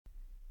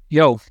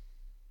Yo,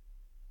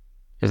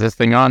 Is this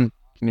thing on?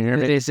 Can you hear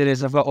it me?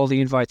 is. I've got all the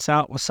invites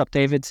out. What's up,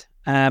 David?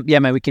 Yeah,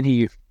 man, we can hear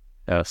you.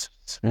 Oh,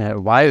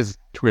 why is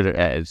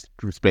Twitter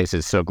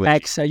Spaces so glitchy?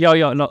 X,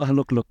 yo, no,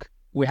 look.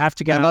 We have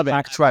to get I our love it.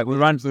 facts right. We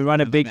run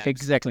a big,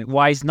 exactly.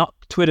 Why is not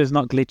Twitter's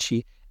not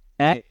glitchy?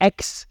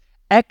 X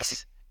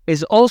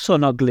is also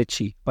not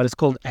glitchy, but it's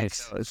called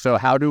X. So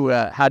how do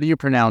you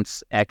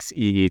pronounce XEET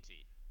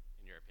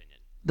in your opinion?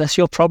 That's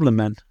your problem,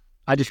 man.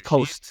 I just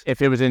post. If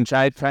it was in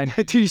China,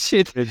 Do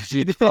shit.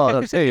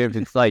 I'm saying if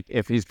it's like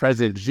if he's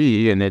President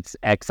Xi and it's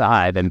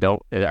XI, then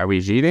are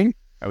we cheating?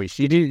 Are we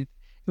cheating?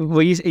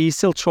 Are you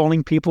still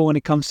trolling people when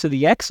it comes to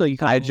the X, or you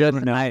can't?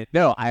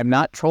 No, I'm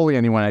not trolling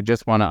anyone. I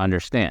just want to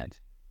understand.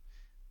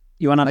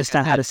 You want to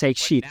understand how to say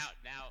shit.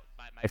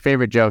 My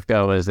favorite joke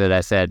though was that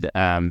I said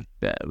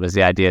was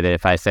the idea that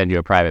if I send you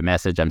a private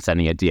message, I'm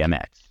sending a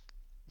DMX.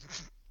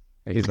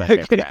 He's my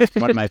favorite guy,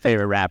 one of my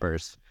favorite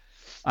rappers.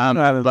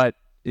 But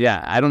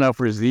yeah, I don't know if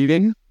we're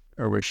zeeting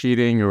or we're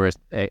cheating or we're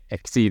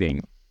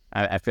exceeding.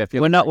 I feel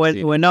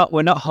we're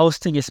not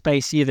hosting a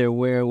space either.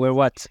 We're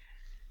what?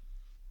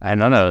 I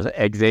don't know.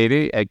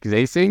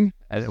 Exasing?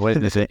 What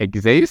is it?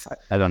 Exase?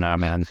 I don't know,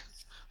 man.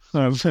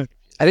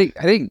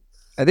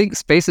 I think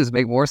spaces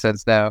make more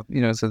sense now,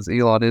 since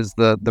Elon is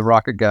the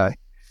rocket guy.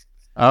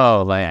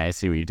 Oh, I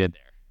see what you did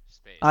there.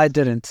 Space. I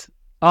didn't.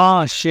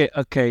 Oh, shit.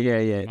 Okay,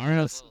 yeah.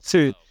 Mario's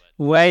two,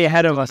 way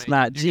ahead of us,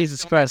 Matt.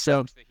 Jesus Christ. He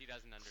doesn't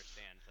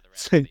understand for the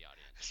rest of the audience.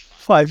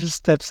 5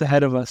 steps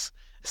ahead of us.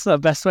 It's not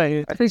the best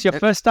way. I think it's your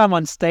first time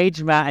on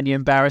stage, Matt, and you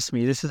embarrass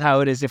me. This is how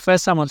it is. Your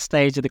first time on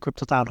stage at the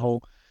Crypto Town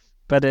Hall.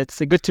 But it's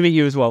good to meet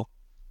you as well.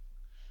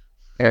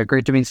 Yeah,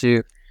 great to meet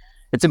you.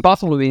 It's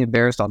impossible to be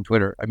embarrassed on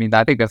Twitter. I mean,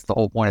 I think that's the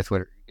whole point of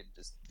Twitter. You can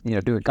just,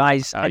 do it.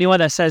 Guys, anyone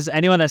that says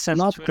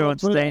Twitter on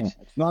stage.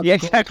 Yeah,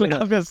 exactly.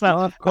 I'm going to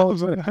start.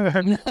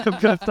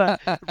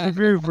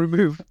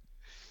 Remove.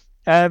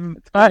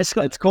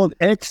 It's called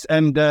X,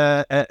 and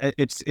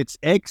it's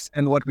X.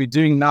 And what we're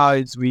doing now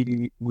is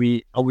we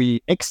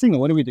Xing, or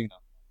what are we doing now?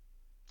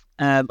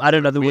 I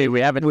don't know the way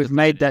we've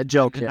made that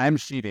joke. I'm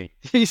cheating.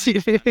 I'm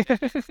taking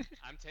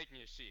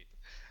a sheet.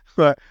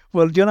 Right.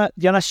 Well, do you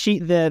wanna sheet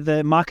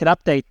the market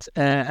update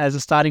as a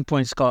starting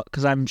point, Scott?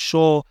 Because I'm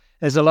sure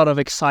there's a lot of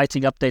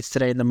exciting updates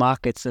today in the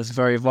markets. It's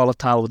very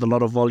volatile with a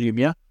lot of volume.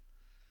 Yeah.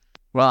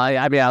 Well,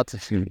 I mean,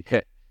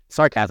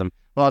 sarcasm.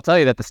 Well, I'll tell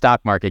you that the stock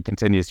market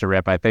continues to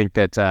rip. I think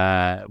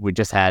that we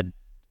just had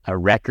a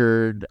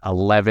record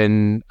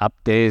 11 up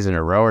days in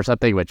a row or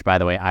something, which, by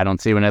the way, I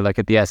don't see when I look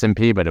at the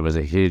S&P, but it was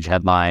a huge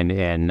headline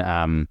in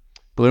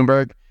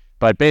Bloomberg.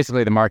 But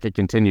basically, the market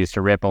continues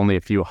to rip, only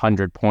a few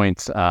hundred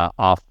points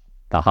off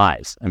the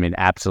highs. I mean,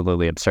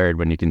 absolutely absurd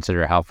when you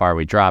consider how far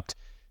we dropped,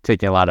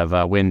 taking a lot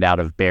of wind out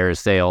of bears'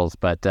 sails.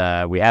 But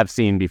we have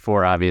seen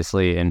before,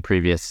 obviously, in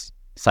previous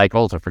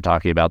cycles, if we're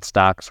talking about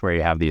stocks, where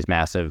you have these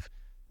massive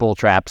bull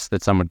traps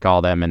that some would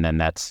call them, and then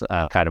that's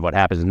kind of what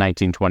happens in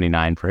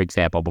 1929, for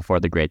example, before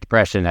the Great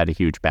Depression, had a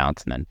huge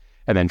bounce and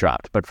then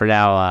dropped. But for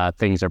now,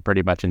 things are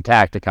pretty much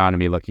intact,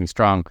 economy looking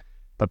strong.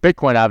 But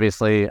Bitcoin,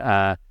 obviously,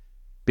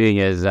 being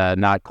as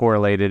not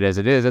correlated as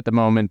it is at the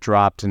moment,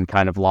 dropped and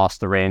kind of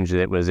lost the range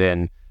that it was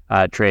in,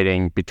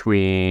 trading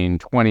between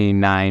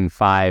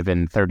 29.5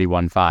 and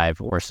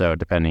 31.5 or so,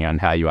 depending on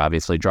how you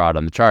obviously draw it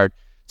on the chart.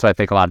 So I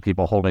think a lot of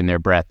people holding their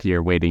breath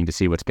here, waiting to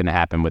see what's going to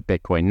happen with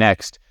Bitcoin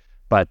next.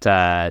 But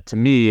to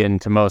me and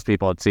to most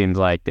people, it seems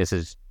like this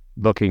is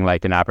looking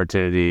like an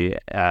opportunity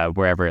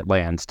wherever it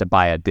lands to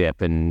buy a dip.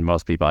 And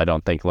most people, I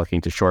don't think,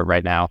 looking to short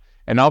right now.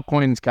 And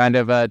altcoins kind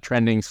of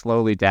trending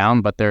slowly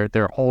down, but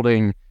they're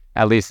holding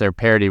at least their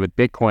parity with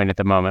Bitcoin at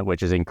the moment,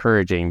 which is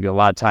encouraging. A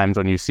lot of times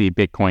when you see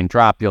Bitcoin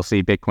drop, you'll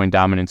see Bitcoin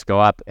dominance go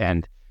up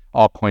and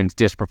altcoins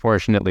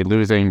disproportionately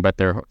losing, but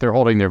they're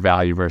holding their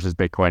value versus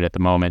Bitcoin at the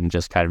moment and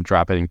just kind of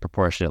dropping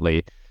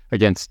proportionately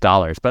against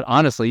dollars. But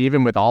honestly,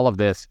 even with all of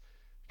this,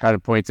 kind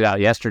of pointed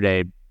out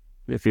yesterday,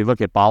 if you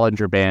look at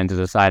Bollinger Bands as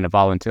a sign of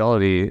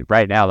volatility,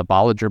 right now the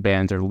Bollinger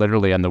Bands are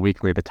literally on the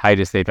weekly the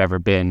tightest they've ever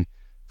been.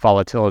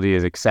 Volatility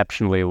is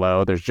exceptionally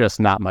low. There's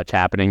just not much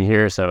happening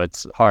here, so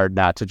it's hard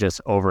not to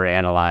just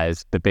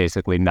overanalyze the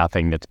basically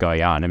nothing that's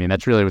going on. I mean,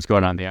 that's really what's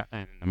going on in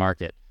the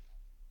market.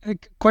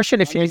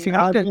 Question, if you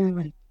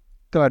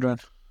go ahead, Ron.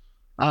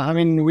 I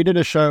mean, we did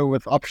a show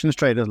with options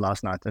traders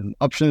last night, and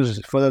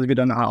options, for those of you who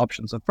don't know how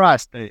options are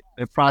priced, they're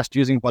priced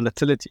using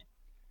volatility.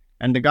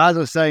 And the guys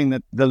are saying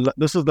that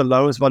this is the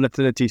lowest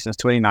volatility since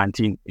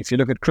 2019. If you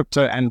look at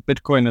crypto and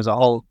Bitcoin as a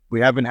whole,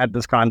 we haven't had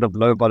this kind of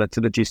low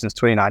volatility since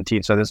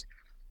 2019. So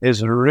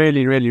there's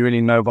really, really, really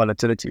no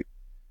volatility.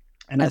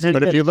 But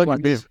if you look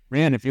at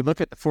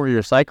the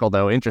 4-year cycle,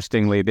 though,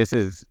 interestingly, this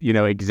is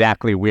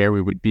exactly where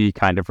we would be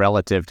kind of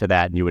relative to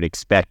that, and you would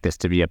expect this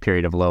to be a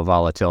period of low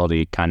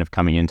volatility, kind of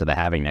coming into the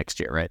halving next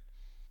year, right?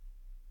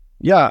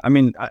 Yeah, I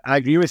mean, I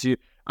agree with you.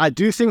 I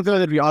do think, though,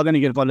 that we are going to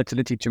get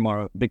volatility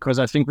tomorrow, because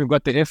I think we've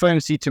got the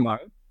FOMC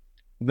tomorrow.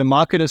 The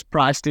market is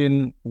priced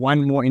in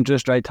one more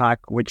interest rate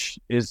hike, which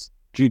is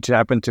due to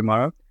happen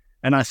tomorrow.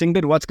 And I think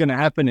that what's going to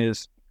happen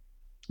is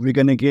we're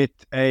going to get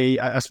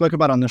I spoke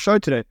about on the show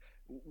today,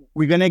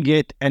 we're going to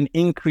get an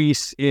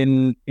increase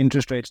in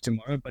interest rates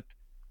tomorrow, but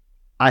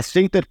I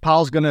think that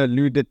Powell's going to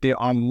allude that there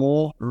are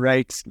more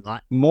rate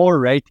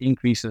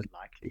increases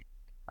likely.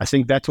 I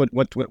think that's what's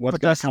going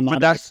to come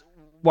out.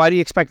 Why do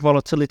you expect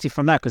volatility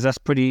from that? Because that's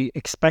pretty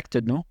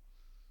expected, no?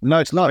 No,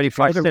 it's not. If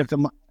you look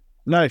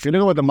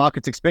at what the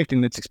market's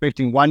expecting, it's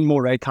expecting one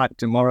more rate hike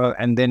tomorrow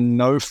and then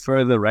no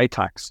further rate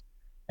hikes.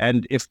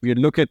 And if you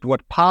look at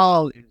what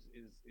Powell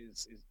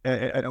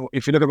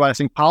if you look at what I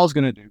think Powell's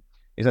going to do,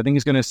 is I think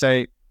he's going to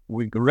say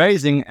we're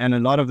raising, and a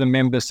lot of the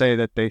members say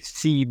that they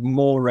see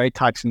more rate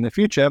hikes in the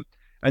future.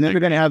 And then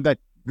we're going to have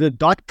the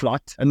dot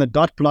plot, and the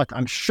dot plot,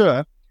 I'm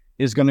sure,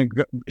 is going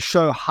to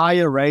show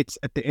higher rates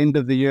at the end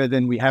of the year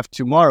than we have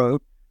tomorrow.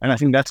 And I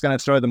think that's going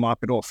to throw the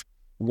market off.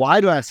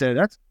 Why do I say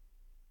that?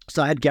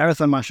 So I had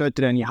Gareth on my show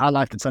today, and he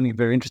highlighted something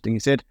very interesting. He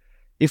said,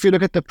 if you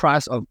look at the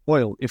price of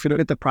oil, if you look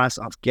at the price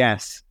of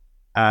gas,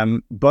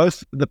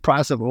 both the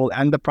price of oil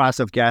and the price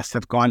of gas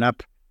have gone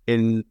up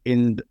in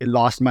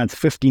last month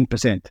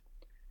 15%.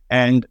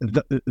 And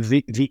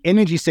the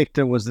energy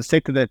sector was the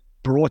sector that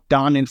brought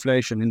down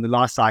inflation in the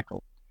last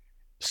cycle.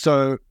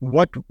 So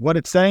what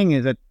it's saying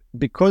is that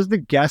because the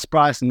gas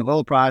price and the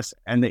oil price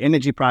and the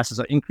energy prices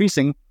are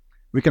increasing,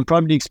 we can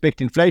probably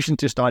expect inflation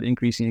to start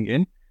increasing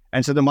again.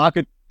 And so the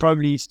market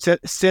probably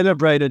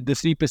celebrated the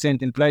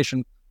 3%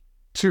 inflation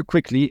too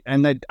quickly.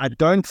 And I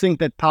don't think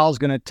that Powell's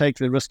going to take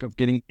the risk of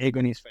getting egg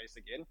on his face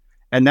again.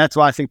 And that's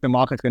why I think the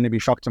market's going to be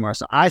shocked tomorrow.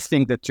 So I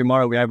think that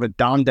tomorrow we have a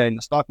down day in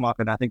the stock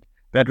market. I think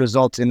that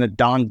results in a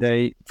down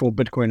day for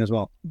Bitcoin as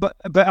well. But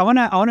I want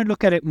to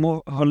look at it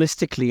more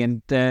holistically.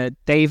 And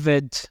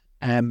David,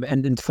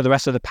 and for the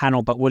rest of the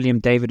panel, but William,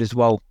 David as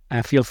well,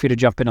 feel free to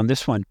jump in on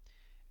this one.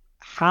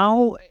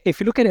 How, if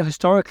you look at it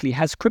historically,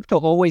 has crypto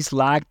always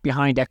lagged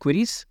behind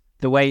equities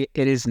the way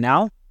it is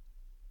now?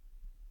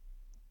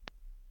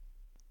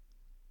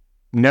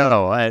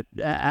 No,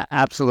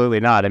 absolutely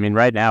not. I mean,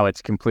 right now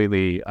it's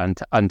completely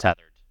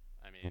untethered.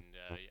 I mean,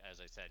 as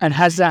I said. And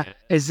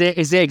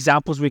is there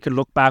examples we could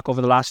look back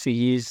over the last few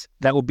years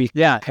that would be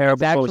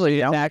comparable?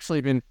 It's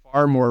actually been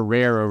far more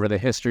rare over the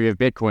history of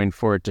Bitcoin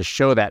for it to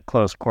show that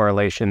close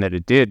correlation that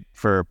it did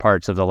for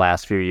parts of the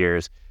last few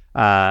years.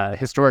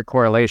 Historic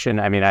correlation,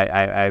 I mean,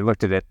 I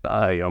looked at it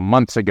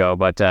months ago,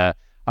 but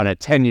on a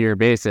 10-year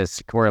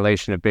basis,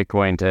 correlation of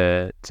Bitcoin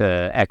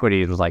to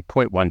equities was like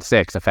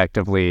 0.16,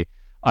 effectively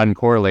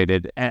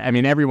uncorrelated. I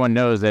mean, everyone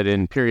knows that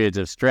in periods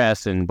of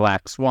stress and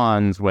black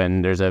swans,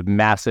 when there's a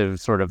massive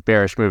sort of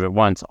bearish move at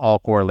once, all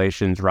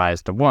correlations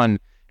rise to 1.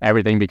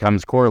 Everything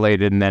becomes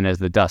correlated, and then as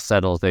the dust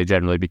settles, they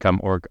generally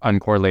become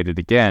uncorrelated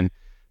again.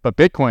 But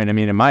Bitcoin, I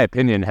mean, in my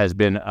opinion, has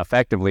been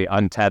effectively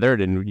untethered,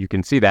 and you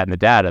can see that in the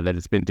data that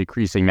it's been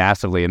decreasing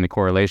massively in the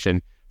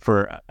correlation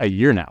for a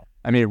year now.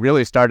 I mean, it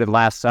really started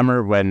last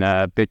summer when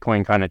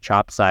Bitcoin kind of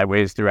chopped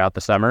sideways throughout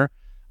the summer.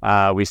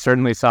 We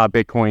certainly saw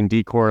Bitcoin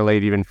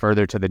decorrelate even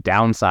further to the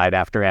downside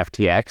after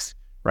FTX,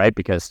 right?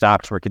 Because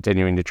stocks were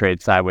continuing to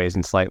trade sideways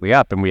and slightly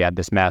up, and we had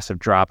this massive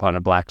drop on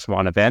a black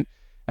swan event.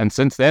 And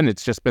since then,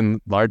 it's just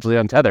been largely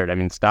untethered. I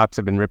mean, stocks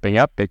have been ripping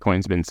up,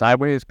 Bitcoin's been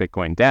sideways,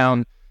 Bitcoin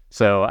down.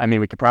 So, I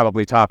mean, we could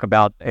probably talk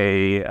about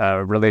a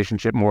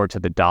relationship more to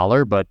the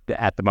dollar, but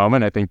at the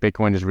moment, I think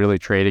Bitcoin is really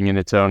trading in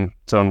its own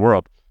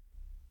world.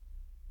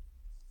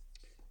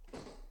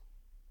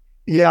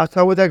 Yeah, so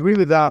I would agree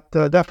with that,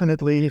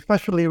 definitely,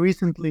 especially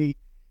recently,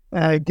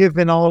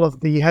 given all of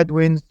the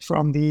headwinds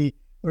from the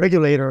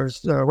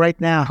regulators right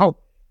now.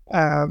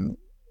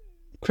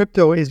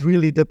 Crypto is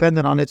really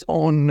dependent on its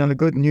own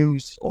good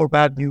news or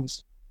bad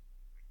news,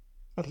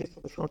 at least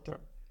for the short term.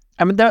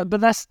 I mean, that's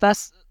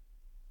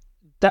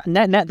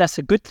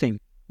a good thing.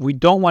 We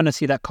don't want to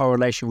see that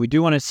correlation. We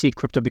do want to see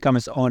crypto become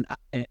its own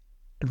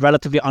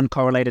relatively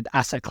uncorrelated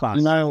asset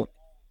class. No,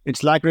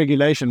 it's like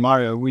regulation,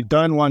 Mario. We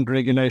don't want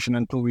regulation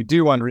until we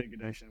do want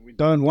regulation. We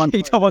don't want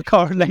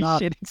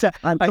correlation.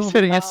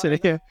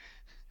 Exactly.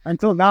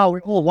 Until now,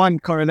 we all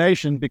want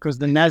correlation because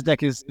the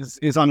Nasdaq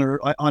is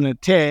on a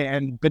tear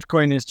and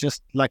Bitcoin is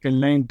just like a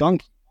lame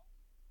donkey.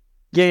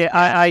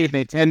 Yeah,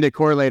 they tend to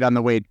correlate on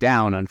the way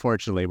down,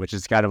 unfortunately, which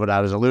is kind of what I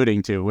was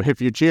alluding to.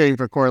 If you're cheering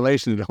for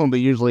correlation, it only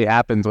usually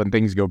happens when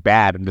things go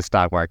bad in the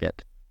stock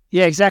market.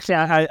 Yeah, exactly.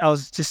 I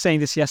was just saying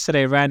this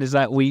yesterday, Rand, is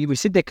that we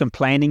sit there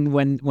complaining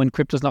when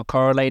crypto's not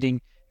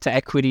correlating to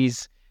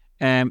equities,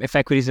 if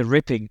equities are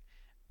ripping.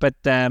 But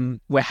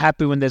we're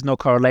happy when there's no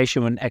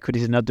correlation, when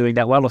equities are not doing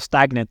that well or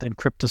stagnant and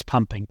crypto's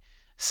pumping.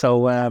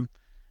 So,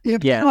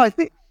 No, I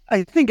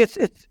think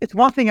it's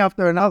one thing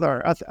after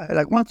another.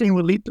 Like one thing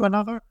will lead to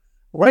another.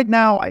 Right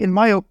now, in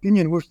my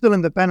opinion, we're still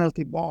in the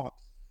penalty box.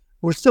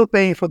 We're still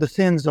paying for the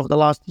sins of the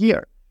last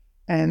year.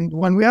 And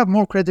when we have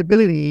more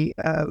credibility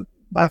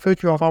by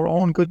virtue of our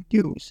own good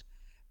news,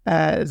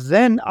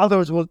 then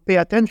others will pay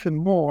attention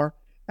more,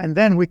 and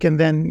then we can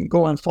then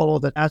go and follow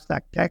the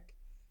Nasdaq tech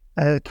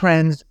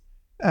trends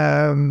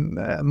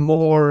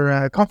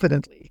more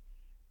confidently.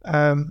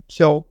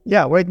 So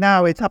yeah, right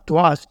now it's up to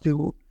us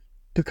to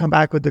come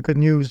back with the good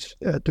news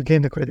to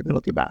gain the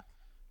credibility back.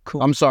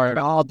 Cool. I'm sorry,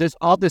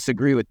 I'll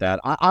disagree with that.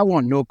 I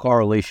want no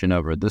correlation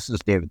ever. This is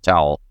David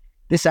Towell.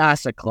 this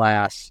asset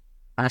class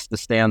has to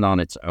stand on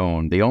its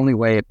own. The only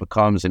way it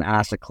becomes an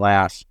asset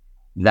class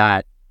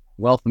that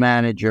wealth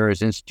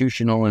managers,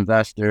 institutional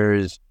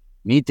investors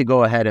need to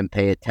go ahead and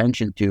pay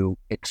attention to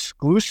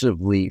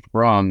exclusively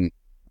from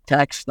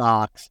tech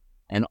stocks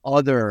and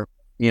other,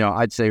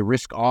 I'd say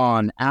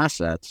risk-on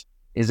assets,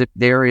 is if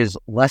there is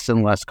less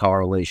and less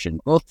correlation,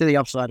 both to the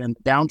upside and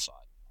the downside.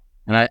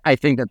 And I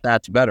think that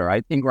that's better.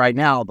 I think right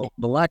now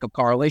the lack of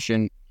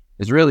correlation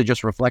is really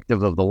just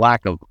reflective of the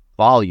lack of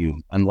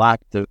volume and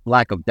lack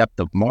of depth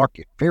of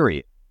market,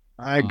 period.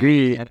 I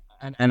agree.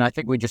 And I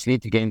think we just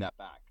need to gain that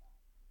back.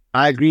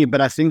 I agree,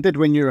 but I think that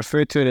when you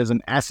refer to it as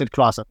an asset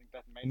class, I think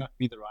that may not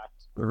be the right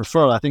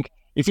referral. I think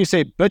if you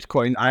say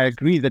Bitcoin, I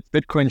agree that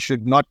Bitcoin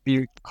should not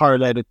be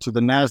correlated to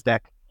the NASDAQ,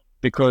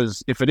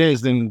 because if it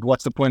is, then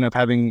what's the point of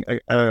having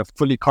a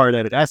fully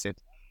correlated asset?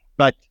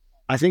 But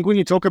I think when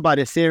you talk about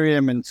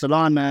Ethereum and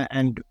Solana,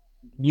 and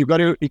you've got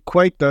to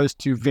equate those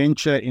to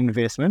venture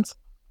investments,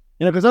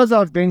 because those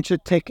are venture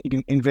tech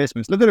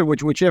investments. Look at it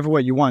whichever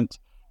way you want.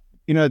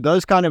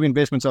 Those kind of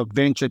investments are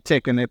venture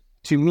tech, and they,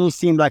 to me,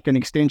 seem like an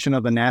extension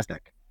of the NASDAQ.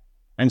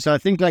 And so I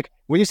think, like,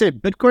 when you say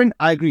Bitcoin,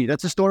 I agree.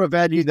 That's a store of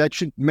value that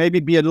should maybe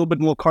be a little bit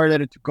more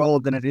correlated to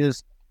gold than it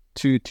is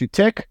to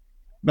tech.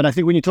 But I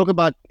think when you talk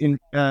about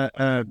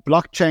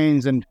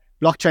blockchains and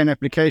blockchain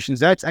applications,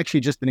 that's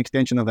actually just an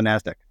extension of the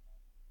NASDAQ.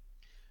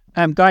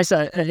 Guys,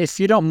 if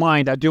you don't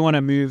mind, I do want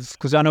to move,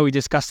 because I know we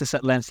discussed this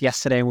at length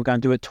yesterday, and we're going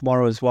to do it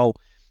tomorrow as well.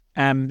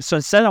 So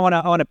instead, I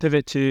want to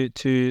pivot to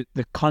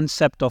the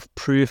concept of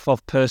proof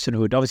of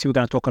personhood. Obviously, we're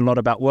going to talk a lot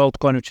about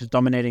Worldcoin, which is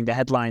dominating the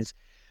headlines.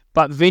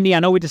 But Vinny, I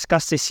know we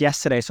discussed this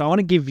yesterday, so I want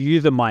to give you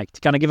the mic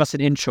to kind of give us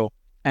an intro.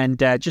 And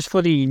just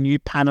for the new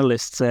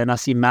panelists, and I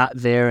see Matt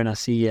there, and I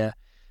see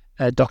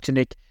Dr.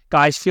 Nick.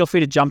 Guys, feel free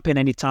to jump in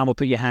anytime or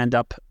put your hand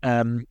up.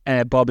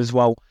 Bob as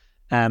well.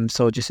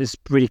 So just it's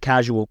pretty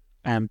casual.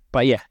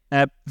 But yeah,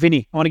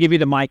 Vinny, I want to give you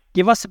the mic.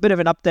 Give us a bit of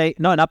an update,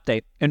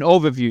 an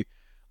overview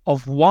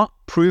of what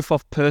proof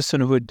of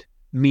personhood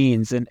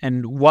means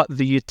and what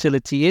the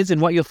utility is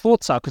and what your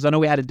thoughts are. Because I know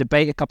we had a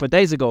debate a couple of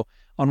days ago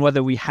on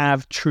whether we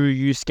have true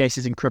use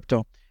cases in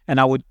crypto. And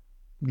I would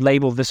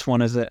label this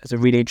one as a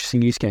really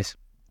interesting use case.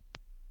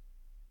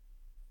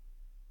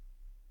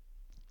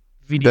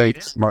 Vinny,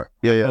 thanks, smart.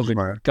 Yeah, oh,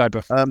 smart. Go ahead,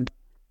 bro.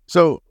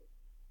 So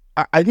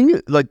I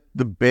think like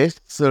the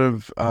best sort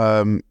of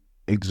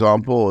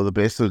example or the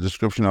best sort of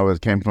description of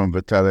it came from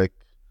Vitalik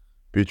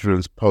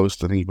Buterin's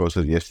post. I think he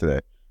posted it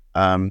yesterday.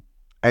 And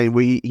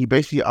he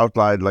basically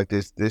outlined like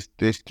there's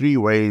 3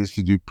 ways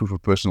to do proof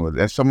of personhood.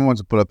 If someone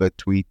wants to put up that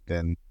tweet,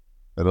 then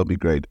that'll be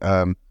great.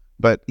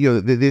 But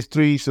there's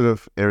 3 sort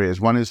of areas.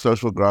 One is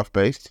social graph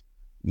based.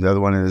 The other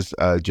one is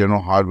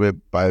general hardware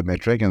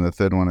biometric, and the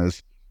third one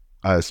is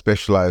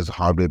specialized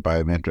hardware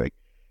biometric.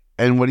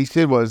 And what he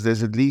said was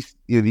there's at least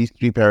these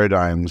 3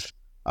 paradigms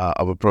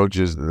of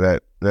approaches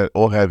that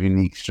all have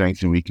unique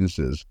strengths and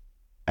weaknesses.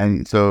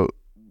 And so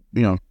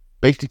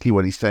basically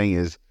what he's saying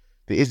is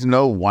there is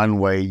no one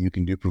way you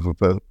can do proof of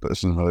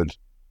personhood.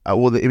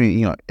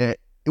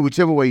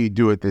 Whichever way you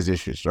do it, there's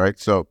issues, right?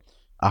 So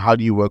how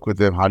do you work with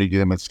them? How do you do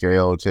them at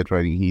scale,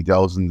 etc.? He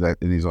delves into that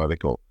in his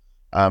article.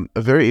 A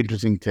very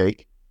interesting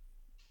take.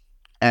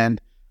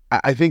 And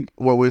I think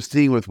what we're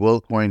seeing with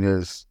Worldcoin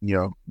is,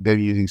 they're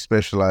using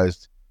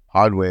specialized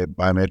hardware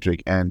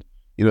biometric, and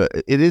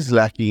it is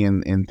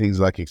lacking in things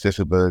like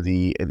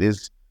accessibility. It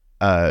is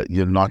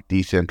not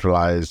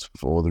decentralized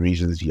for all the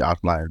reasons he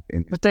outlined.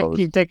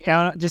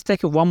 Just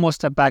take it one more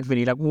step back,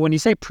 Vinny. Like when you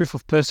say proof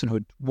of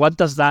personhood, what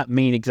does that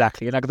mean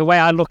exactly? Like the way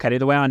I look at it,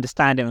 the way I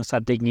understand it, and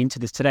start digging into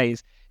this today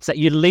is that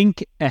you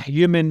link a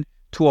human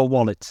to a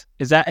wallet.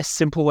 Is that a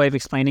simple way of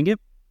explaining it?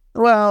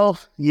 Well,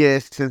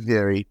 yes, in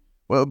theory.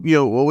 Well,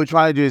 what we're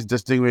trying to do is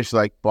distinguish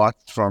like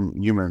bots from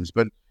humans.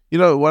 But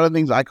one of the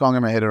things I can't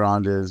get my head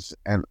around is,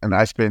 and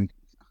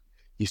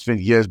he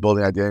spent years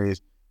building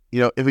identities.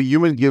 If a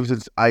human gives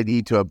its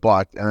ID to a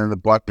bot and then the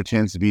bot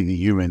pretends to be the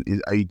human,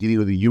 are you dealing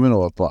with a human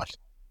or a bot?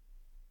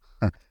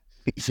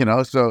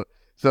 So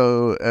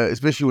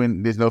especially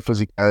when there's no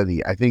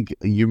physicality, I think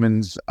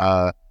humans,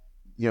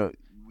 Vinny,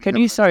 can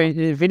you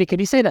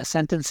say that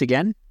sentence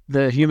again?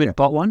 The human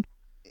bot one?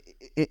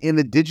 In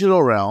the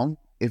digital realm,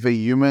 if a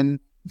human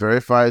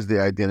verifies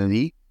the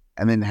identity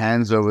and then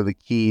hands over the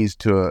keys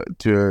to a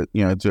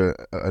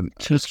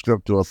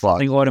script to a bot,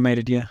 something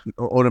automated,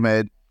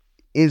 automated,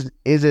 is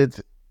it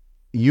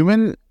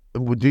human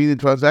doing the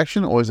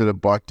transaction, or is it a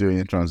bot doing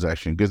the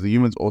transaction? Because the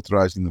human's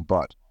authorizing the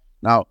bot.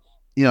 Now,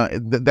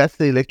 that's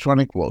the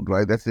electronic world,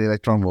 right? That's the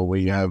electron world where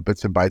you have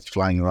bits and bytes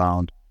flying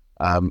around.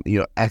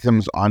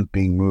 Atoms aren't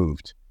being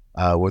moved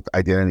with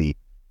identity.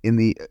 In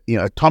the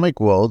atomic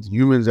world,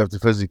 humans have to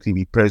physically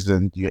be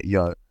present.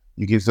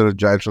 You can sort of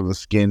judge from the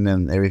skin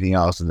and everything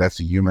else, and that's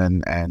a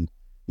human. And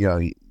your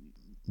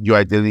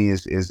identity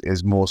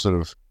is more sort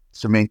of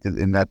cemented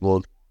in that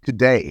world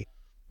today.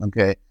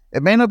 Okay.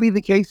 It may not be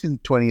the case in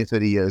 20 or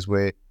 30 years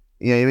where,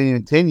 even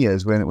in 10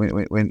 years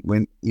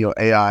when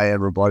AI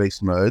and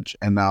robotics merge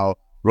and now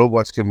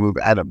robots can move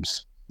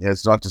atoms.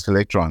 It's not just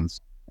electrons.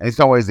 And in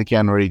some ways, they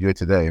can already do it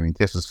today. I mean,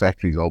 Tesla's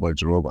factory is all a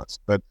bunch of robots.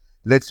 But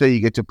let's say you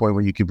get to a point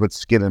where you can put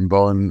skin and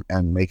bone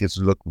and make it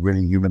look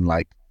really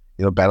human-like,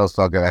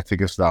 Battlestar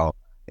Galactica style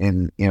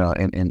in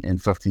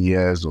 50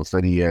 years or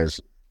 30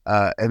 years.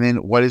 And then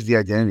what is the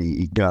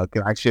identity?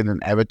 Can I send an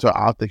avatar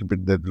out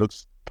that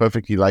looks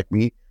perfectly like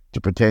me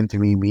to pretend to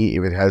be me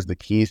if it has the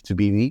keys to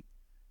be me?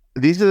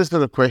 These are the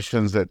sort of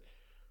questions that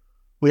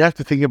we have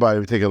to think about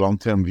if we take a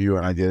long-term view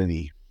on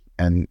identity.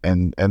 And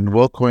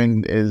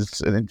Worldcoin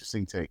is an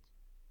interesting take.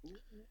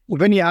 Well,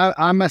 Vinny,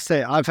 I must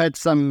say, I've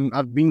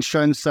been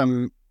shown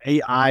some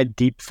AI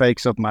deep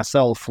fakes of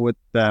myself with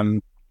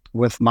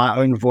my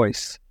own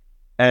voice.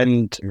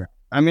 And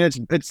I mean,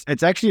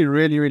 it's actually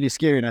really, really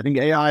scary. And I think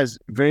AI is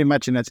very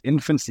much in its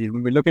infancy.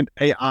 When we look at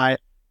AI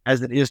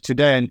as it is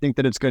today and think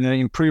that it's going to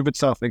improve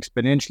itself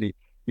exponentially,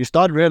 you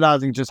start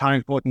realizing just how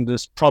important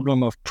this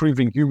problem of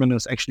proving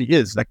humanness actually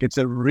is. Like, it's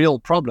a real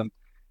problem.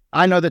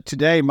 I know that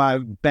today my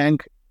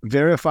bank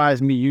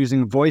verifies me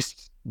using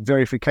voice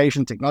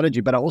verification technology,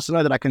 but I also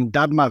know that I can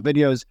dub my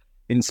videos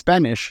in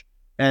Spanish,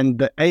 and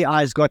the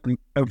AI's got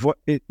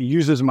it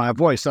uses my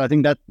voice. So I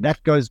think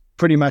that goes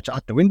pretty much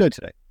out the window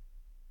today.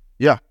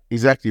 Yeah,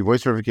 exactly.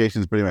 Voice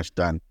verification is pretty much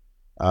done.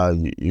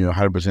 You're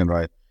 100%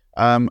 right.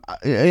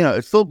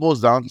 It still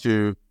boils down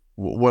to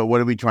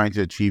what are we trying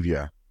to achieve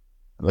here?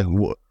 Like,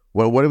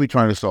 what are we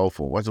trying to solve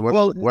for? What's the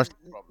problem?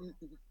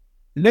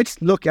 Let's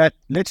just look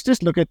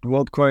at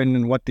Worldcoin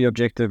and what the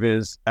objective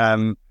is.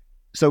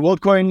 So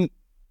Worldcoin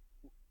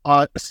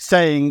are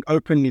saying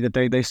openly that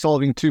they're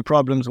solving two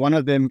problems. One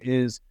of them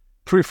is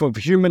proof of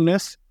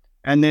humanness,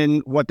 and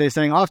then what they're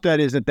saying after that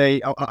is that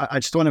I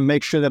just want to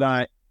make sure that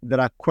I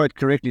quote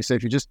correctly. So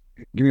if you just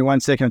give me 1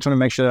 second, I'm trying to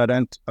make sure that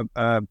I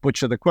don't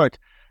butcher the quote.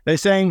 They're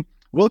saying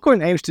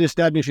Worldcoin aims to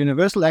establish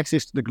universal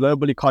access to the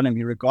global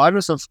economy,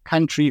 regardless of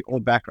country or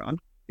background.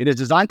 It is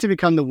designed to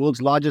become the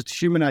world's largest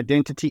human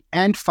identity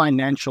and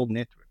financial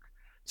network.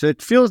 So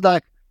it feels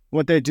like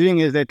what they're doing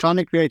is they're trying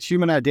to create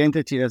human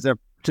identity as a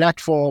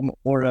platform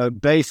or a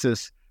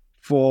basis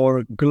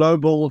for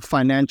global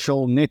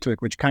financial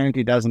network, which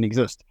currently doesn't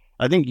exist.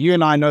 I think you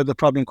and I know the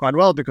problem quite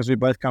well because we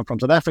both come from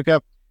South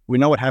Africa. We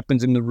know what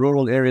happens in the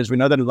rural areas. We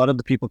know that a lot of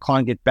the people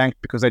can't get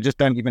banked because they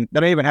don't even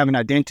have an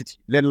identity,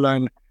 let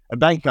alone a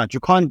bank account.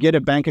 You can't get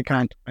a bank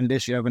account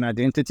unless you have an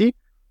identity.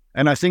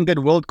 And I think that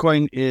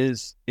Worldcoin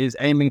is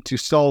aiming to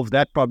solve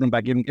that problem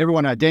by giving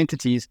everyone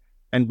identities,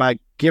 and by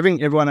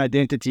giving everyone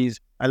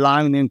identities,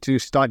 allowing them to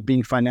start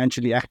being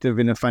financially active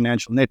in a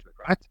financial network,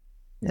 right?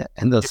 Yeah,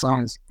 and the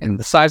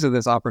size of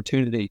this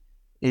opportunity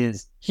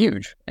is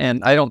huge.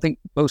 And I don't think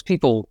most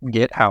people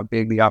get how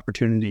big the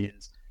opportunity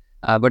is.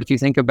 But if you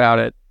think about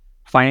it,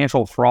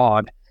 financial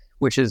fraud,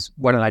 which is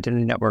what an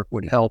identity network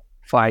would help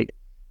fight,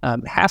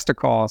 has to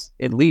cost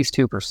at least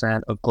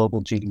 2% of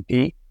global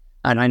GDP.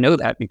 And I know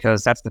that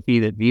because that's the fee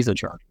that Visa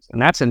charges.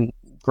 And that's in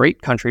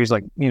great countries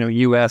like,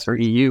 US or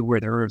EU, where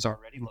there is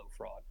already low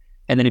fraud.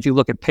 And then if you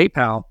look at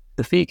PayPal,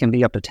 the fee can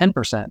be up to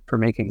 10% for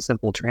making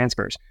simple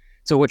transfers.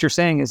 So what you're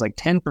saying is like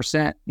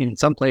 10% in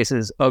some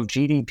places of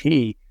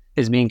GDP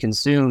is being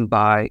consumed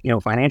by,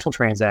 financial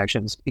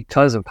transactions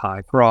because of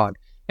high fraud.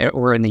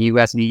 Or in the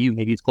US and EU,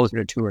 maybe it's closer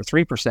to 2 or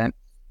 3%.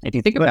 If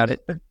you think about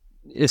it,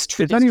 it's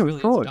not even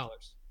fraud.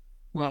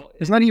 Well,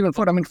 it's not even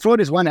fraud. I mean,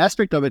 fraud is one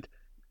aspect of it.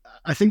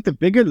 I think the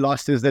bigger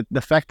loss is that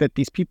the fact that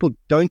these people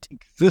don't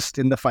exist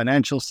in the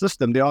financial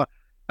system. They are,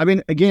 I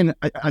mean, again,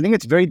 I think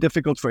it's very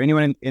difficult for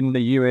anyone in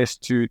the US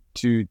to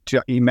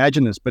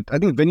imagine this, but I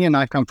think Vinny and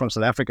I come from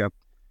South Africa,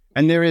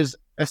 and there is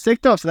a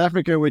sector of South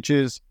Africa which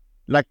is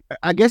like,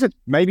 I guess it's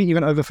maybe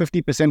even over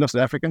 50% of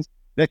South Africans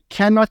that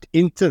cannot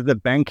enter the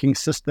banking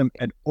system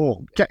at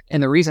all.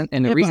 And the reason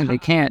they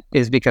can't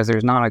is because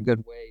there's not a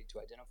good way to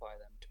identify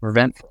them to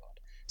prevent fraud.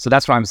 So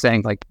that's what I'm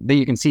saying. Like,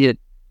 you can see it.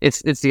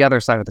 It's the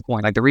other side of the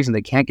coin. Like, the reason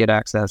they can't get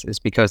access is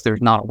because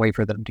there's not a way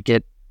for them to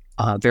get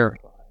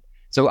verified.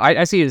 So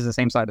I see it as the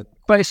same side of it.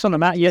 But it's on the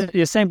map.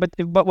 You're saying,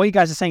 but what you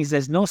guys are saying is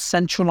there's no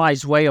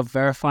centralized way of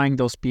verifying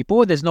those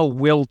people. There's no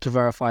will to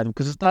verify them,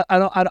 because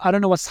I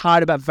don't know what's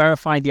hard about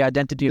verifying the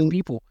identity of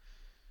people.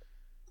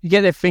 You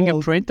get their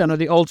fingerprint. I know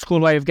the old school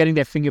way of getting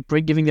their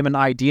fingerprint, giving them an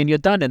ID, and you're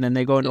done. And then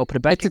they go and open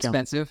a bank account.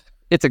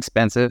 It's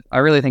expensive. I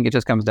really think it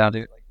just comes down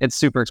to it's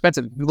super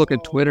expensive. If you look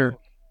at Twitter,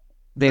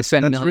 they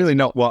spend That's really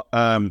not what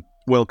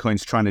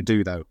Worldcoin's trying to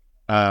do, though.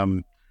 I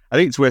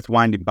think it's worth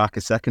winding back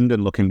a second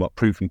and looking what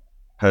proof of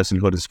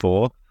personhood is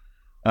for.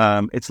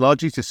 It's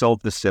largely to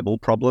solve the Sybil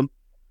problem.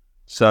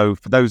 So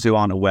for those who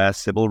aren't aware,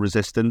 Sybil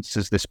resistance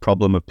is this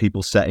problem of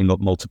people setting up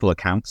multiple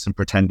accounts and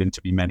pretending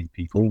to be many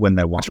people when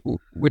they're one.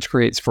 Which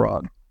creates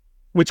fraud.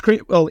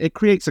 It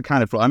creates a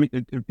kind of fraud. I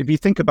mean, if you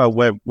think about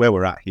where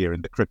we're at here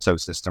in the crypto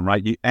system,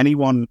 right?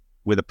 Anyone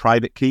with a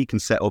private key can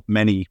set up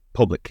many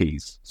public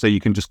keys. So you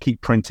can just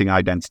keep printing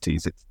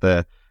identities. It's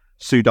the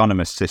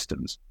pseudonymous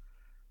systems.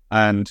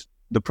 And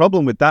the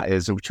problem with that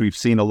is, which we've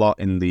seen a lot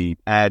in the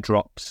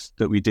airdrops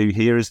that we do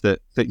here, is that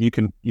you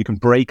can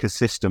break a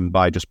system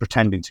by just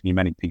pretending to be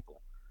many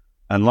people.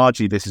 And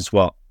largely this is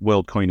what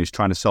Worldcoin is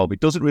trying to solve. It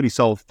doesn't really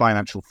solve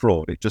financial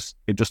fraud. It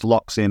just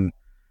locks in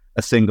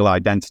a single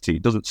identity.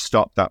 It doesn't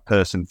stop that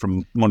person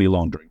from money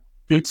laundering.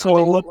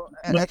 So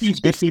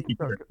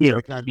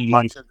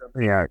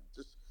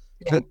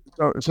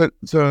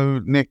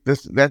Nick,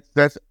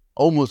 that's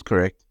almost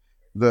correct.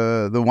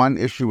 The one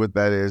issue with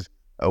that is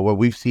what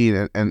we've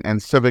seen,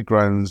 and Civic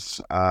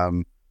runs.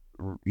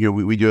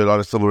 We do a lot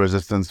of civil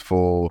resistance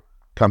for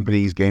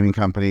companies, gaming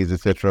companies,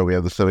 etc. We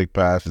have the Civic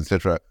Pass,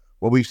 etc.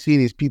 What we've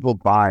seen is people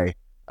buy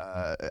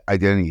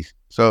identities.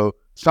 So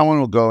someone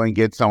will go and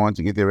get someone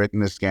to get their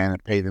retina scan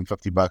and pay them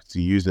 $50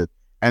 to use it,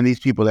 and these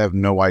people have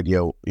no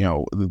idea.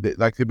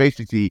 They're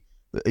basically,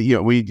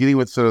 we're dealing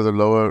with sort of the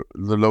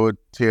lower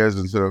tiers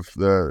and sort of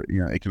the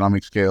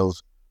economic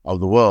scales of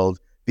the world.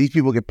 These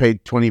people get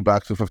paid $20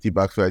 or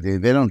 $50 for identity.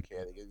 They don't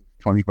care. They get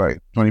 $20,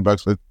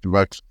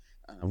 $50,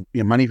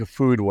 money for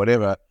food,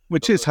 whatever.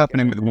 Which is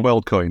happening with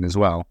Worldcoin as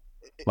well.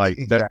 Like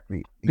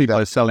people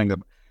are selling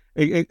them.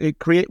 It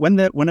create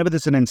whenever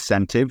there's an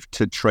incentive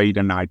to trade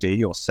an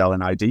ID or sell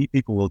an ID,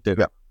 people will do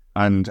it.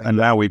 And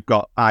now we've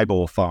got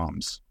eyeball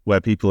farms where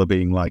people are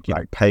being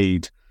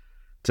paid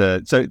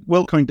to. So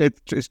Worldcoin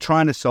is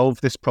trying to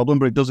solve this problem,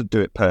 but it doesn't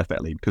do it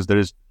perfectly because there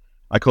is,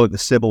 I call it the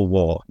civil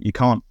war. You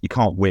can't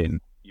win.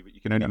 You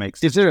can only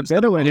make. Is there a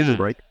better way to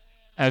break?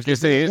 I was going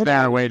to say, is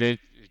there a way to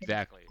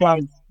exactly?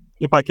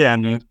 If I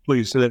can,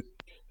 please. So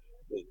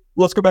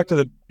let's go back to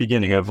the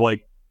beginning of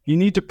you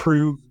need to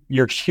prove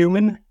you're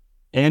human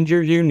and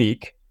you're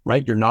unique,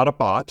 right? You're not a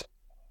bot,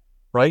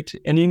 right?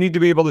 And you need to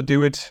be able to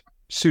do it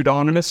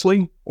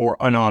pseudonymously or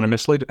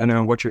anonymously, depending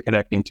on what you're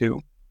connecting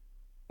to.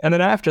 And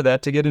then after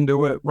that, to get into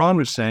what Ron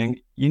was saying,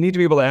 you need to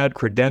be able to add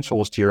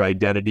credentials to your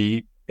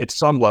identity at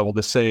some level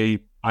to say,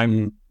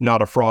 I'm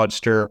not a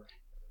fraudster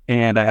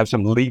and I have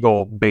some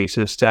legal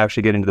basis to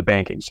actually get into the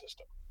banking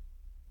system,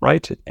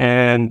 right?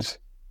 And,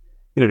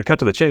 to cut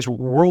to the chase,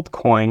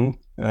 WorldCoin,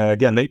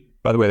 again,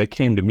 they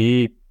came to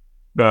me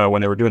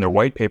when they were doing their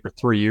white paper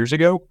 3 years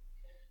ago,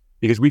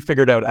 because we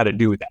figured out how to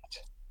do that.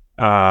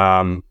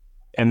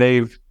 And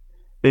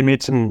they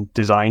made some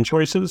design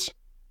choices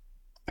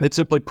that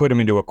simply put them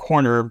into a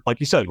corner, like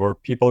you said, where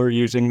people are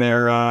using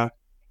their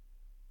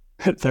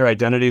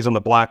identities on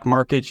the black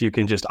market. You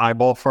can just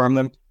eyeball farm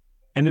them.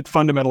 And it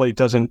fundamentally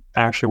doesn't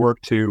actually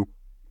work to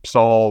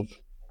solve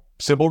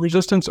civil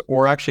resistance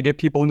or actually get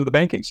people into the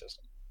banking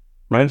system,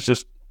 right? It's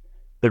just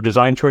their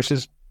design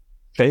choices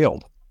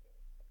failed.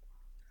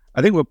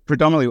 I think what we're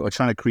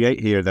trying to create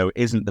here, though,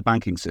 isn't the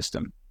banking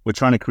system. We're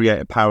trying to create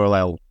a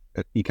parallel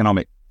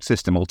economic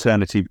system,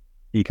 alternative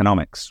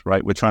economics,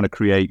 right? We're trying to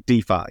create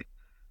DeFi.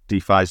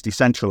 DeFi is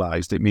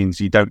decentralized. It means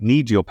you don't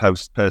need your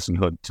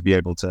personhood to be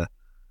able to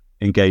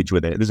engage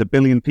with it. There's 1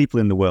 billion people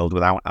in the world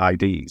without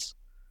IDs.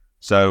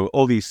 So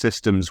all these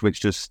systems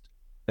which just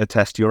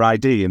attest your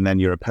ID and then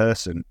you're a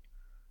person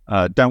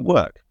don't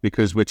work,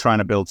 because we're trying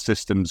to build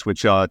systems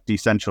which are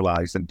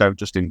decentralized and don't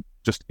just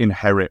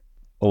inherit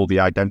all the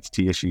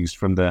identity issues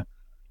from the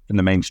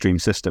mainstream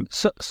system.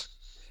 So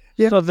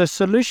the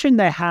solution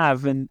they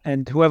have,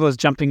 and whoever's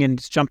jumping in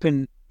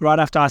right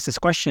after I ask this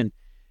question,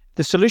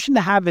 the solution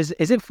they have is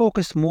it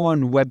focused more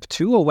on Web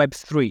 2 or Web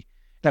 3?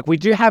 Like, we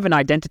do have an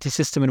identity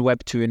system in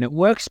Web 2 and it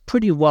works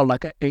pretty well.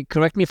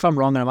 Correct me if I'm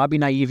wrong, and I might be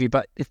naive,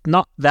 but it's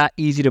not that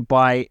easy to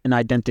buy an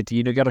identity.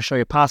 You got to show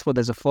your passport,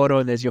 there's a photo,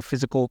 and there's your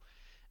physical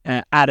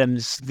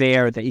atoms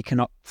there that you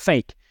cannot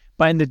fake.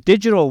 But in the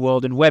digital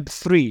world, in Web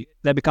 3,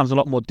 that becomes a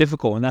lot more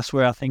difficult, and that's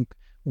where I think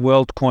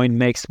Worldcoin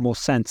makes more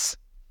sense.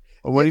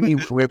 What do you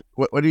mean Web?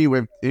 What do you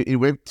Web? In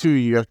Web 2,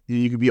 you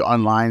could be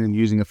online and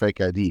using a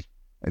fake ID.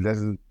 It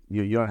doesn't.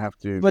 You don't have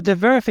to. But the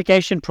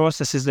verification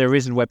processes there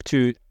is in Web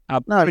 2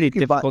 are pretty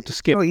difficult to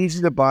skip. It's so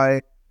easy to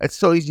buy. It's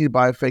so easy to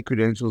buy fake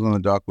credentials on the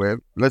dark web.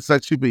 That's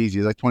super easy.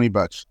 It's like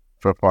 $20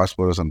 for a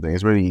passport or something.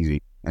 It's really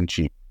easy and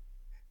cheap.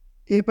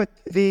 But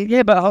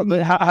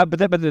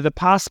the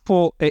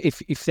passport,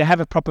 if they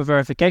have a proper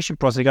verification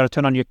process, you got to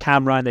turn on your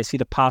camera and they see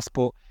the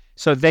passport,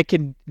 so they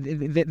can.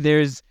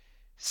 There's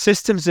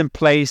systems in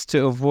place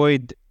to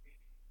avoid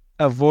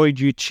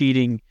you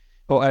cheating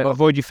or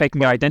avoid you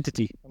faking your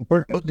identity.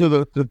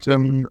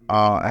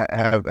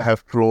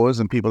 Have flaws,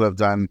 and people have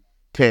done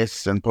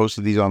tests and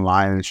posted these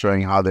online and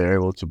showing how they're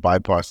able to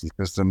bypass these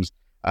systems.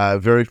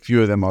 Very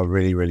few of them are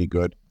really, really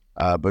good,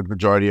 but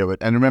majority of it.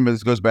 And remember,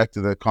 this goes back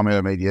to the comment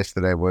I made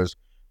yesterday. Was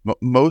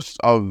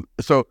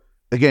so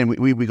again,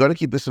 we got to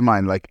keep this in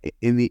mind. Like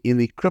in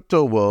the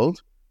crypto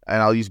world,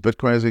 and I'll use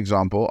Bitcoin as an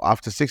example.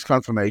 After 6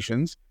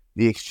 confirmations,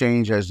 the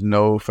exchange has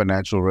no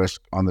financial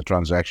risk on the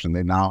transaction.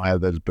 They now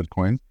have those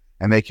Bitcoin,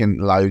 and they can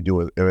allow you to do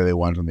whatever they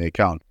want on the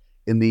account.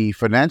 In the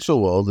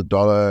financial world, the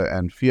dollar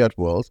and fiat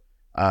world,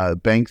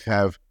 banks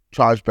have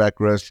chargeback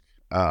risk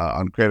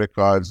on credit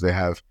cards. They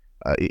have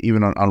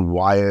even on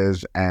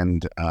wires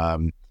and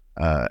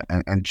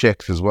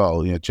checks as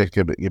well. Checks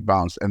get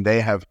bounced, and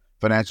they have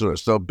financial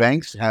risk. So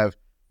banks have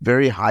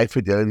very high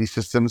fidelity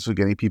systems for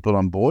getting people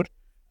on board,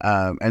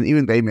 and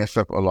even they mess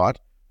up a lot.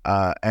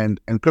 And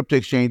crypto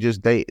exchanges,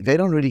 they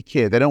don't really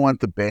care. They don't want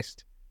the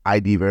best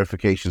ID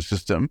verification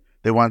system.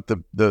 They want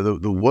the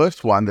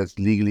worst one that's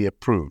legally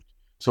approved.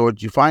 So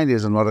what you find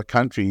is in a lot of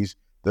countries,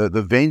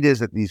 the vendors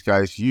that these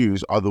guys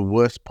use are the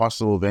worst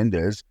possible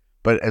vendors.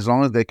 But as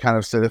long as they're kind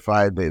of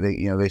certified,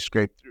 they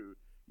scrape through.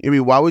 I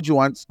mean,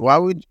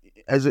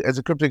 as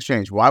a crypto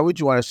exchange, why would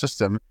you want a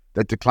system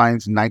that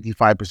declines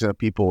 95% of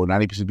people or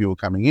 90% of people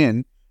coming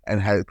in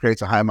and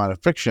creates a high amount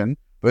of friction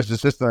versus a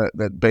system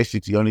that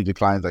basically only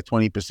declines like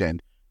 20%?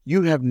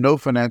 You have no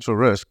financial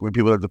risk when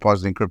people are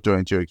depositing crypto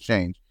into your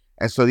exchange.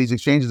 And so these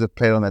exchanges have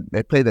played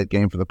that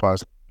game for the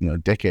past,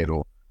 decade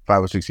or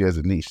 5 or 6 years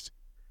at least.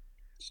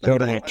 I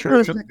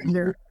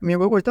mean,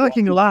 we're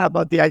talking a lot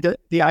about the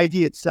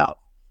idea itself,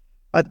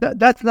 but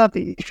that's not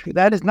the issue.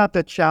 That is not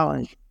the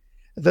challenge.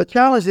 The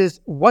challenge is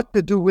what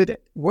to do with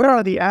it. Where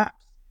are the apps?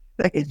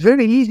 Like, it's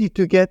very easy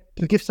to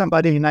give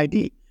somebody an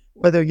ID,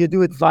 whether you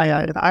do it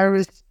via an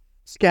iris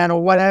scan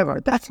or whatever.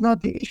 That's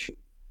not the issue.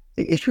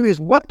 The issue is,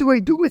 what do I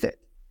do with it?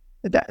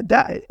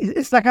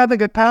 It's like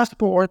having a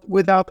passport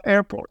without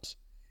airports.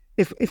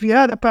 If you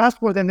had a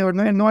passport and there were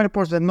no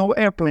airports and no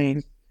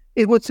airplanes,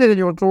 it would sit in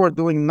your drawer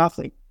doing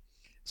nothing.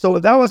 So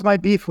that was my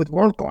beef with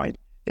Worldcoin.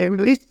 They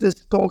released this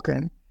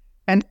token,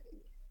 and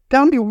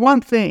tell me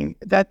one thing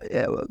that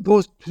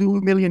those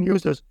 2 million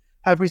users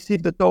have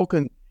received the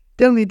token.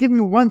 Give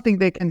me one thing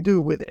they can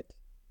do with it.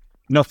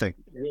 Nothing.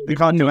 You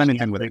can't do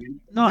anything with it.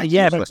 Not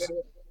yet.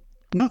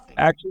 Nothing.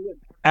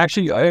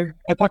 Actually, I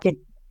talked to,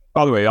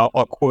 by the way, I'll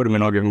quote him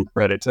and I'll give him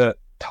credit.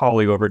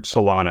 Tolly over at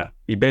Solana.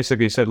 He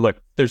basically said, look,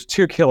 there's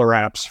 2 killer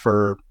apps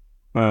for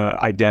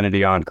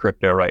identity on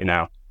crypto right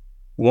now.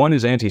 One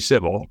is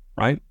anti-civil,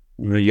 right?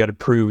 You got to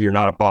prove you're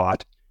not a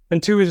bot.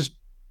 And 2 is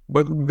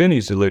what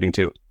Vinny's alluding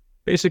to.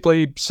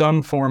 Basically,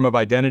 some form of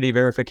identity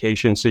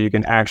verification so you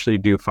can actually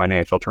do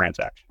financial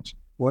transactions.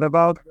 What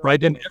about...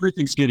 Right, and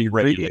everything's getting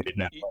regulated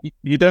now.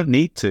 You don't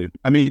need to.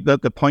 I mean,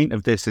 the point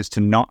of this is to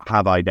not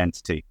have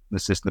identity.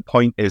 The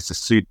point is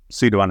the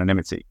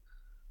pseudo-anonymity.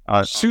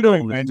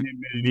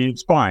 Pseudo-anonymity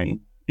is fine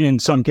in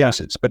some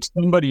cases, but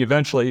somebody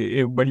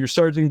eventually, when you're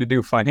starting to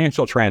do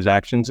financial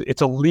transactions,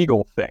 it's a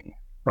legal thing,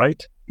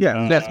 right?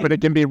 Yeah, yes, but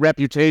it can be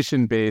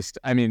reputation based.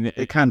 I mean,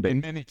 it can be in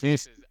many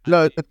cases.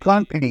 No, it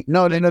can't be.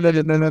 No. Far more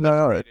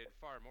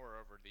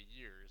over the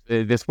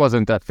years. This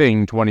wasn't a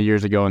thing 20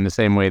 years ago in the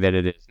same way that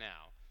it is now.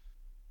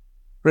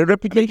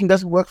 Reputation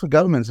doesn't work for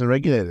governments and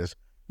regulators.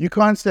 You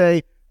can't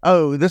say,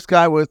 "Oh, this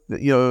guy with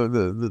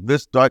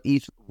this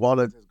 .eth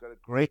wallet has got a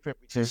great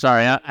reputation."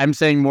 Sorry, I'm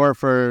saying more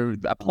for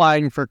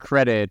applying for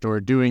credit or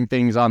doing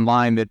things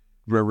online that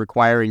were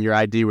requiring your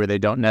ID where they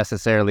don't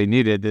necessarily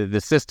need it. The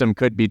system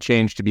could be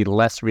changed to be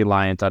less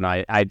reliant on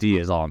ID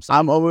is all I'm saying.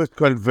 I'm almost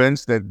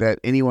convinced that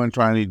anyone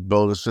trying to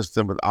build a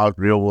system without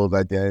real world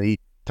identity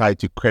tied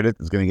to credit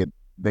they're going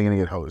to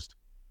get hosed.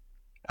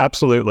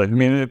 Absolutely. I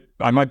mean,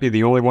 I might be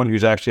the only one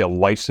who's actually a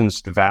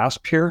licensed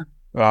VASP here.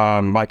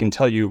 I can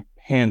tell you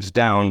hands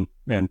down,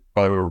 and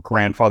probably we're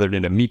grandfathered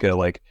into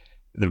MiCA,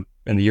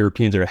 and the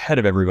Europeans are ahead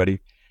of everybody.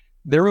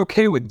 They're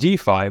okay with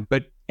DeFi,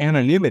 but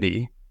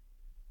anonymity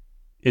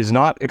is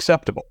not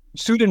acceptable.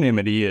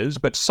 Pseudonymity is,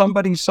 but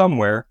somebody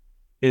somewhere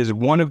is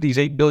one of these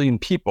 8 billion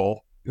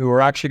people who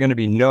are actually going to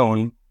be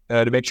known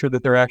to make sure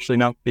that they're actually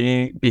not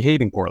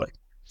behaving poorly.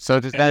 So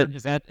is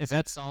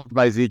that solved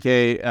by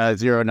ZK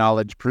zero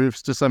knowledge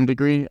proofs to some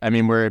degree? I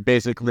mean, where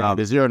basically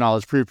the zero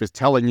knowledge proof is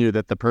telling you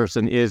that the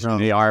person is who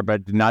they are,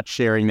 but not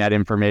sharing that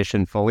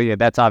information fully.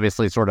 And that's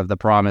obviously sort of the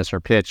promise or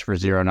pitch for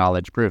zero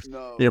knowledge proofs.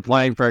 No. You're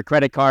applying for a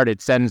credit card.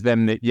 It sends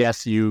them that,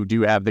 yes, you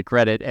do have the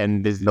credit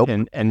and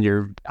and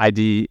your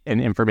ID and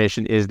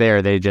information is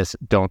there. They just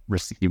don't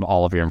receive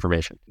all of your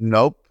information.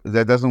 Nope.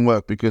 That doesn't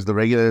work because the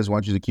regulators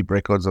want you to keep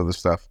records of the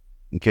stuff.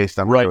 In case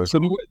that right. So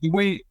the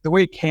way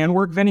it can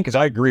work, Vinny, because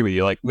I agree with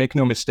you. Like, make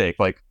no mistake.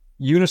 Like,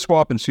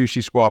 Uniswap and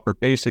SushiSwap are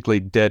basically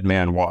dead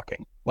man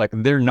walking. Like,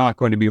 they're not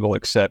going to be able to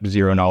accept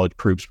zero knowledge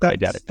proofs for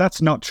identity. That's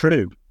not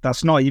true.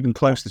 That's not even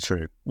close to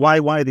true. Why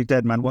are they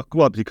dead man walking?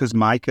 Well, because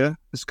MiCA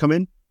has come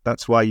in.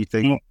 That's why you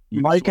think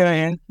MiCA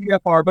and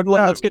TFR. But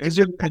let's get it's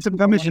a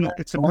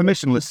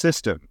permissionless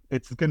system.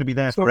 It's going to be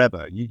there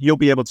forever. You'll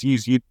be able to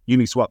use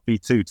Uniswap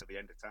v2 to the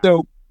end of time.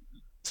 So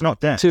it's not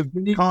dead.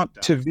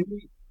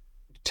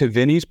 To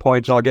Vinny's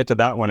point, and I'll get to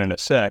that one in a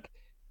sec,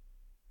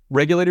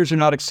 regulators are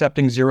not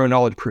accepting zero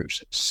knowledge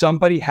proofs.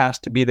 Somebody has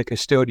to be the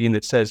custodian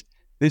that says,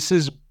 this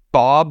is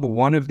Bob,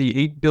 one of the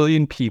 8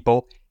 billion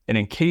people, and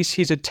in case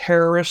he's a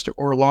terrorist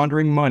or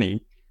laundering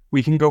money,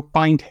 we can go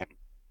find him.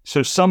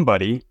 So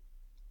somebody,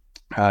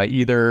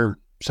 either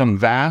some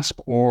VASP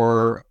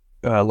or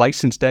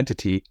licensed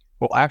entity,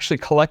 will actually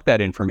collect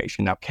that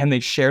information. Now, can they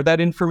share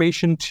that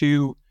information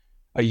to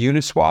a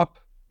Uniswap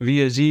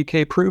via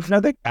ZK proof? No,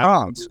 they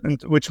can't,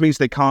 which means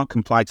they can't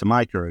comply to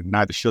MiCA, and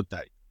neither should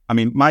they. I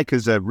mean, MiCA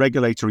is a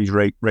regulatory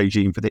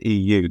regime for the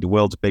EU, the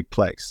world's big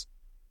place,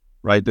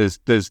 right?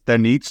 There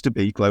needs to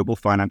be global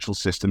financial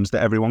systems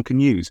that everyone can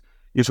use.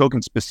 You're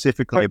talking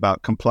specifically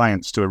about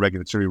compliance to a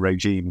regulatory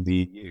regime in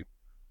the EU.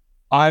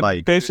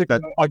 I'll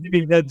give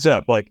you a heads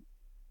up. Like,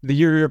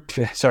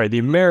 the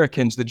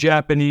Americans, the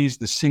Japanese,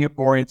 the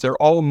Singaporeans, they're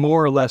all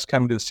more or less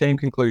coming to the same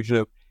conclusion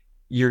of,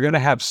 you're going to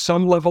have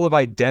some level of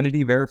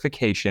identity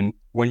verification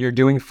when you're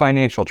doing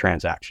financial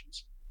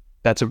transactions.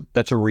 That's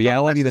a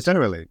reality. That's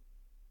necessarily.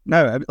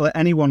 No,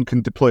 anyone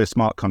can deploy a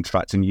smart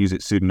contract and use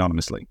it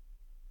pseudonymously.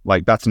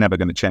 Like, that's never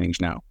going to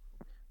change now.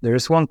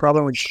 There's one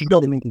problem with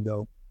pseudonymity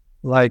though.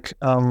 Like,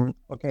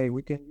 okay,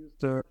 we can use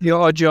the...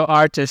 Your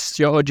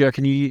audio,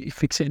 can you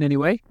fix it in any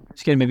way?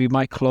 Just get maybe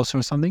mic closer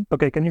or something.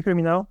 Okay, can you hear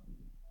me now?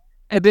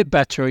 A bit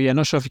better, yeah.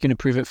 Not sure if you can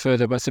improve it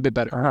further, but it's a bit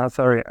better.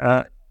 Sorry,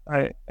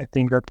 I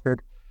think that's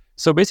good.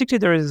 So basically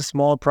there is a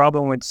small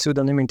problem with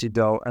pseudonymity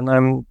though, and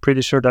I'm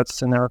pretty sure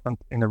that's an elephant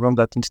in the room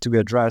that needs to be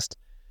addressed.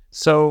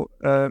 So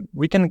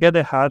we can get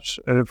a hash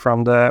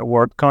from the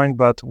Worldcoin,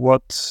 but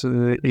what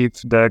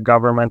if the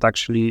government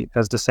actually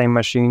has the same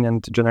machine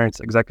and generates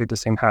exactly the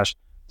same hash?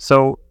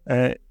 So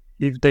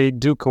if they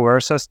do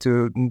coerce us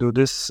to do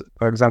this,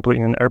 for example,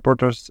 in an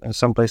airport or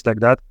someplace like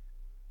that,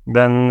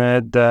 then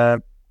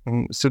the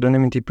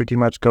pseudonymity pretty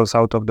much goes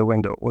out of the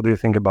window. What do you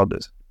think about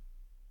this?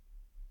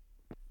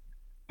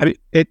 I mean,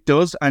 it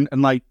does, and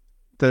like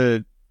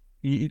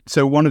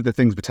so one of the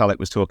things Vitalik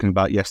was talking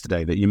about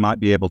yesterday, that you might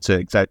be able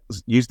to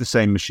use the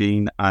same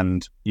machine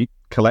and you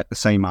collect the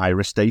same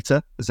iris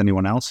data as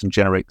anyone else and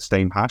generate the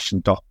same hash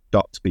and dot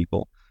to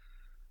people.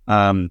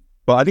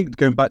 But I think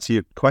going back to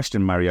your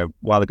question, Mario, a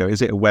while ago,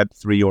 is it a Web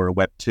 3 or a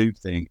Web 2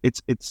 thing?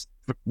 It's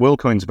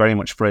Worldcoin's very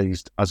much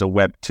phrased as a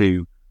Web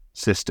 2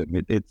 system.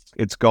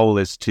 Its goal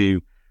is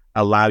to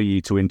allow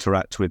you to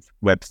interact with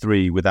Web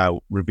 3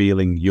 without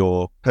revealing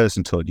your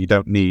personhood. You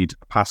don't need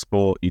a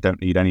passport. You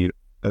don't need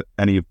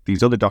any of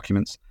these other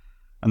documents.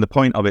 And the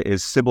point of it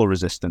is Sybil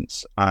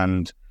resistance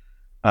and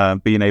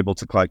being able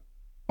to like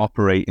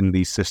operate in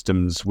these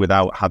systems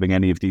without having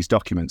any of these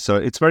documents. So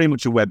it's very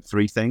much a Web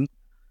 3 thing.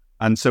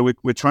 And so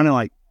we're trying to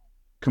like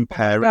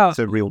compare it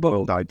to real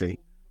world ID.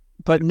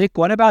 But Nick,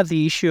 what about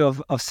the issue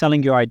of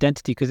selling your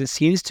identity? Because it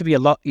seems to be a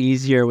lot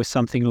easier with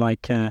something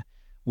like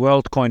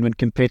Worldcoin when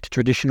compared to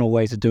traditional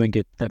ways of doing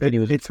it.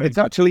 It's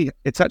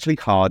actually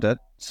harder.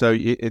 So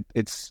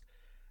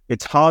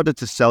it's harder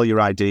to sell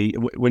your ID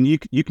when you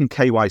can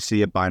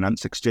KYC a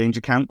Binance Exchange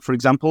account, for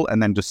example,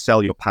 and then just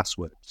sell your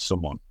password to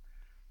someone.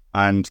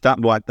 And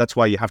that's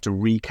why you have to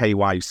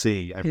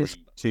re-KYC every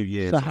 2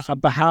 years. So,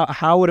 but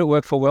how would it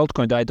work for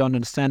Worldcoin? I don't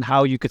understand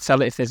how you could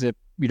sell it if there's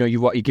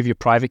you give your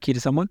private key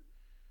to someone.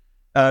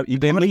 You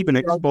can't even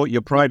export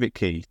your private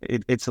key.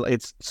 It's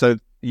so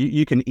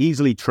you can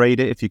easily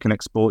trade it if you can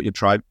export your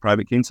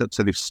private key. So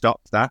they've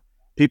stopped that.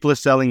 People are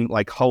selling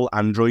like whole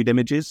Android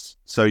images.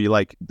 So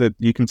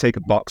you can take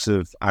a box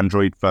of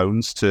Android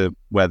phones to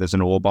where there's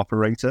an orb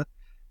operator,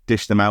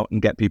 dish them out and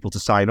get people to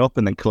sign up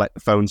and then collect the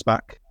phones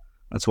back.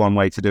 That's one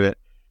way to do it.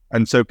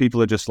 And so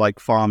people are just like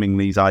farming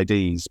these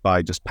IDs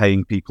by just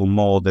paying people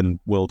more than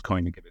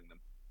Worldcoin are giving them.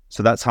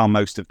 So that's how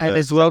most of and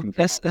as well,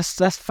 that's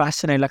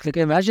fascinating. Like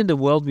imagine the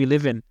world we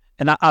live in,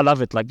 and I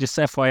love it. Like just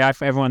FYI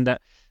for everyone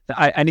that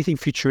anything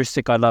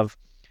futuristic I love.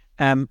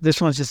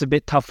 This one's just a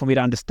bit tough for me to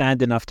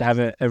understand enough to have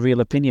a real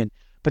opinion.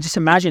 But just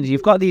imagine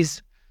you've got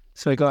these.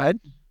 Sorry, go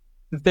ahead.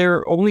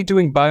 They're only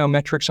doing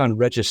biometrics on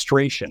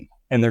registration,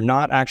 and they're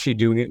not actually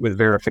doing it with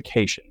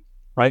verification,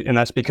 right? And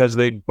that's because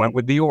they went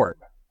with the orb.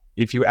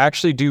 If you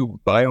actually do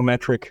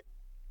biometric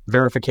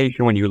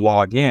verification when you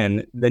log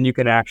in, then you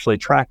can actually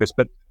track this.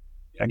 But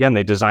again,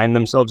 they designed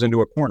themselves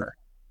into a corner.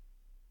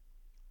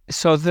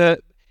 So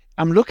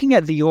I'm looking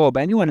at the orb.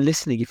 Anyone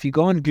listening, if you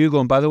go on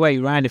Google, and by the way,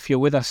 Rand, if you're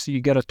with us, you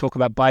got to talk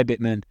about Bybit,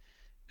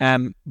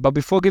 man. But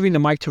before giving the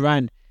mic to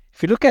Rand,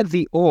 if you look at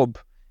the orb,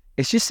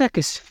 it's just like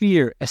a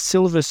sphere, a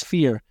silver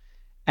sphere.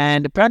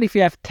 And apparently if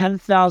you have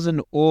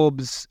 10,000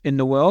 orbs in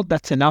the world,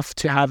 that's enough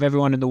to have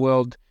everyone in the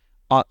world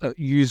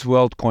use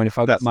Worldcoin, if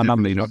I got my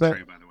number. That's definitely not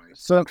true, by the way.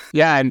 So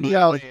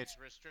it's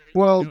restricted.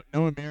 Well,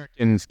 no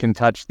Americans can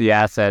touch the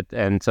asset,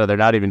 and so they're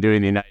not even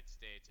doing the United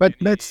States. But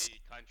Any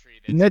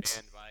country that's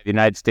banned by the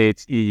United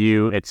States,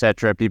 EU,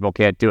 etc. People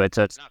can't do it,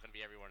 so it's not going to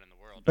be everyone in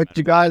the world. But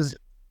you guys,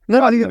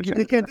 no, you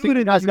can't do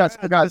it.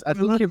 Guys, I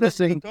think you're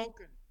missing.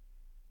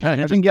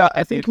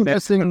 I think you're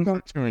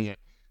missing.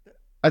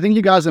 I think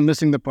you guys are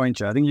missing the point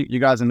here. I think you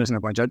guys are missing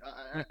the point here.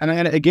 And I'm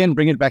going to again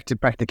bring it back to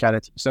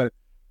practicality. So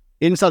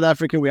in South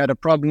Africa, we had a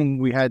problem.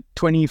 We had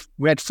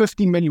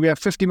 50 million. We have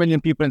 50 million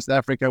people in South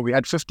Africa. We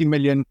had 50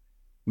 million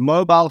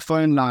mobile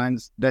phone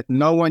lines that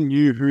no one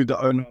knew who the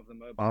owner of the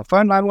mobile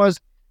phone line was.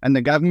 And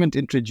the government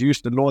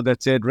introduced a law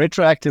that said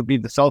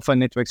retroactively the cell phone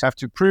networks have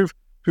to prove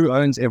who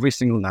owns every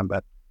single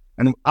number.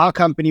 And our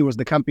company was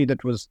the company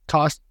that was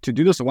tasked to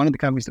do this, or one of the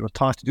companies that was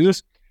tasked to do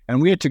this.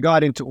 And we had to go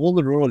out into all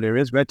the rural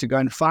areas. We had to go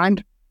and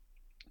find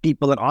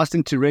people and ask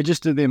them to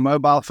register their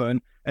mobile phone,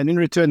 and in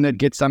return they'd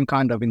get some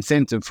kind of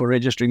incentive for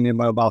registering their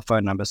mobile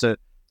phone number. So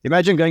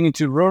imagine going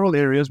into rural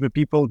areas where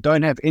people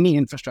don't have any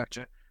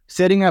infrastructure,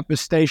 setting up a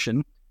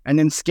station, and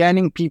then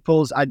scanning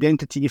people's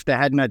identity if they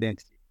had an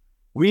identity.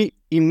 We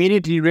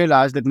immediately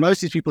realized that most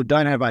of these people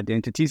don't have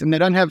identities, and they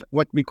don't have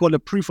what we call a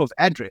proof of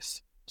address.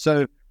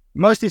 So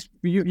most of these,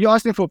 you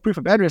ask them for a proof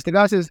of address, the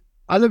guy says,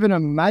 I live in a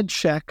mud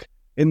shack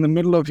in the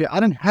middle of here. I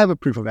don't have a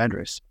proof of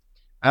address.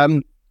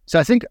 So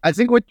I think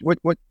what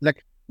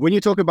like when you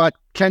talk about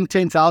can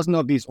 10,000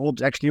 of these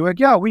orbs actually work?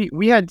 Yeah,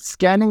 we had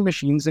scanning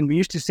machines, and we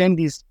used to send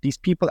these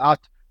people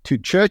out to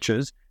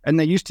churches, and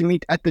they used to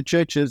meet at the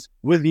churches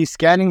with these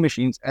scanning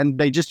machines, and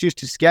they just used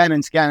to scan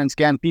and scan and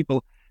scan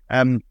people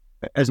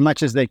as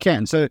much as they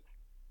can. So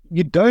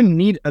you don't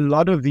need a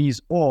lot of these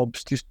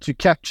orbs to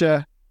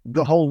capture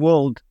the whole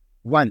world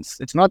once.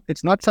 It's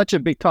not such a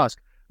big task.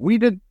 We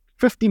did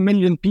 50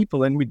 million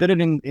people, and we did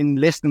it in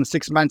less than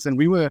 6 months, and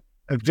we were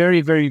a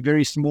very, very,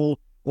 very small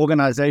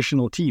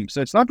organizational team.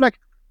 So it's not like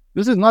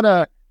this is not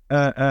a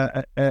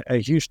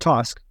huge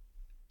task,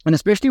 and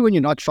especially when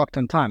you're not short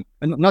on time.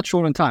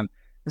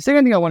 The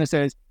second thing I want to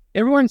say is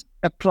everyone's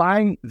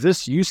applying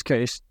this use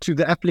case to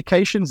the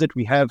applications that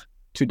we have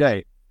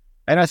today.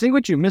 And I think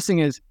what you're missing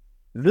is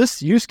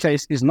this use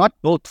case is not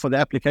built for the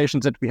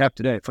applications that we have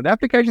today. For the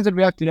applications that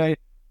we have today,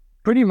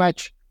 pretty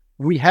much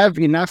we have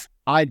enough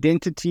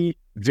identity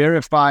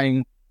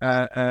verifying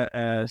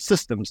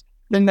systems.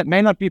 Then that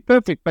may not be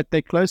perfect, but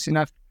they're close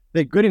enough,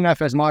 they're good enough,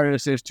 as Mario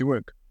says, to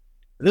work.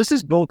 This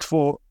is built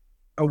for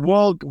a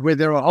world where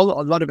there are a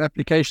lot of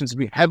applications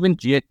we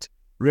haven't yet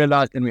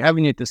realized and we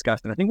haven't yet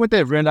discussed. And I think what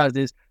they've realized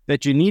is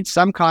that you need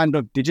some kind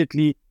of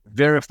digitally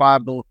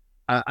verifiable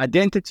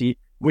identity,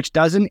 which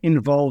doesn't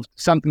involve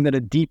something that a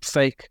deep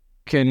fake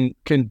can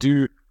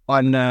do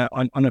on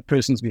a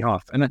person's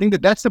behalf. And I think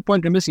that's the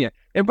point we're missing here.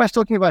 Everybody's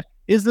talking about,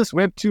 is this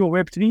Web 2 or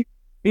Web 3?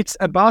 It's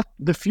about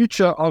the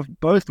future of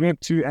both Web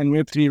 2 and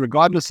Web 3,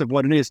 regardless of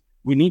what it is.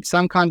 We need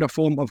some kind of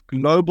form of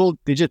global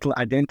digital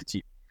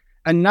identity.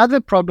 Another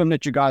problem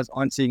that you guys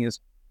aren't seeing is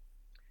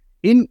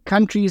in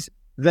countries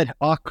that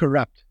are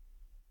corrupt,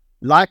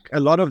 like a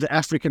lot of the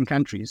African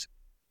countries,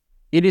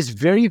 it is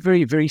very,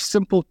 very, very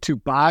simple to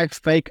buy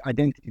fake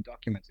identity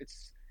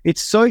documents.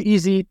 It's so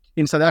easy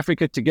in South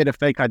Africa to get a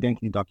fake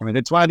identity document.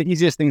 It's one of the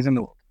easiest things in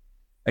the world.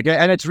 Okay,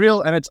 and it's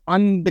real, and it's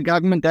on the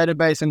government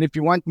database. And if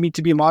you want me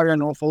to be Mario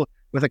Norfolk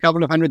with a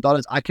couple of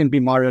 $100, I can be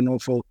Mario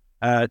Norfolk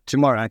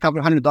tomorrow. And a couple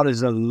of $100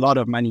 is a lot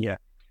of money here.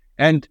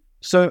 And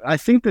so I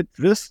think that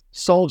this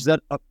solves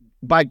that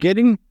by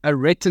getting a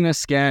retina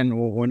scan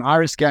or an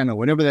iris scan or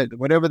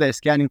whatever they're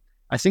scanning.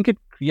 I think it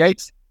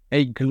creates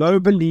a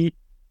globally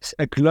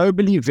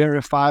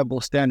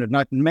verifiable standard.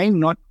 Now, it may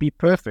not be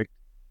perfect,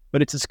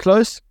 but it's as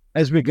close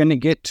as we're going to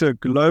get to a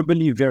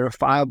globally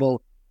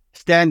verifiable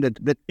standard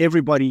that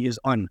everybody is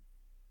on.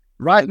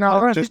 Right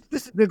now, this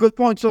is a good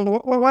point. So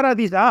what are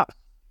these apps?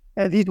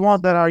 These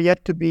ones that are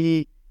yet to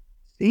be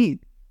seen?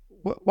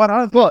 What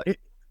are they?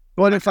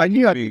 Well, if I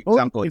knew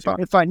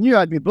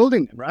I'd be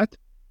building them, right?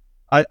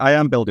 I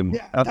am building one.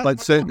 Yeah,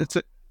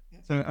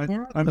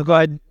 Go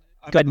ahead,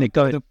 Nick.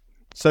 Go ahead.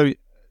 So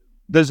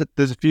there's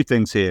a few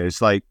things here.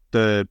 It's like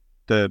the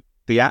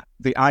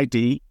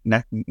ID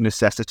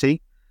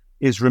necessity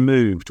is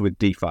removed with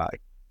DeFi.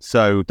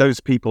 So those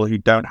people who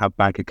don't have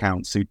bank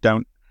accounts, who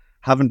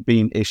haven't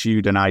been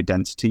issued an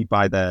identity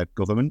by their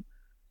government,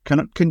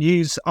 can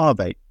use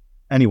Aave.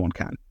 Anyone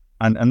can,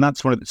 and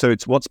that's one of so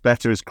it's what's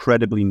better is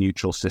credibly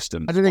neutral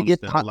systems. How do they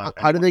get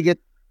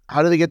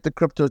the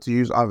crypto to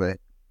use Aave?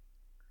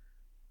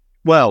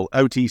 Well,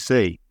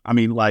 OTC. I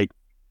mean, like,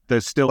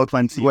 there's still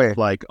plenty of,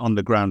 like, on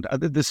the ground.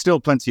 There's still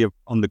plenty of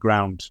on the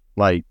ground,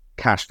 like,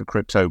 cash for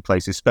crypto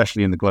places,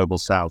 especially in the global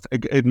south.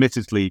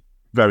 Admittedly,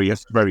 very,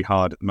 very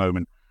hard at the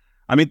moment.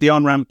 I mean, the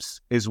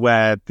on-ramps is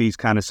where these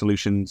kind of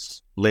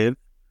solutions live.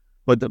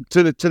 But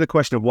to the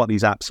question of what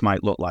these apps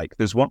might look like,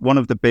 there's one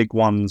of the big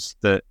ones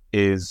that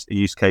is a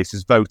use case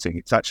is voting.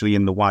 It's actually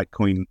in the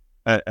Worldcoin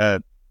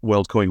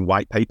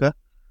white paper.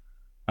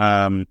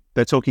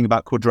 They're talking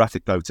about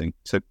quadratic voting.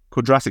 So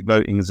quadratic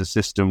voting is a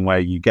system where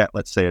you get,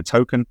 let's say, a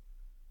token,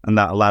 and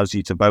that allows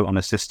you to vote on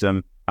a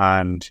system,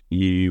 and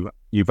you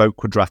vote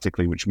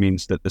quadratically, which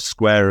means that the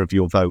square of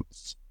your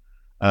votes.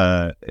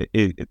 So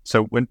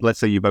when, let's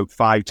say, you vote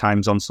 5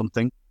 times on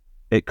something,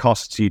 it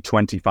costs you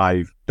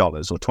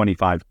 $25 or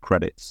 25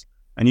 credits,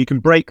 and you can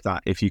break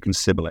that if you can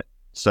Sybil it.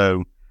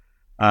 So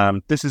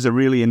this is a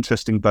really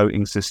interesting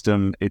voting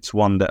system. It's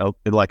one that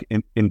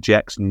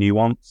injects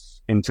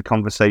nuance into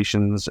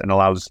conversations and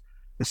allows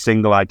a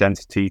single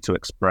identity to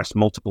express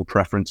multiple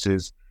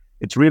preferences.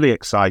 It's really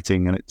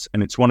exciting, and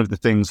it's one of the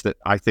things that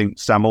I think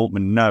Sam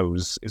Altman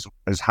knows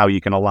is how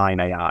you can align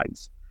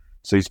AIs.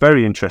 So he's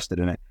very interested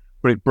in it,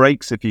 but it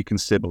breaks if you can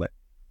Sybil it.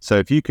 So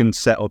if you can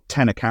set up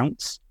 10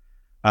 accounts,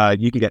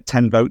 you can get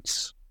 10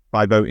 votes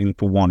by voting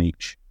for 1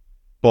 each.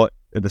 But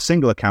at the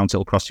single account,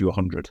 it'll cost you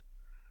 100.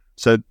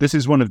 So this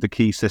is one of the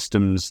key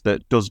systems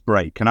that does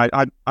break. And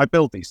I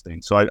build these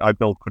things. So I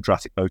build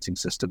quadratic voting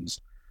systems.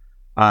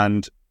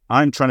 And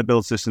I'm trying to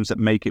build systems that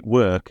make it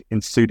work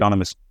in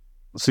pseudonymous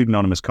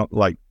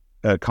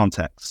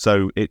context.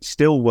 So it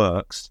still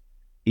works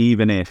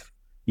even if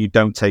you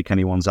don't take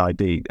anyone's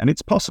ID. And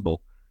it's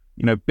possible.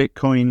 You know,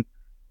 Bitcoin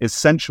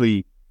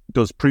essentially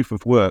does proof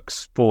of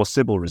works for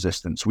Sybil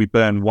resistance. We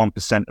burn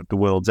 1% of the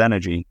world's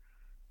energy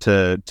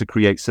to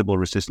create Sybil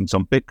resistance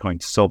on Bitcoin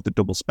to solve the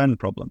double spend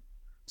problem.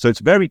 So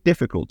it's very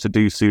difficult to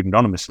do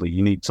pseudonymously.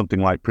 You need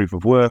something like proof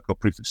of work or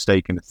proof of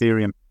stake in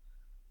Ethereum.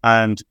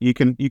 And you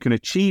can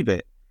achieve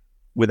it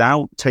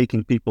without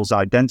taking people's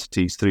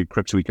identities through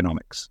crypto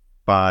economics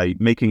by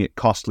making it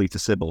costly to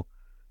Sybil.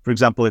 For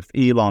example, if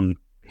Elon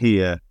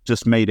here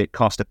just made it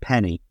cost a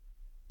penny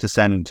to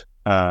send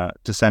a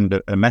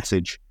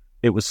message,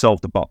 it would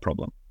solve the bot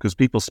problem. Because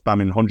people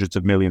spamming hundreds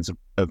of millions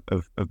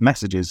of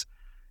messages,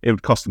 it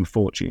would cost them a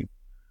fortune.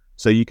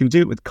 So you can do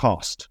it with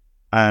cost,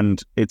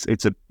 and it's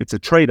a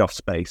trade-off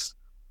space.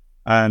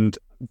 And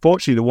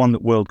fortunately, the one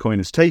that Worldcoin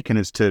has taken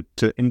is to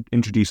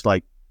introduce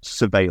like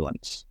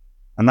surveillance,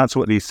 and that's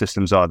what these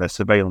systems are. They're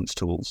surveillance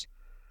tools.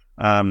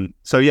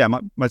 So yeah,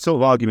 my sort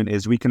of argument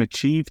is we can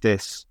achieve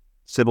this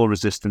Sybil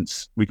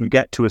resistance. We can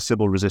get to a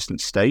Sybil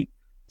resistant state.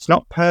 It's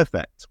not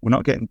perfect. We're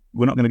not going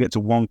to get to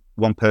one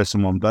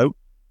person, one vote,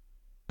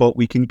 but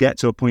we can get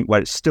to a point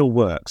where it still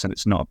works and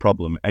it's not a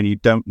problem, and you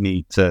don't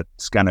need to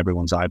scan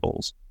everyone's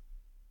eyeballs.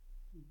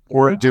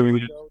 Or doing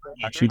it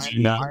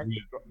actually now.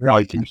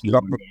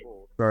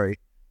 Sorry,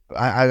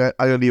 I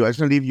gotta leave. I just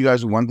want to leave you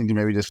guys with one thing to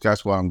maybe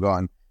discuss while I'm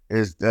gone.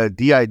 Is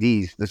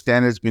DIDs. The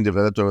standard's been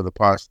developed over the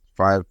past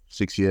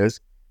 5-6 years,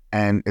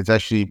 and it's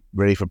actually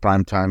ready for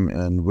prime time,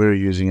 and we're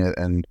using it,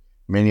 and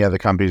many other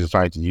companies are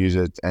trying to use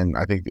it, and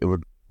I think it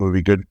would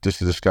be good just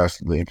to discuss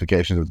the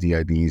implications of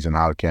DIDs and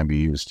how it can be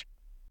used.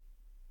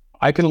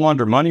 I can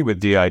launder money with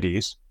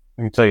DIDs.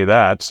 I can tell you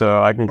that.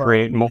 So I can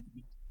create more.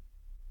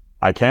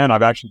 I can.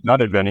 I've actually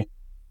done it, Vinny.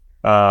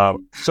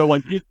 So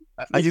like, you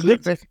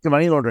look to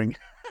money laundering.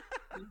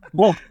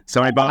 Well,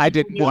 sorry, but I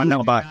didn't want to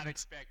know about. I did not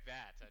expect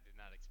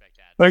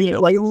that.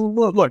 Like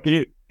look,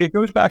 it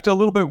goes back to a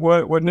little bit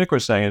what Nick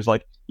was saying. Is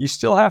like you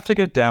still have to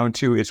get down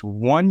to it's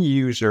one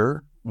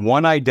user,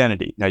 one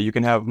identity. Now you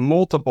can have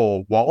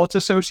multiple wallets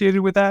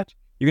associated with that.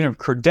 You can have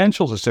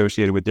credentials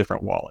associated with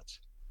different wallets,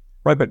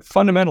 right? But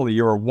fundamentally,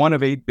 you're one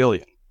of 8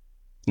 billion.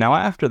 Now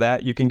after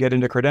that, you can get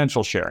into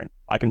credential sharing.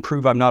 I can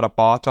prove I'm not a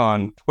bot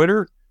on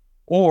Twitter,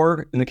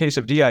 or in the case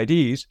of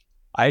DIDs,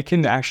 I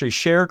can actually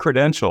share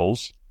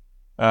credentials.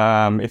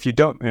 If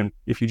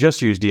you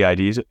just use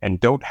DIDs and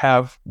don't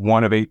have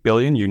 1 of 8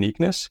 billion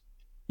uniqueness,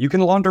 you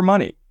can launder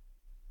money,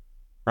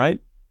 right?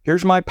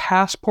 Here's my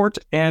passport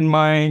and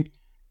my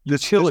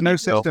utility. There's no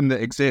system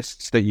that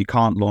exists that you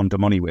can't launder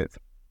money with.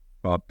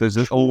 Bob, there's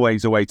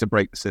always a way to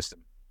break the system.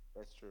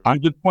 That's true.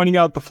 I'm just pointing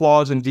out the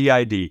flaws in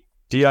DID.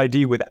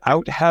 DID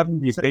without having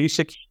the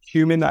basic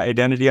human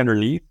identity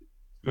underneath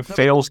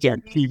fails to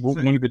achieve one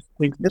of the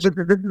things. This is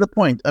the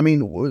point. I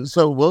mean,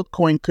 so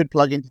Worldcoin could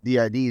plug into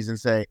DIDs and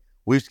say,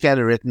 we've scanned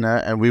a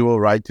retina and we will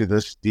write to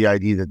this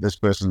DID that this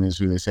person is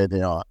who they say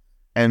they are.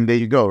 And there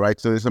you go, right?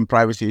 So there's some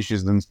privacy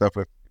issues and stuff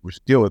we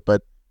should deal with,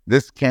 but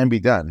this can be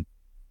done.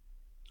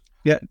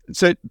 Yeah,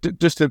 so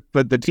just to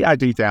put the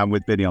DID down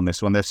with Vinny on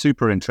this one, they're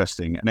super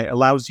interesting, and it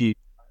allows you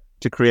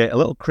to create a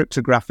little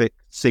cryptographic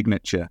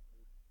signature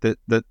that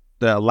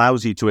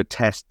allows you to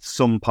attest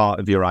some part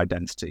of your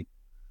identity.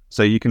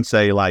 So you can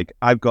say, like,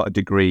 I've got a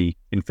degree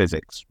in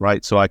physics,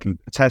 right? So I can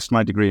attest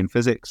my degree in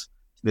physics,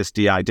 this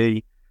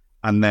DID,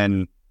 and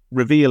then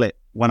reveal it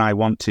when I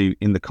want to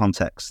in the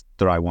context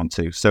that I want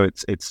to. So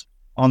it's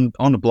on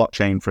a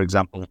blockchain, for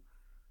example,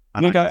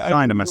 and I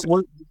sign a message.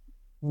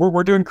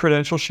 We're doing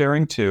credential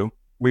sharing too.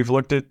 We've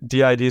looked at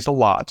DIDs a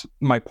lot.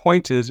 My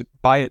point is,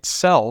 by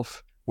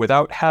itself,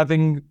 without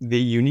having the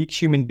unique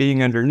human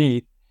being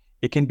underneath,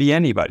 it can be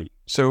anybody.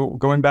 So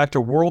going back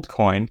to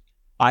Worldcoin,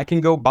 I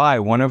can go buy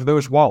one of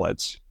those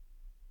wallets,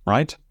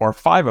 right? Or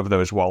 5 of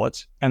those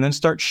wallets, and then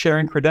start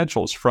sharing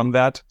credentials from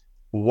that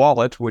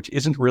wallet, which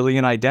isn't really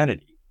an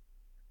identity.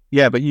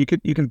 Yeah, but you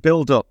can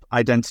build up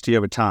identity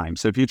over time.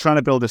 So if you're trying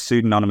to build a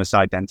pseudonymous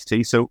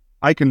identity, so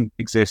I can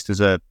exist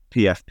as a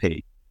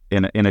PFP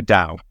in a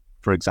DAO,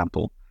 for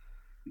example,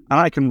 and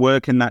I can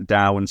work in that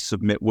DAO and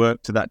submit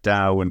work to that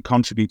DAO and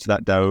contribute to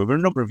that DAO over a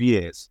number of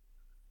years.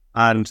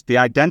 And the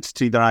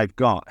identity that I've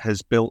got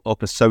has built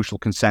up a social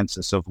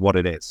consensus of what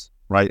it is,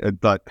 right?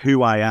 But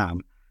who I am,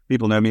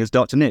 people know me as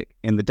Dr. Nick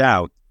in the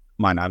DAO.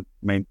 My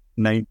name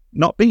may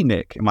not be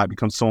Nick. It might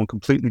become someone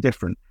completely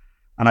different.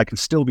 And I can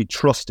still be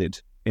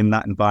trusted in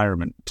that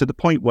environment to the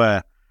point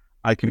where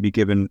I can be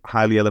given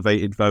highly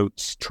elevated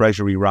votes,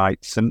 treasury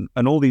rights, and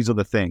all these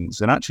other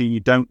things. And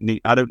actually,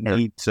 I don't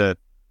need to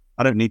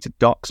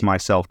dox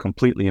myself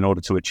completely in order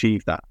to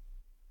achieve that.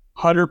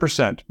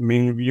 100%. I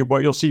mean,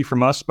 what you'll see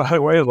from us, by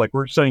the way, is like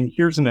we're saying,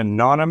 here's an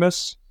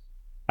anonymous,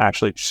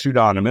 actually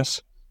pseudonymous,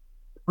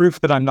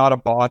 proof that I'm not a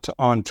bot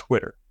on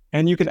Twitter.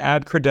 And you can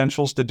add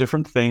credentials to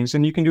different things,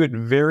 and you can do it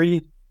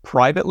very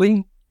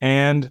privately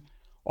and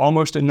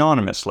almost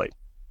anonymously.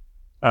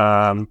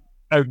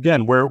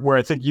 Again, where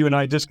I think you and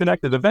I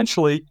disconnected,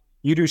 eventually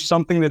you do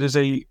something that is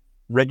a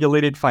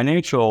regulated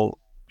financial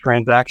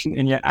transaction,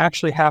 and you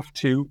actually have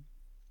to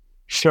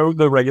show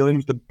the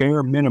regulators the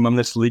bare minimum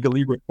that's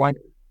legally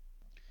required.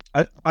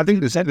 I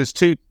think there's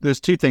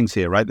two things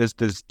here, right? There's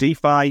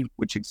DeFi,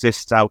 which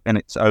exists out in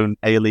its own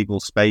illegal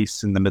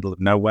space in the middle of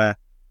nowhere,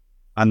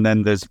 and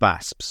then there's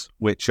VASPs,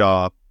 which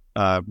are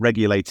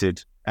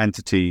regulated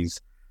entities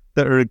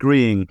that are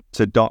agreeing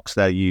to dox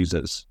their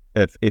users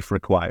if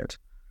required.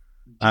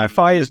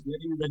 DeFi is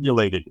getting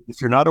regulated. If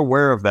you're not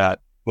aware of that,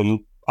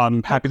 then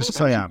I'm happy to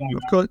say I am.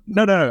 Of course,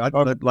 no.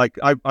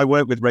 I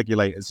work with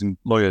regulators and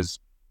lawyers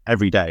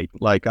every day.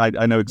 Like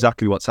I know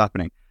exactly what's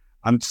happening.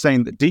 I'm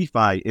saying that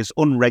DeFi is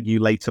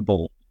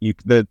unregulatable. You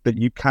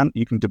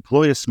can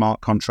deploy a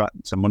smart contract.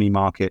 It's a money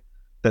market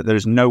that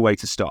there's no way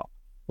to stop.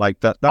 Like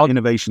that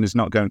innovation is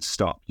not going to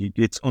stop.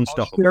 It's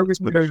unstoppable.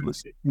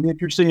 An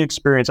interesting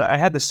experience. I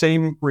had the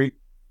same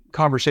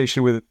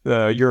conversation with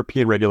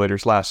European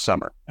regulators last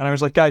summer, and I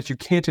was like, guys, you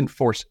can't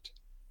enforce it,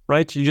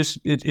 right?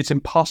 It's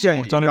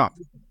impossible.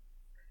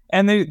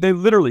 And they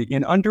literally,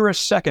 in under a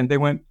second, they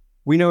went,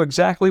 we know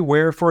exactly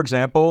where, for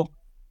example,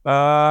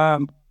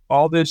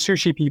 all the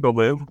sushi people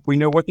live. We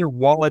know what their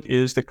wallet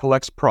is that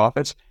collects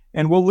profits,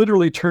 and we'll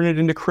literally turn it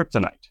into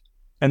kryptonite.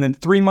 And then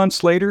 3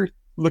 months later,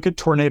 look at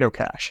Tornado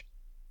Cash,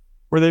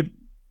 where they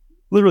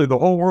literally,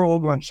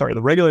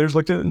 the regulators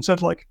looked at it and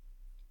said, like,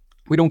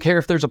 we don't care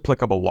if there's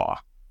applicable law,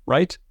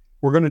 right?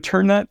 We're going to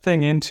turn that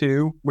thing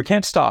into, we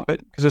can't stop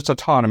it because it's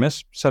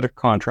autonomous set of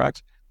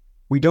contracts.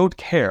 We don't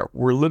care.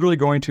 We're literally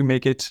going to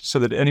make it so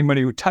that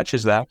anybody who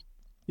touches that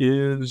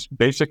is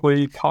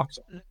basically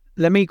toxic.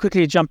 Let me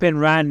quickly jump in,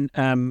 Ran,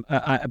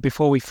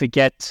 before we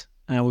forget.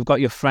 We've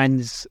got your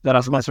friends that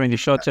are sponsoring the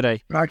show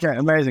today. Okay,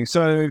 amazing.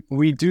 So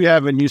we do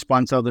have a new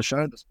sponsor of the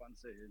show. The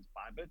sponsor is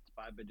Bybit.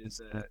 Bybit is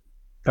a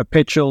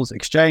perpetuals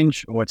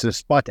exchange, or it's a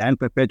spot and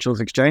perpetuals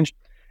exchange.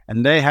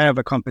 And they have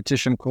a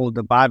competition called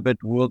the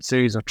Bybit World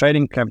Series of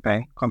Trading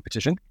Campaign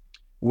competition,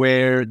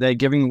 where they're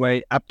giving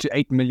away up to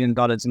 $8 million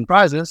in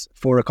prizes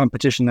for a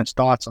competition that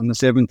starts on the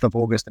 7th of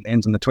August and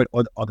ends on the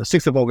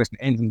 6th of August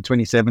and ends on the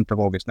 27th of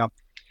August. Now,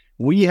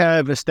 we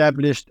have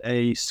established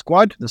a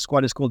squad. The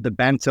squad is called the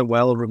Banter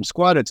Well Room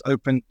Squad. It's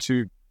open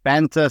to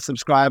Banter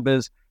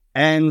subscribers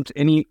and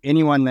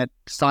anyone that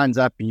signs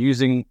up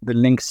using the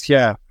links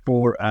here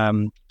for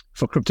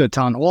Crypto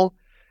Town Hall.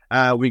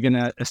 We're going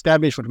to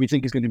establish what we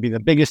think is going to be the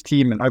biggest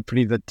team, and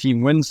hopefully the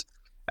team wins.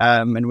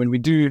 And when we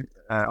do,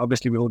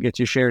 obviously we will get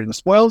you shared in the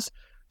spoils.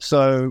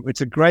 So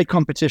it's a great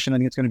competition. I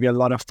think it's going to be a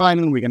lot of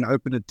fun. We're going to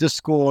open a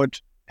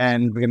Discord,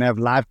 and we're going to have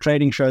live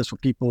trading shows for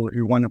people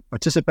who want to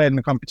participate in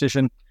the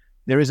competition.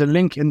 There is a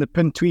link in the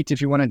pinned tweet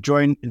if you want to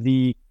join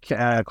the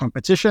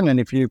competition. And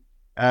if you,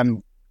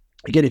 again,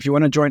 if you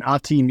want to join our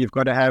team, you've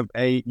got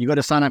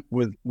to sign up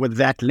with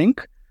that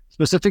link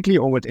specifically,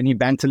 or with any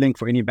Banter link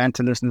for any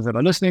Banter listeners that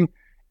are listening.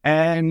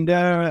 And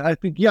I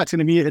think, it's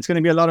going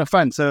to be a lot of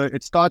fun. So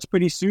it starts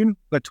pretty soon.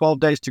 Got 12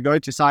 days to go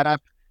to sign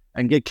up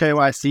and get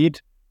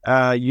KYC'd.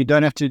 You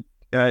don't have to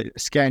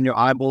scan your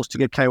eyeballs to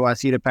get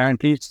KYC'd.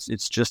 Apparently,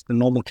 it's just the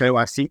normal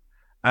KYC.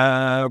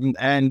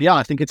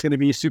 I think it's going to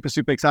be super,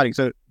 super exciting.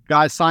 So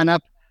guys, sign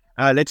up.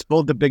 Let's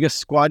build the biggest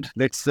squad.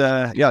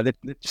 So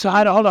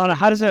hold on.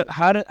 How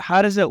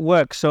does it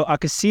work? So I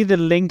can see the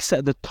links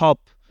at the top.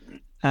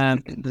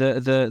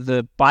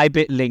 The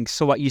Bybit links.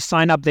 So what, you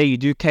sign up there, you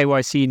do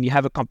KYC, and you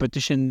have a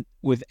competition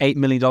with $8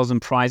 million in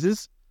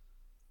prizes.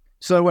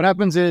 So what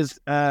happens is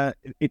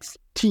it's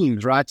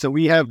teams, right? So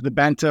we have the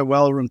Banter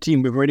Well Room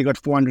team. We've already got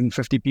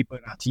 450 people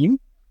in our team.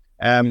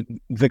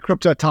 The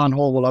Crypto Town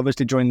Hall will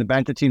obviously join the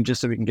Banter team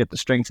just so we can get the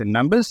strength in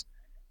numbers.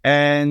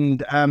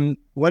 And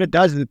what it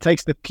does is it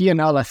takes the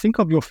P&L, I think,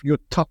 of your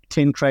top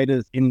 10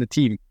 traders in the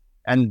team,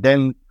 and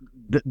then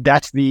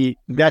that's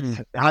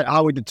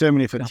how we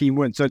determine if a team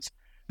wins. So it's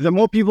the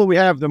more people we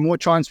have, the more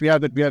chance we have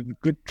that we have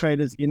good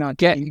traders in our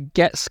team.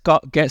 Get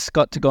Scott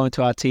to go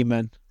into our team,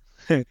 man.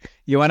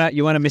 You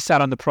wanna miss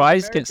out on the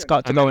prize? Get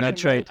Scott to go in that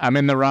trade. I'm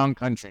in the wrong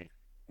country.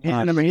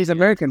 He's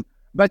American.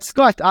 But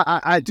Scott,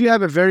 I do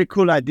have a very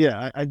cool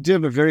idea. I do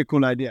have a very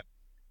cool idea.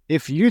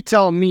 If you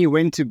tell me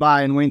when to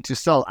buy and when to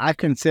sell, I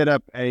can set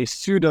up a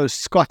pseudo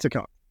Scott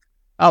account.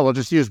 Oh, we'll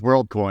just use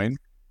Worldcoin.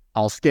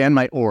 I'll scan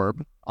my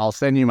orb. I'll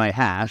send you my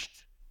hash.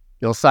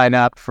 You'll sign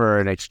up for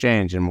an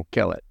exchange and we'll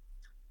kill it.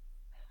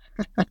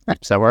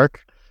 Does that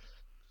work?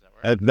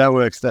 That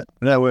works.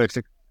 That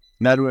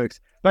works.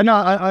 But no,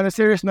 on a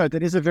serious note,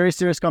 it is a very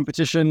serious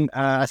competition.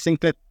 I think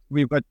that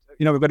we've got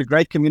a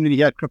great community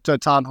here at Crypto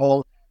Town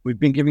Hall. We've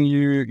been giving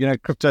you,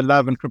 crypto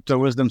love and crypto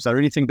wisdom. So I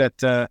really think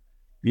that,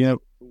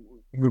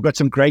 we've got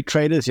some great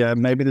traders here.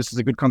 Maybe this is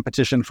a good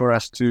competition for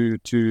us to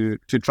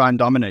try and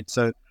dominate.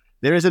 So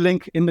there is a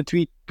link in the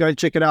tweet. Go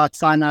check it out.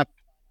 Sign up.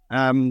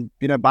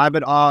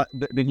 Bybit are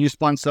the new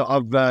sponsor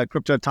of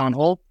Crypto Town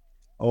Hall,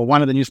 or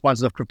one of the new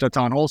sponsors of Crypto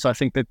Town Hall. So I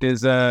think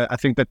that I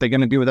think that they're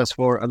going to be with us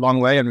for a long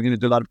way, and we're going to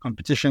do a lot of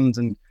competitions,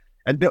 and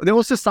there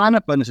also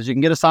sign-up bonuses. You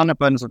can get a sign-up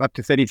bonus of up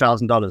to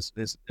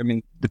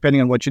 $30,000.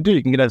 Depending on what you do,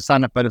 you can get a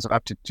sign-up bonus of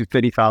up to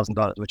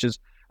 $30,000, which is,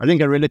 I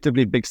think, a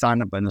relatively big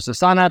sign-up bonus. So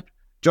sign up,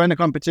 join the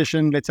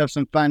competition, let's have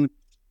some fun,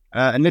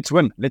 and let's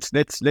win. Let's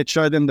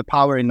show them the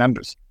power in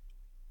numbers.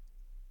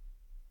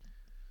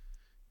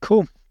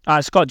 Cool.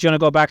 Scott, do you want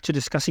to go back to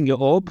discussing your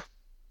orb?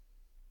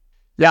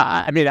 Yeah,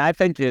 I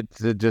think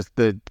it's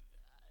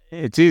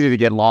it's easy to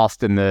get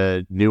lost in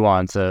the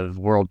nuance of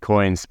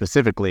Worldcoin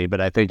specifically, but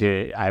I think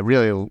I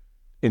really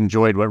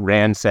enjoyed what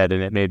Rand said,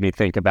 and it made me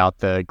think about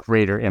the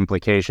greater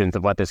implications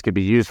of what this could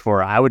be used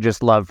for. I would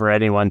just love for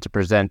anyone to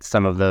present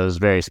some of those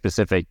very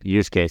specific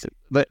use cases.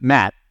 But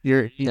Matt,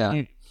 you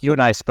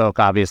and I spoke,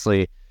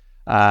 obviously.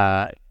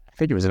 I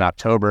think it was in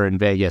October in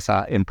Vegas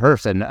in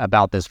person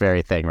about this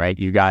very thing, right?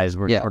 You guys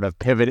were sort of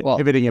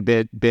pivoting a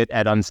bit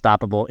at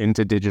Unstoppable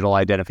into digital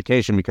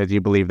identification because you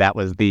believe that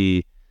was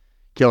the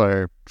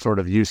killer sort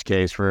of use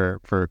case for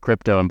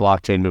crypto and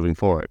blockchain moving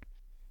forward.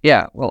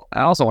 Yeah, well,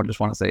 I also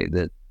just want to say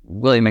that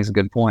William makes a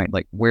good point.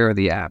 Like, where are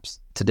the apps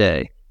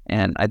today?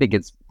 And I think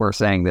it's worth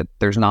saying that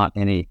there's not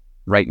any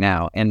right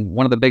now. And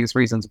one of the biggest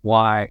reasons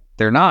why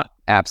they're not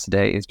apps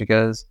today is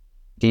because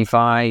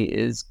DeFi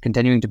is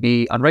continuing to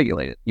be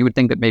unregulated. You would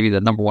think that maybe the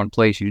number one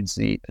place you'd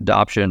see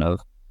adoption of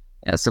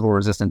civil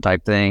resistant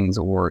type things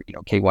or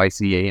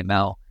KYC,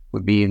 AML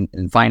would be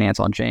in finance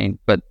on chain.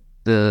 But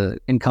the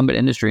incumbent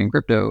industry in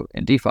crypto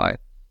and DeFi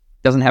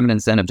doesn't have an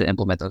incentive to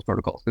implement those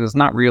protocols because it's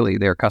not really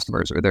their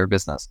customers or their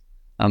business.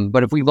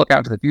 But if we look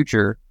out to the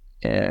future,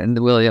 and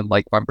William,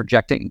 like I'm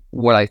projecting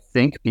what I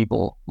think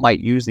people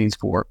might use these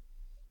for,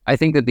 I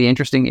think that the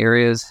interesting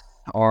areas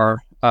are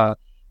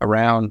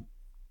around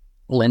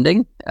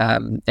lending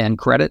and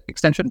credit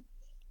extension,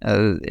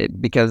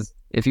 because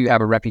if you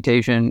have a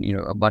reputation,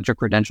 a bunch of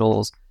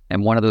credentials,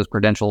 and one of those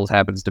credentials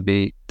happens to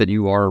be that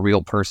you are a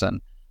real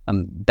person,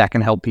 that can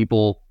help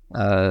people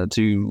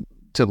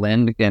to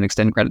lend and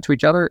extend credit to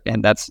each other.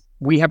 And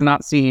we have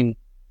not seen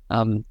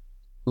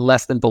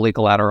less than fully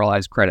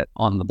collateralized credit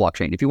on the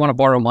blockchain. If you want to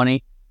borrow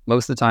money,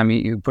 most of the time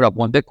you put up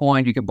one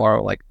Bitcoin, you can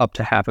borrow like up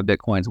to half a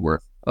Bitcoin's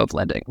worth of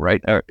lending,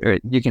 right? Or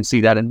you can see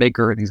that in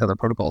Maker and these other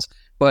protocols.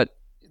 But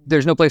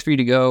there's no place for you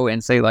to go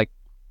and say like,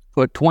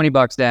 put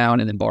 $20 down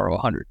and then borrow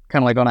 100.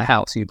 Kind of like on a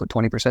house, you put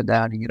 20%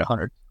 down, you get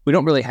 100. We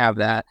don't really have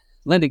that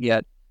lending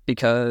yet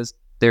because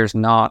there's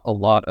not a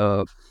lot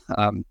of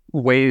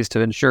ways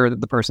to ensure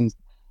that the person's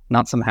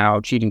not somehow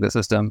cheating the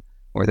system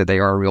or that they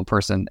are a real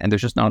person, and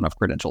there's just not enough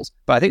credentials.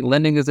 But I think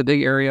lending is a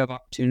big area of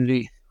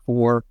opportunity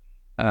for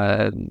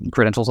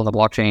credentials on the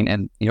blockchain,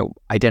 and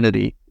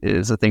identity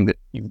is a thing that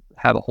you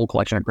have a whole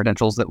collection of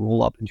credentials that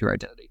roll up into your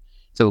identity.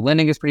 So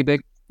lending is pretty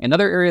big.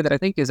 Another area that I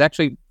think is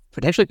actually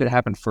potentially could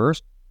happen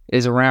first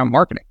is around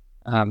marketing.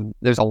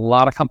 There's a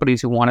lot of companies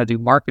who want to do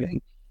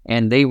marketing,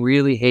 and they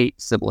really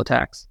hate Sybil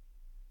attacks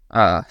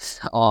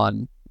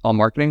on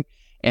marketing.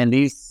 And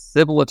these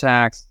Sybil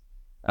attacks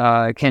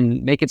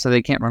can make it so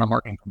they can't run a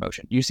marketing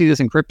promotion. You see this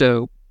in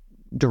crypto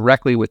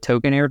directly with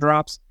token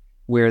airdrops,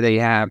 where they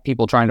have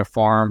people trying to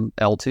farm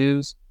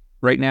L2s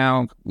right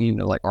now,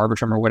 like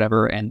Arbitrum or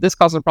whatever. And this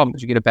causes a problem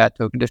because you get a bad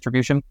token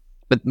distribution.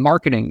 But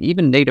marketing,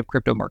 even native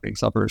crypto marketing,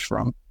 suffers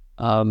from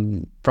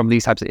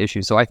these types of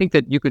issues. So I think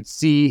that you could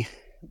see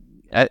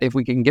if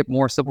we can get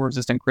more Sybil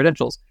resistant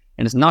credentials,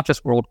 and it's not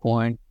just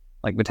Worldcoin,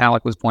 like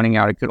Vitalik was pointing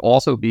out, it could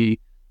also be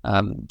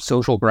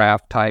social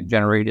graph type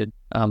generated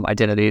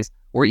identities,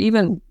 or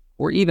even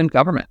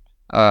government.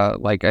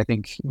 Like I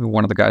think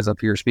one of the guys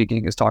up here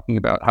speaking is talking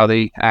about how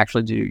they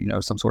actually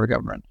do, some sort of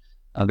government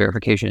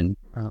verification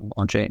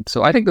on chain.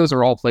 So I think those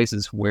are all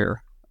places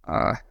where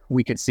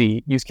we could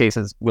see use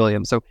cases,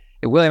 William. So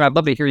William, I'd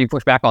love to hear you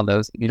push back on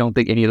those. You don't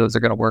think any of those are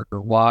going to work,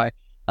 or why?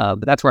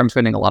 But that's where I'm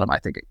spending a lot of my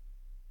thinking.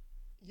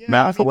 Yeah,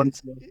 Matt,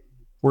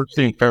 we're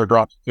seeing fair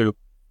drops too.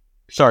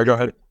 Sorry, go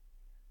ahead.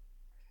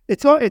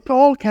 It's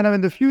all kind of in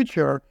the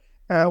future.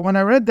 When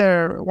I read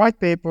their white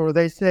paper,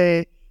 they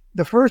say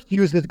the first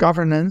use is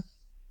governance.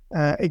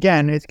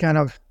 Again, it's kind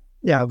of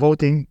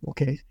voting.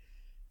 Okay,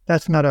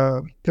 that's not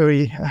a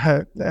very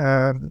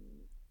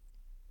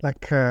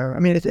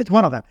it's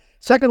one of them.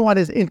 Second one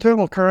is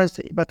internal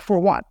currency, but for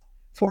what?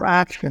 For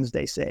actions,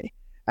 they say.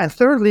 And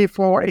thirdly,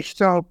 for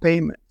external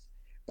payments.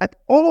 But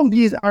all of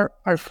these are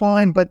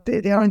fine, but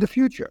they are in the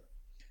future.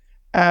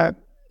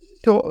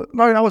 So,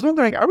 Martin, I was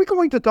wondering, are we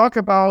going to talk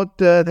about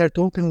their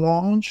token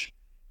launch?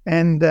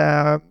 And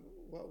so,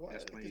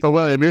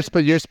 William,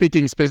 you're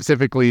speaking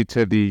specifically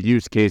to the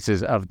use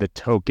cases of the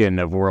token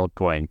of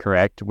Worldcoin,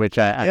 correct? Which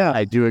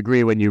I do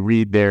agree when you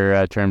read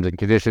their terms and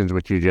conditions,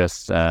 which you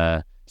just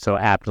so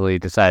aptly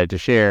decided to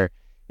share.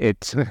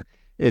 It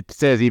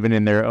says even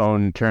in their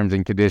own terms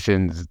and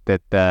conditions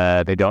that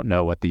they don't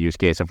know what the use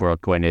case of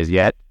Worldcoin is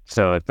yet.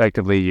 So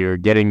effectively, you're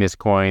getting this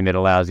coin that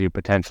allows you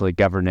potentially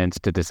governance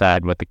to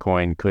decide what the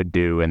coin could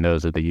do, and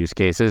those are the use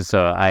cases.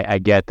 So I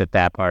get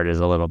that part is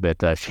a little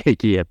bit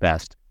shaky at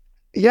best.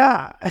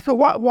 Yeah. So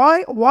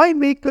why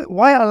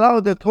allow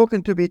the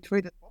token to be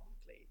traded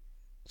publicly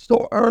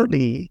so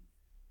early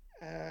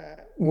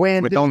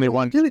when with only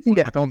 1%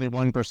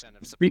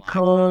 of supply?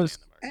 Because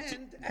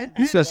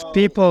because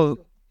people.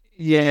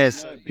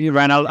 Yes,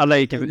 Ryan, I'll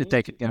let you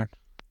take it. Yeah.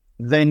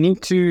 They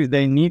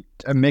need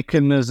a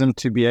mechanism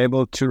to be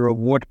able to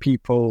reward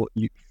people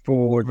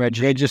for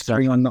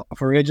registering on the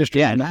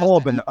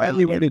hub, and the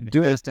only way to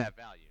do it is to have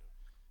value.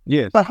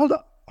 Yes, but hold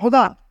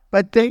on.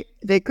 But they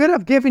could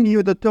have given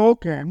you the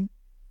token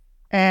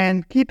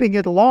and keeping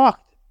it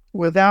locked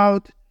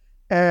without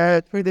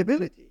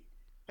tradability.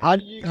 How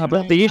do you?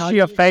 But the issue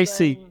you're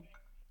facing,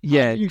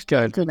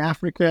 it's in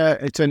Africa.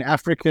 It's an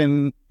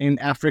African in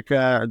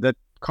Africa that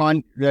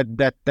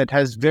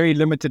has very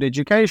limited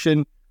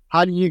education.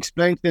 How do you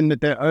explain to them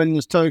that they own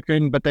this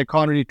token, but they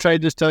can't really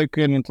trade this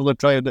token they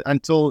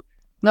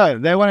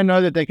want to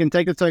know that they can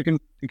take the token,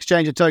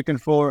 exchange a token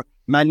for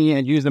money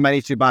and use the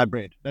money to buy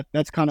bread.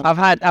 That's kind of. I've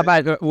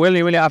had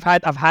Willie. I've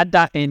had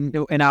that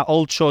in our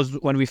old shows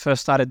when we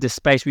first started this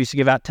space. We used to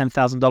give out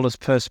 $10,000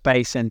 per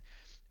space, and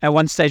at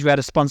one stage we had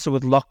a sponsor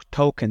with locked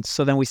tokens.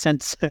 So then we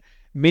sent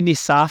mini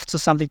safts or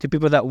something to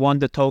people that won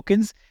the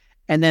tokens,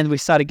 and then we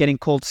started getting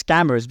called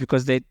scammers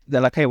because they're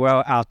like, hey, where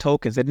are our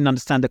tokens? They didn't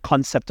understand the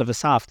concept of a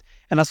saft.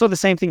 And I saw the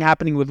same thing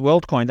happening with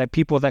Worldcoin, that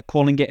people that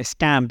calling it a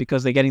scam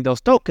because they're getting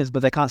those tokens,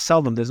 but they can't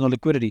sell them. There's no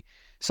liquidity.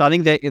 So I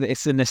think that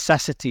it's a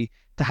necessity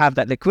to have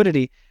that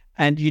liquidity,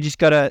 and you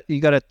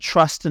gotta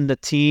trust in the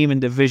team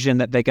and the vision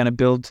that they're gonna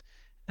build.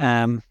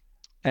 But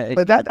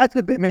that's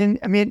a bit.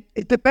 I mean,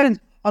 it depends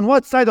on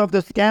what side of the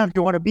scam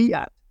you want to be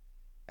at.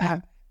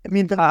 I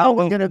mean, the how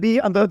is going to be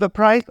under the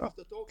price of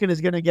the token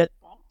is going to get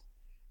bumped.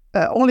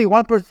 Only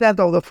 1%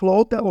 of the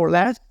float or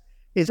less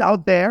is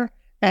out there,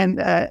 and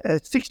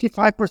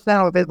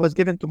 65% of it was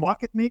given to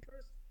market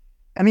makers.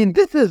 I mean,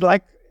 this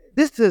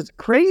is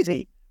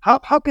crazy.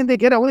 How can they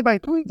get away by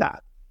doing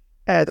that?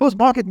 Those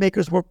market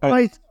makers were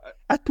priced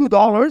at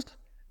 $2.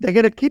 They're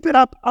going to keep it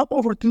up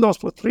over $2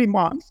 for 3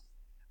 months.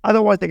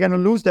 Otherwise, they're going to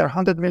lose their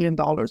 $100 million.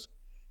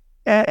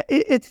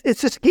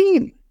 It's a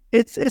scheme.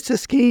 It's a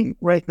scheme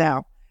right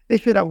now. They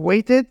should have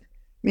waited.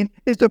 I mean,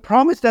 is the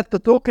promise that the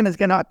token is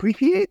going to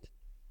appreciate?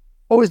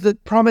 Or is the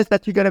promise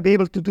that you're going to be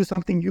able to do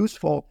something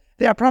useful?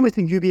 They are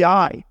promising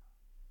UBI.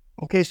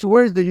 Okay, so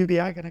where is the UBI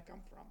going to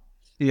come from?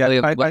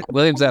 Yeah,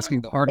 William's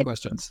asking the hard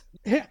questions.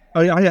 Yeah,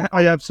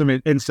 I have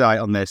some insight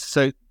on this.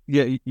 So,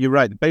 yeah, you're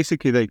right.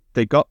 Basically,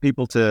 they got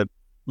people to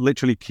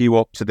literally queue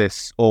up to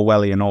this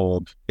Orwellian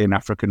orb in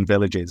African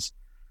villages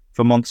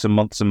for months and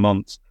months and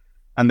months.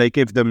 And they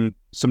give them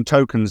some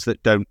tokens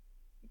that don't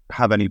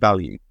have any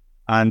value.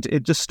 And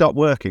it just stopped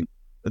working.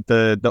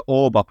 The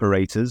orb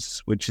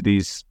operators, which are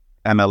these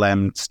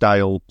MLM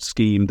style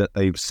scheme that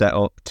they've set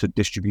up to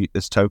distribute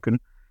this token,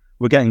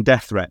 were getting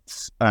death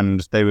threats.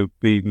 And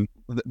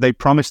they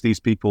promised these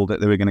people that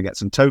they were going to get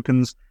some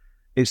tokens.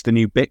 It's the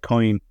new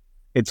Bitcoin.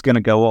 It's going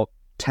to go up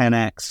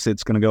 10x.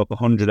 It's going to go up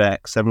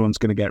 100x. Everyone's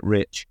going to get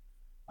rich.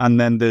 And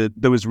then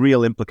there was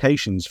real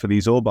implications for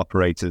these orb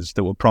operators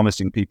that were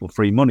promising people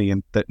free money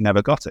and that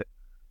never got it.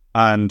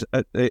 And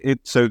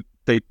so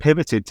they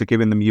pivoted to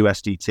giving them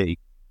USDT.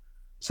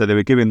 So they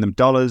were giving them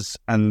dollars,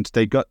 and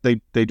they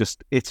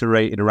just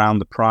iterated around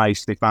the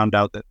price. They found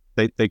out that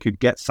they could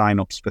get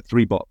signups for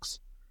 $3.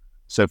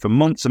 So for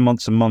months and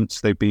months and months,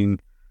 they've been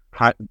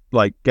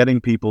getting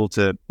people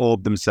to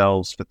orb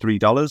themselves for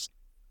 $3.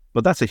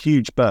 But that's a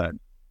huge burn.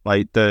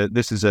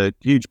 This is a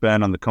huge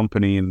burn on the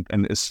company and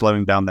it's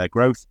slowing down their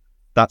growth.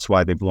 That's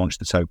why they've launched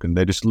the token.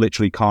 They just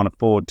literally can't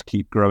afford to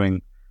keep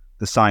growing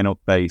the sign-up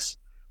base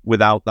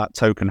without that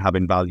token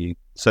having value.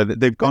 So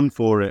they've gone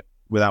for it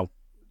without,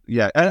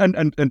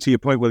 and to your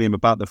point, William,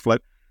 about the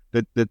float,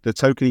 the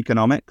token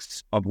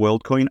economics of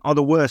Worldcoin are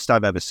the worst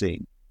I've ever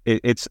seen.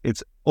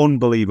 It's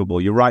unbelievable.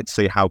 You're right to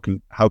say how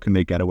can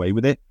they get away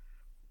with it?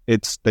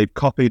 They've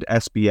copied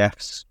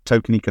SBF's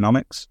token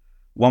economics,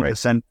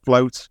 1%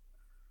 float.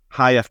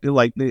 High,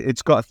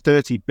 it's got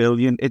 30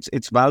 billion.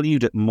 It's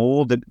valued at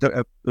more than.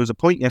 There was a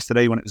point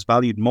yesterday when it was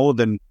valued more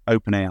than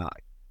OpenAI.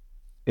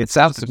 It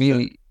sounds to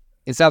me.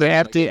 It sounds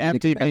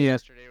FTB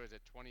yesterday was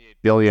at 28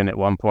 billion at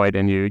one point,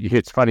 and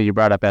it's funny you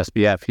brought up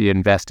SBF. He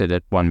invested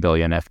at 1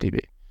 billion FTB.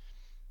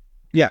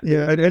 Yeah,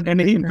 and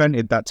he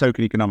invented that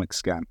token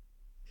economics scam.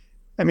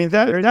 I mean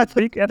that's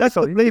the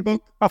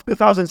playbook of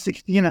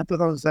 2016 and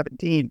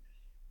 2017.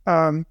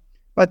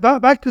 But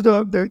back to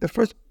the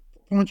first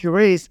point you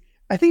raised.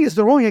 I think it's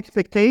the wrong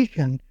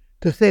expectation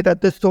to say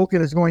that this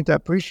token is going to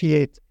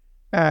appreciate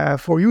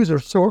for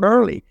users so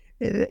early.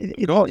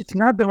 It's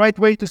not the right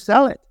way to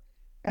sell it.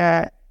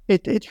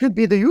 It should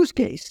be the use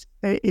case.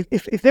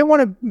 If they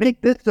want to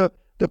make this the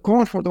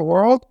coin for the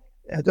world,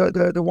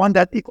 the one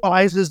that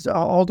equalizes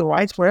all the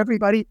rights for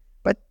everybody,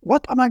 but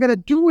what am I going to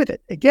do with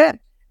it? Again,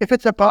 if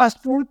it's a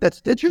passport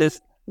that's digital,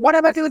 what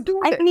am I going to do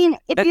with it? I mean,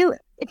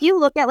 if you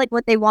look at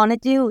what they want to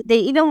do, they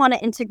even want to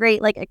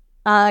integrate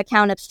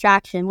account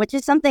abstraction, which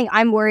is something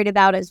I'm worried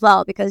about as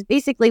well, because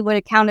basically what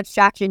account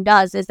abstraction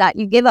does is that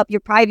you give up your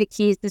private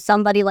keys to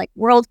somebody like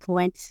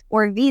Worldcoin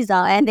or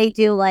Visa, and they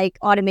do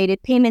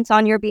automated payments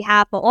on your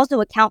behalf, but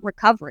also account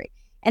recovery.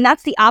 And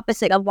that's the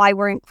opposite of why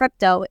we're in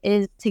crypto,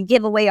 is to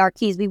give away our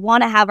keys. We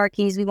want to have our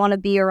keys. We want to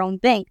be our own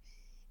bank.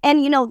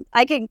 And,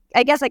 I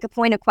guess I could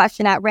point a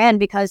question at Rand,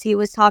 because he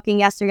was talking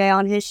yesterday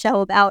on his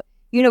show about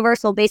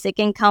universal basic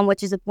income,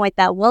 which is a point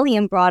that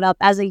William brought up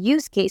as a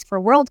use case for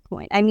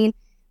Worldcoin. I mean,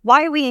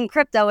 why are we in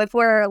crypto if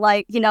we're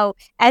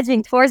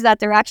edging towards that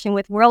direction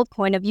with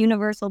Worldcoin of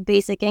universal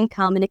basic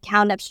income and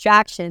account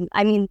abstraction?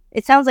 I mean,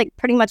 it sounds like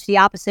pretty much the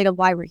opposite of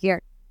why we're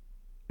here.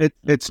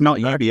 It's not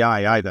UBI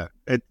either.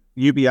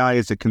 UBI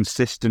is a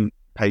consistent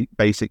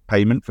basic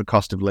payment for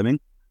cost of living.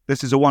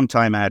 This is a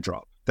one-time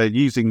airdrop. They're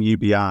using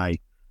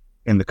UBI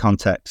in the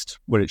context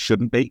where it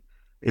shouldn't be.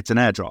 It's an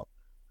airdrop.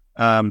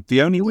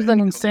 The only way an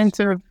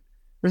incentive.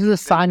 This is a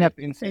sign-up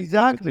incentive.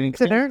 Exactly.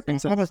 It's an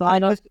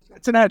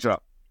airdrop.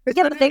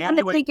 Yeah, but they want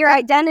to take your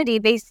identity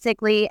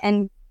basically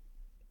and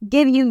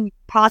give you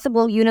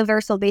possible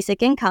universal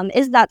basic income.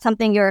 Is that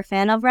something you're a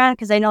fan of, Rand?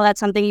 Because I know that's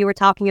something you were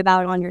talking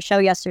about on your show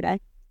yesterday.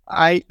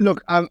 I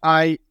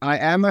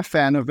am a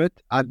fan of it.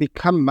 I've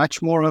become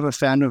much more of a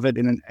fan of it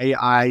in an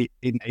AI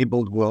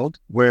enabled world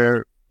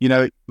where,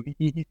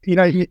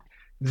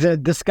 the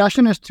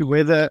discussion as to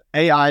whether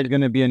AI is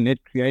going to be a net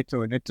creator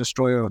or a net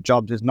destroyer of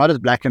jobs is not as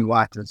black and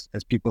white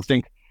as people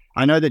think.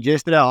 I know that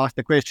yesterday I asked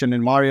the question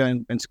and Mario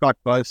and Scott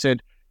both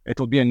said it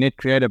will be a net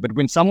creator. But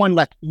when someone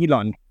like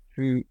Elon,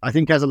 who I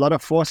think has a lot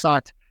of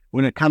foresight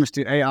when it comes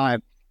to AI,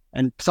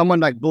 and someone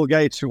like Bill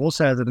Gates, who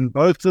also has it, and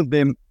both of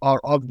them are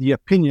of the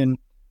opinion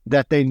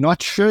that they're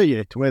not sure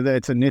yet whether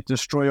it's a net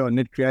destroyer or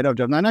net creator of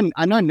jobs.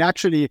 I know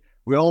naturally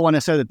we all want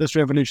to say that this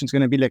revolution is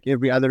going to be like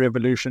every other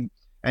revolution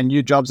and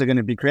new jobs are going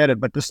to be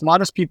created. But the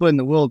smartest people in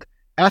the world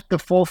at the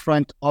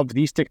forefront of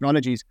these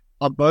technologies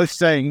are both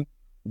saying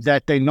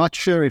that they're not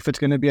sure if it's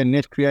going to be a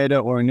net creator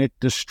or a net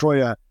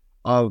destroyer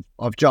of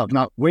jobs.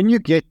 Now, when you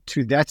get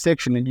to that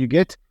section and you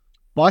get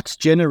bots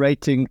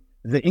generating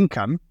the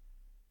income,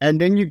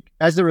 and then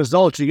as a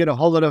result, you get a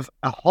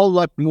whole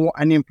lot more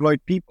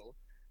unemployed people,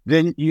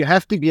 then you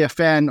have to be a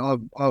fan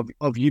of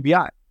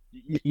UBI.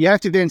 You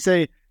have to then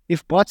say,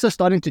 if bots are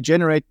starting to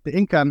generate the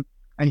income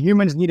and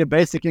humans need a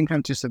basic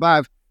income to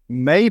survive,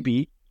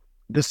 maybe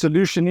the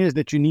solution is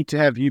that you need to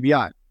have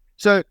UBI.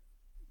 So,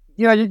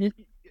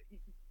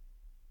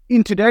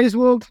 in today's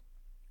world,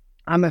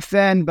 I'm a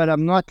fan, but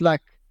I'm not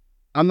like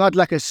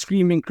a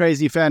screaming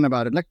crazy fan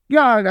about it.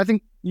 I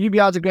think UBI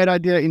is a great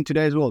idea in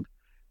today's world.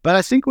 But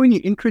I think when you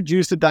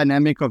introduce the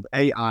dynamic of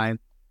AI,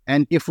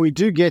 and if we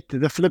do get to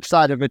the flip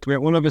side of it, where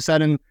all of a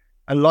sudden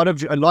a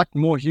lot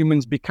more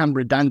humans become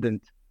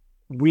redundant,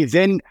 we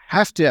then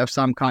have to have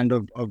some kind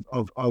of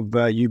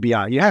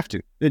UBI. You have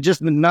to. There's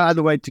just no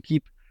other way to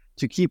keep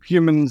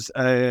humans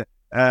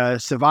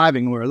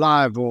surviving or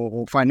alive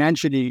or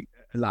financially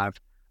alive.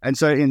 And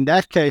so in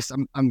that case,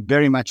 I'm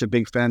very much a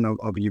big fan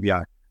of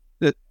UBI.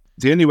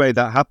 The only way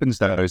that happens,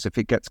 though, is if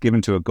it gets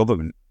given to a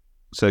government.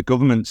 So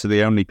governments are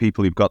the only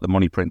people who've got the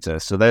money printer.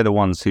 So they're the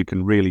ones who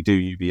can really do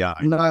UBI.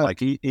 No,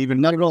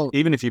 even not at all.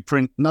 Even if you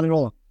print, not at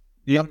all.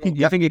 You think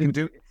you can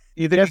do?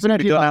 You think it can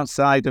be done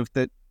outside of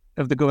the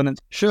governance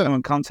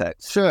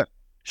context? Sure.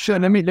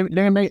 Let me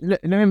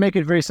make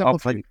it very simple.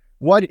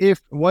 What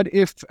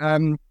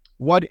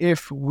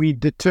if we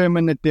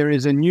determine that there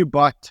is a new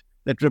bot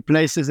that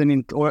replaces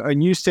or a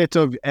new set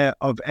of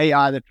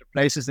AI that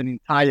replaces an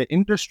entire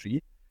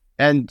industry,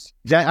 and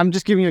that, I'm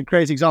just giving you a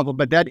crazy example,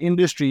 but that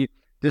industry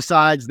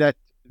decides that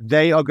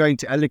they are going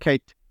to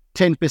allocate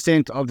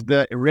 10% of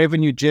the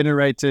revenue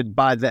generated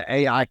by the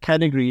AI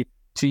category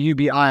to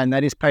UBI, and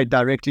that is paid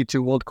directly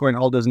to Worldcoin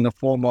holders in the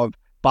form of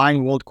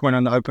buying Worldcoin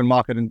on the open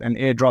market and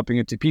airdropping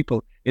it to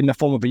people in the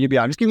form of a UBI.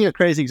 I'm just giving you a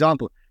crazy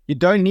example. You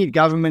don't need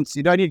government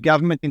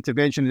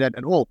intervention in that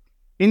at all.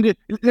 Let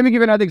me give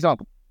you another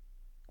example.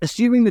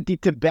 Assuming that the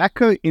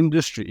tobacco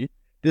industry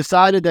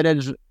decided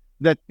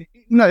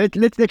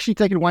let's actually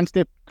take it one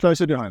step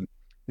closer to home.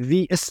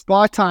 The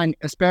aspartame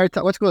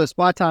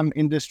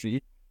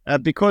industry,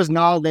 because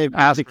now they've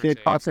declared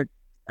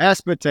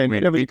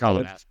aspartame. We call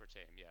it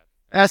aspartame, yeah.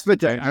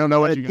 Aspartame. I don't know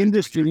what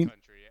industry.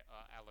 Aluminium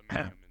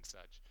and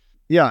such.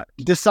 Yeah,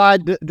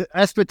 the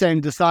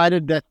aspartame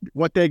decided that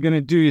what they're going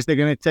to do is they're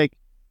going to take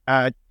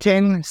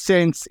 10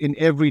 cents in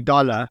every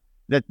dollar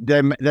that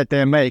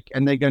they make,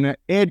 and they're going to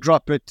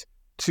airdrop it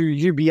to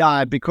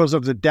UBI because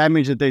of the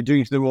damage that they're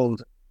doing to the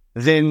world.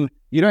 Then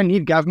you don't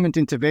need government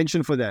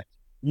intervention for that.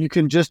 You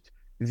can just,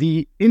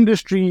 the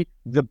industry,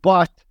 the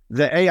bot,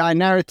 the AI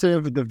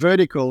narrative, the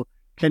vertical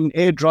can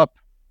airdrop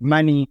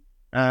money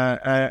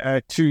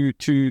to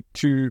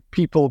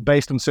people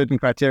based on certain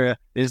criteria.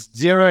 There's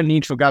zero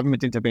need for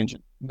government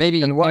intervention.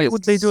 Maybe. And why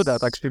would they do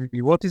that?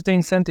 Actually, what is the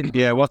incentive?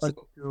 Yeah. Why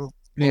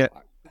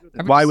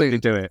would they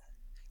do it?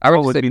 I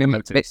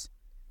would say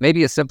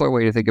maybe a simpler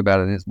way to think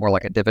about it is more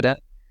like a dividend.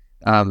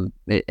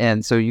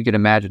 And so you can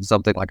imagine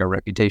something like a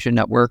reputation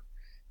network.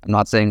 I'm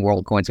not saying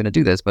WorldCoin's going to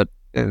do this, but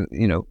a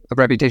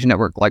reputation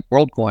network like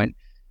WorldCoin,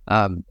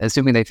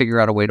 assuming they figure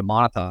out a way to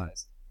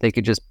monetize, they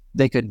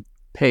could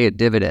pay a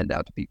dividend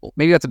out to people.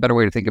 Maybe that's a better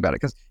way to think about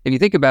it. Because if you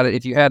think about it,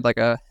 if you had like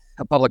a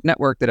public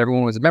network that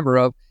everyone was a member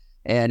of,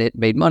 and it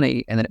made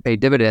money, and then it paid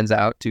dividends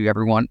out to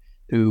everyone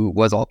who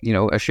was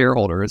a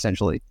shareholder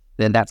essentially,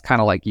 then that's kind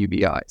of like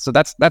UBI. So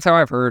that's how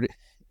I've heard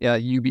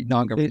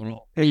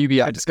non-governmental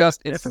UBI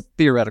discussed. It's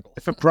theoretical.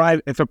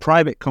 If a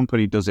private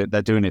company does it,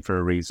 they're doing it for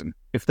a reason.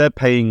 If they're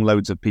paying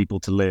loads of people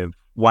to live,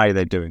 why are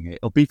they doing it?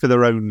 It'll be for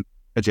their own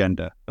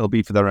agenda. It'll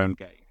be for their own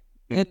gain.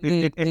 I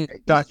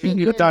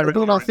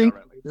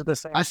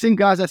think,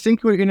 guys,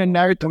 we're in a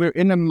narrative. We're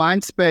in a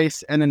mind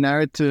space and a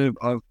narrative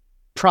of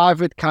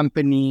private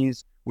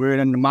companies. We're in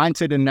a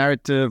mindset and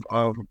narrative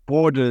of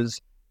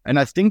borders, and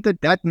I think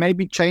that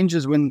maybe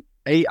changes when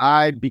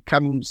AI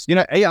becomes,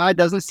 AI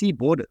doesn't see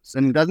borders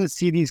and it doesn't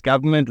see these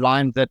government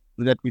lines that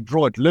we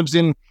draw.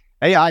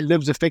 AI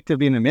lives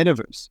effectively in a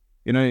metaverse,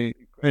 and I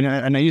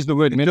use the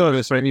word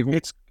metaverse. Right?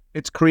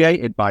 It's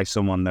created by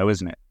someone though,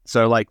 isn't it?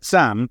 So like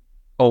Sam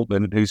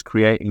Altman who's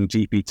creating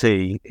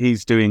GPT,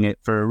 he's doing it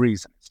for a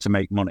reason, to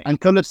make money.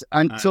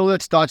 Until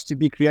it starts to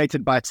be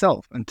created by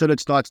itself, until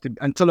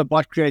a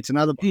bot creates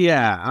another bot.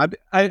 Yeah,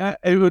 I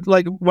would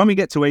like when we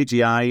get to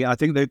AGI, I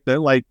think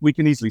that like we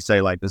can easily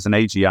say like there's an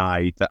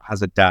AGI that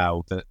has a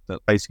DAO that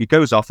basically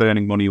goes off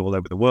earning money all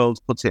over the world,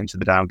 puts it into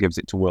the DAO, and gives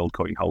it to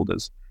Worldcoin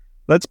holders.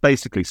 That's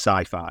basically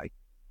sci-fi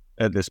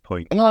at this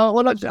point. No,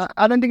 well,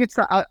 I don't think it's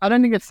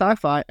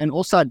sci-fi, and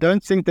also I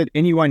don't think that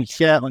anyone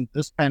here on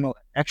this panel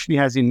actually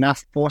has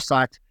enough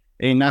foresight,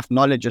 enough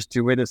knowledge as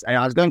to where this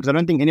AI is going. Because I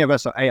don't think any of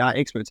us are AI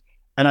experts,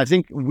 and I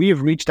think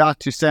we've reached out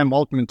to Sam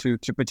Altman to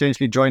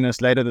potentially join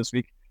us later this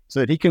week so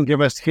that he can give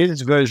us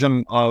his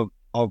version of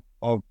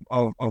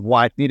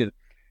why it needed.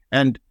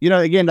 And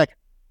again, like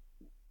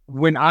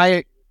when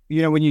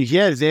you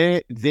hear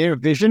their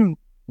vision,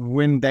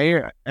 when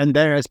they're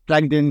as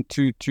plugged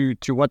into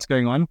what's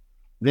going on,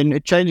 then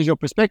it changes your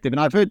perspective. And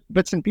I've heard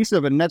bits and pieces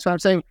of it, and that's why I'm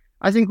saying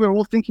I think we're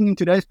all thinking in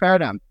today's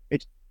paradigm.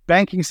 It's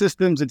banking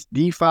systems, it's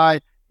DeFi,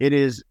 it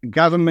is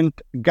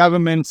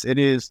governments, it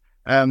is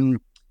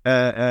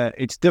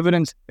it's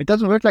dividends. It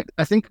doesn't work like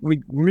I think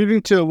we're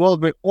moving to a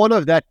world where all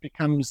of that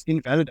becomes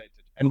invalidated,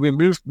 and we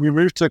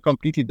move to a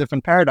completely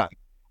different paradigm.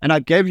 And I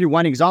gave you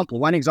one example.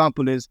 One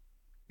example is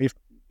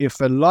if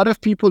a lot of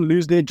people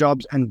lose their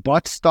jobs and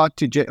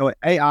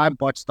AI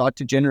bots start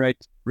to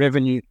generate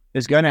revenue,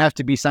 there's going to have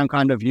to be some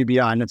kind of UBI,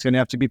 and it's going to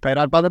have to be paid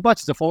out by the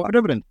bots. It's a form of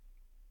dividend.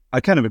 I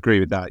kind of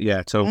agree with that.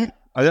 Yeah. So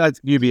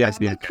UBI is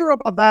I'm not sure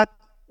about that,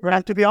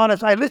 Rand. To be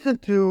honest, I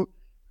listened to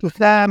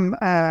Sam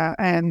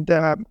and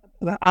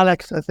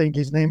Alex, I think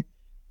his name,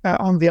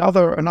 on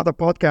another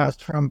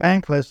podcast from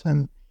Bankless,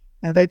 and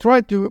they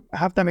tried to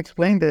have them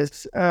explain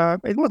this.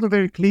 It wasn't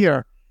very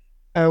clear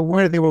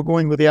where they were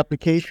going with the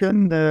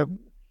application.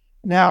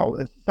 Now,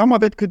 some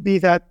of it could be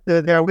that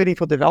they are waiting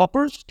for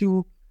developers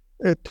to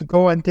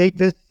go and take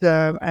this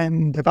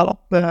and develop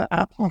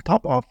apps on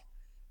top of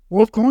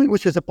Worldcoin,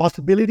 which is a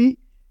possibility.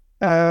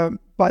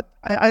 But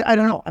I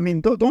don't know. I mean,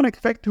 don't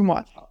expect too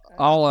much.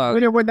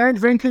 When they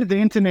invented the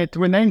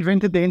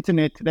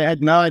internet, they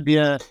had no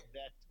idea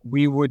that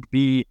we would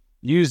be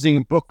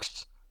using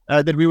books,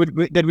 that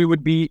we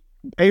would be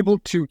able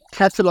to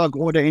catalog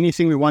order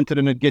anything we wanted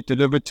and it get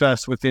delivered to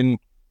us within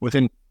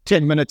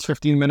 10 minutes,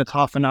 15 minutes,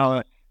 half an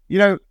hour.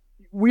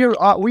 We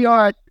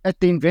are at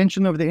the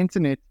invention of the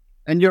internet,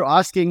 and you're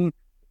asking,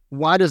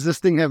 why does this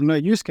thing have no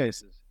use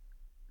cases?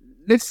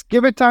 Let's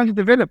give it time to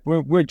develop.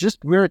 We're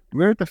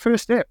at the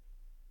first step.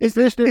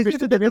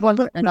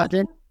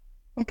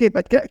 Okay,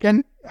 but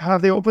can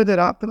have they opened it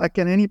up? Like,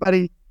 can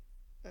anybody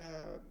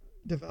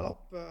develop?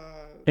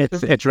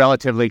 It's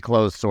relatively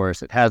closed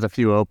source. It has a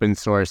few open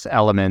source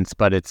elements,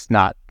 but it's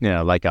not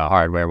like a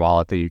hardware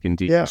wallet that you can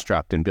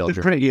deconstruct and build.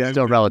 It's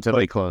still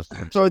relatively closed.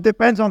 So it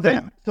depends on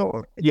them.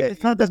 So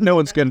it's not that no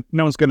one's going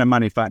to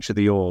manufacture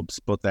the orbs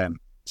but them.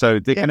 So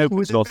they can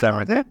open source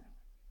everything.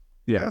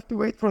 You have to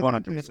wait for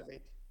them to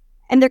innovate.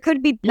 And there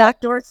could be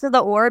backdoors to the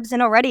orbs,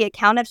 and already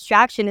account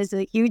abstraction is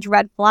a huge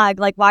red flag.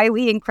 Like, why are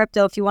we in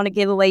crypto if you want to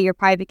give away your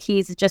private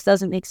keys? It just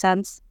doesn't make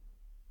sense.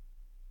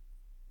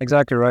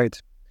 Exactly right.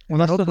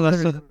 Well,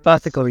 that's the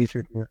ethical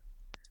issue here.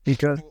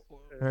 Because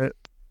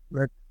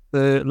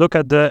look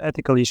at the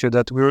ethical issue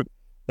that we're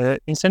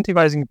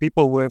incentivizing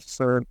people with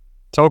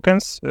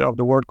tokens of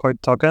the Worldcoin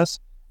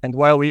tokens. And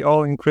while we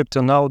all in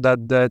crypto know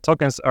that the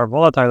tokens are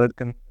volatile, it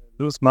can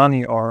lose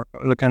money or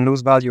it can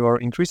lose value or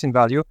increase in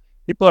value,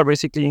 people are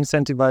basically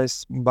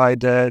incentivized by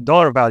the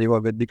dollar value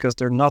of it because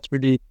they're not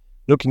really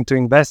looking to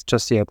invest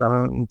just yet.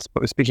 I'm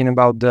speaking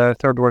about the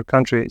third world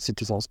country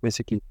citizens,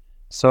 basically.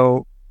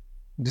 So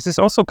this is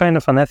also kind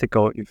of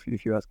unethical,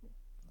 if you ask me.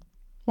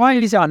 Why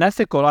is it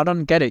unethical? I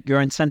don't get it.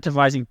 You're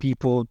incentivizing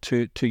people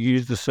to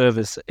use the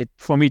service. It,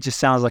 for me, just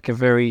sounds like a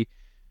very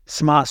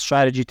smart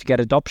strategy to get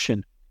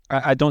adoption.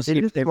 I don't see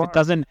if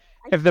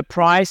the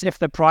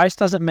price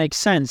doesn't make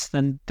sense,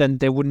 then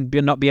they wouldn't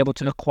not be able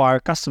to acquire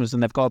customers,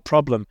 and they've got a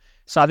problem.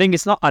 So I think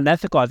it's not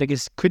unethical. I think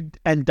it could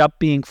end up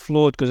being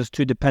flawed because it's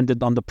too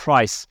dependent on the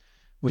price.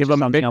 Give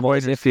them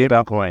Bitcoin and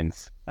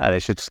stablecoins. They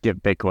should just give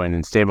Bitcoin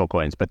and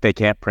stablecoins, but they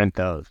can't print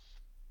those.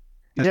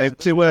 Yeah,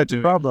 it's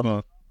a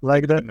problem.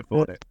 Like the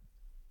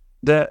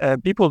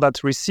people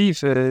that receive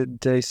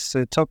these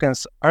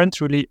tokens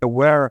aren't really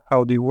aware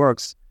how it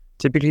works.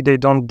 Typically, they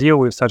don't deal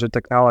with such a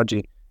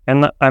technology,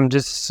 and I'm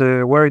just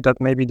worried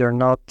that maybe they're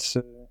not.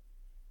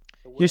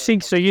 You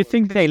think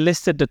they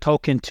listed the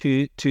token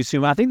too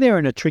soon? I think they're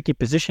in a tricky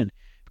position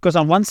because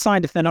on one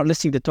side, if they're not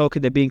listing the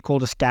token, they're being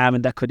called a scam,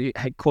 and that could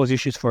cause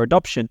issues for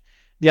adoption.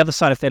 The other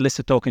side, if they list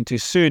the token too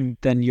soon,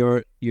 then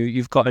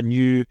you've got a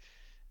new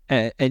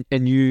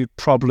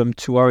problem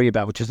to worry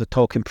about, which is the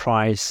token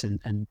price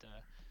and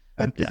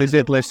they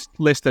did list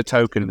the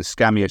token in the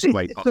scammiest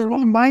way. It's the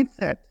wrong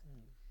mindset.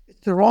 It's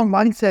the wrong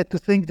mindset to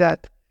think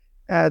that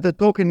the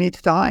token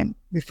needs time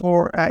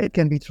before it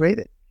can be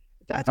traded.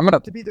 That's going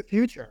to be the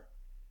future.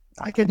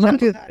 I can tell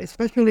you that,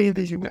 especially in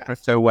the US.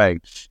 So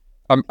wait,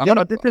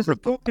 This is a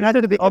token has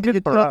to be of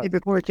utility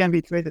before it can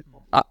be traded.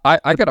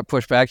 I got to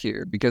push back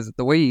here because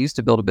the way you used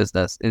to build a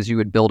business is you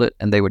would build it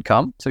and they would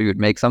come. So you would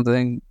make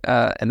something,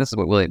 and this is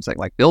what William's saying,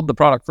 like build the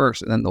product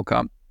first and then they'll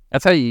come.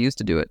 That's how you used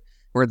to do it.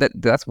 Or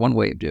that's one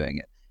way of doing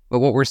it. But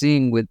what we're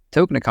seeing with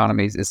token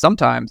economies is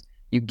sometimes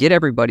you get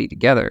everybody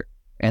together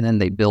and then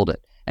they build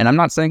it. And I'm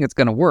not saying it's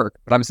going to work,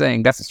 but I'm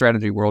saying that's the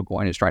strategy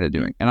Worldcoin is trying to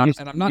do. And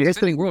I'm not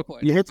defending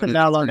Worldcoin. You hit the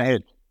nail on the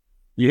head.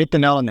 You hit the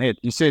nail on the head.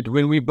 You said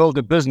when we build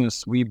a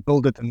business, we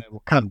build it and they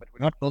will come. But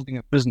we're not building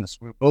a business.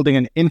 We're building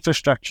an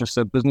infrastructure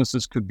so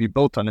businesses could be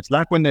built on. It's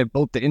like when they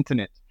built the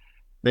internet.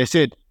 They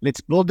said,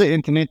 let's build the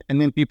internet and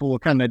then people will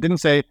come. They didn't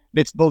say,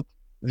 let's build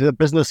the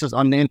businesses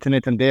on the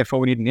internet and therefore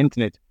we need an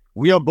internet.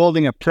 We are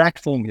building a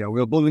platform here.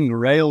 We're building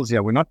rails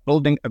here. We're not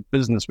building a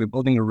business. We're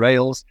building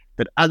rails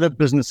that other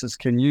businesses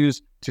can use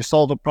to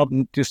solve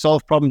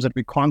problems that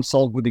we can't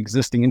solve with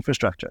existing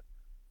infrastructure.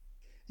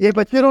 Yeah,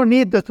 but you don't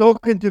need the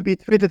token to be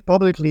traded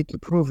publicly to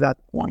prove that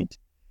point.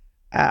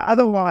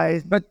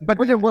 Otherwise, but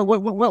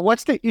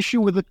what's the issue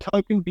with the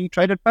token being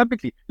traded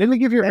publicly? Let me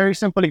give you a very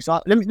simple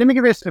example. Let me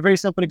give you a very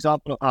simple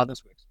example of how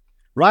this works.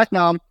 Right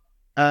now,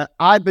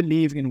 I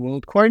believe in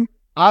Worldcoin.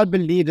 I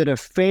believe that a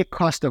fair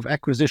cost of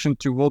acquisition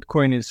to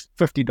Worldcoin is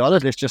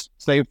 $50. Let's just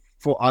say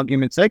for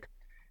argument's sake,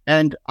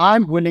 and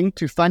I'm willing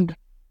to fund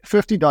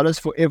 $50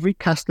 for every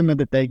customer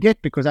that they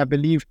get because I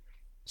believe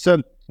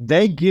so.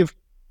 They give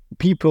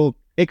people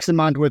X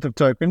amount worth of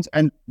tokens,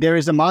 and there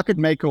is a market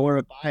maker or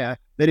a buyer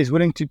that is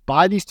willing to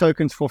buy these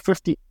tokens for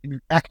 50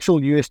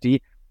 actual USD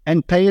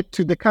and pay it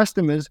to the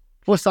customers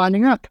for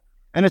signing up.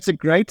 And it's a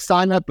great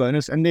sign-up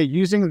bonus, and they're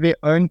using their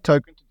own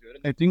token to do it,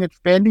 and they're doing it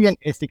fairly and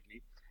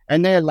ethically,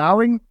 and they're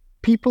allowing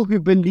people who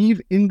believe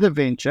in the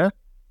venture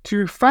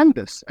to fund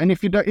this. And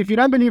if you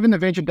don't believe in the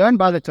venture, don't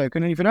buy the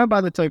token. And if you don't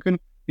buy the token,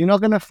 you're not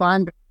going to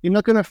fund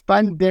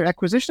their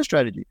acquisition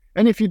strategy.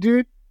 And if you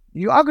do,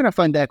 you are going to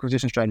fund the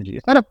acquisition strategy.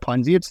 It's not a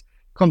Ponzi. It's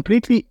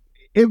completely,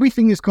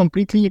 everything is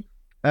completely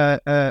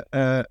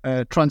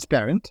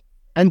transparent.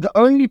 And the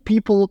only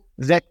people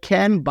that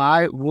can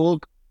buy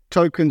World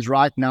tokens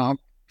right now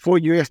for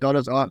US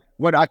dollars are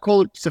what I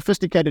call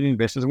sophisticated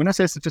investors. When I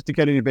say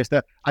sophisticated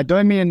investor, I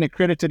don't mean an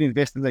accredited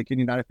investor like in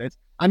the United States.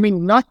 I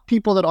mean not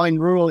people that are in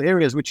rural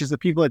areas, which is the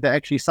people that are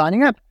actually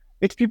signing up.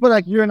 It's people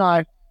like you and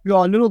I who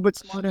are a little bit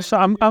smarter. So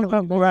I'm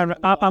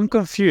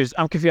confused.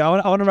 I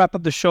want to wrap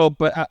up the show,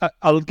 but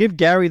I'll give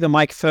Gary the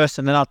mic first,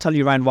 and then I'll tell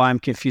you, Ryan, why I'm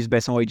confused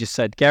based on what you just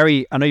said.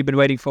 Gary, I know you've been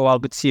waiting for a while.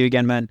 Good to see you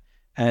again, man.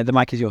 The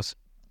mic is yours.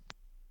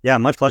 Yeah,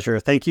 much pleasure.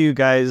 Thank you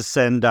guys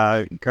and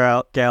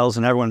gals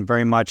and everyone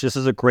very much. This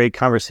is a great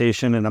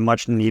conversation and a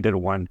much needed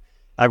one.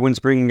 Everyone's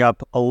bringing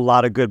up a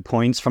lot of good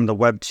points from the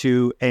Web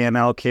 2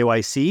 AML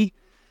KYC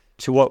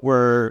to what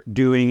we're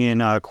doing in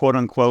quote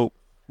unquote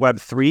Web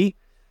 3,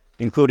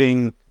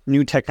 including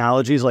new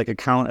technologies like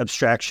account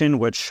abstraction,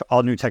 which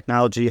all new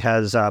technology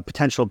has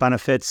potential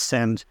benefits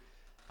and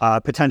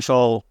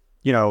potential,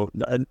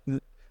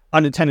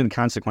 unintended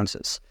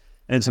consequences.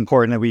 And it's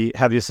important that we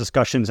have these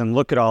discussions and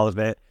look at all of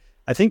it.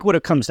 I think what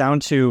it comes down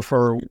to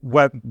for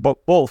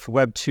both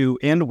Web 2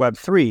 and Web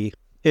 3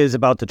 is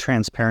about the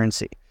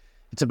transparency.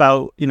 It's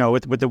about,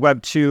 with the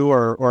Web 2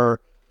 or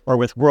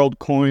with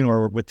Worldcoin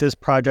or with this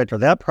project or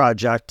that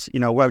project,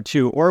 Web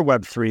 2 or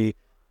Web 3,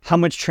 how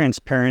much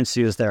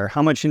transparency is there?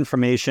 How much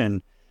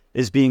information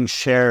is being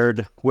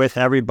shared with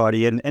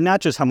everybody? And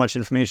not just how much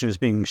information is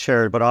being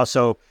shared, but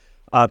also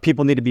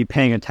people need to be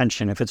paying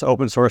attention. If it's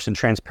open source and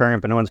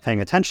transparent, but no one's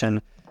paying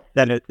attention,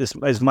 then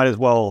it might as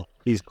well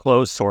be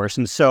closed source.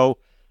 And so,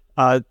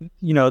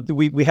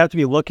 we have to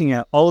be looking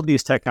at all of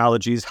these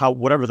technologies,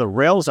 whatever the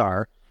rails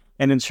are,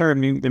 and in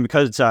turn,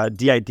 because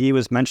DID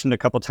was mentioned a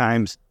couple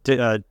times,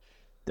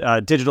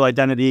 digital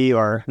identity,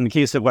 or in the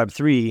case of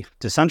Web3,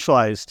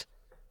 decentralized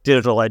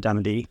digital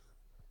identity,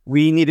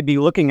 we need to be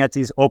looking at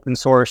these open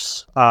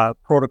source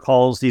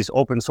protocols, these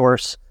open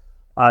source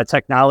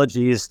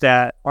technologies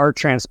that are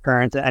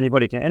transparent that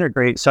anybody can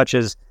integrate, such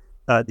as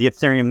the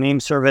Ethereum name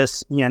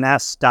service,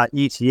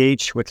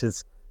 ENS.ETH, which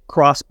is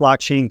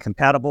cross-blockchain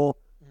compatible,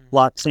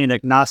 blockchain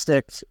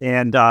agnostic,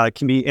 and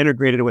can be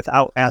integrated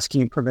without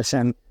asking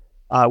permission,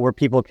 where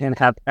people can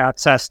have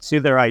access to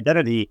their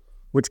identity,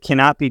 which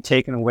cannot be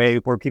taken away,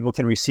 where people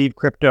can receive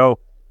crypto,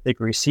 they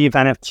can receive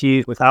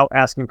NFTs without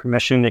asking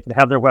permission, they can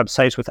have their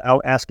websites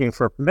without asking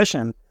for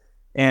permission,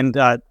 and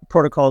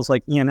protocols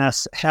like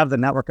ENS have the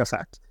network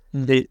effect.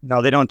 They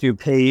don't do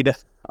paid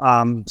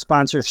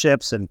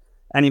sponsorships, and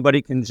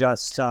anybody can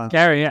just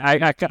Gary,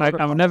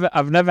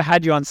 I've never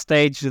had you on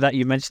stage without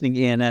you mentioning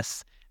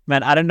ENS.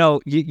 Man, I don't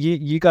know.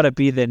 You got to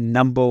be the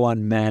number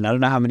one man. I don't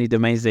know how many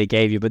domains they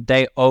gave you, but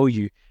they owe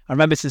you. I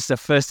remember since the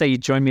first day you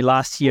joined me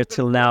last year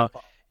till now,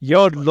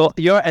 you're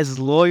as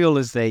loyal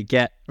as they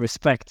get.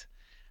 Respect.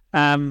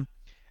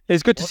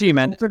 It's good to see you,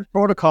 man. It's a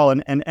protocol,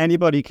 and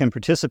anybody can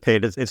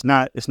participate. It's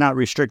not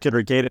restricted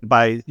or gated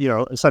by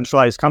a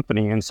centralized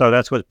company, and so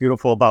that's what's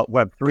beautiful about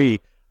Web3.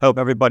 Hope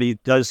everybody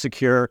does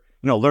secure,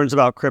 learns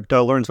about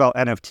crypto, learns about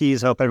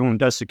NFTs. Hope everyone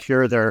does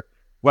secure their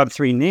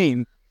Web3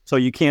 name, So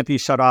you can't be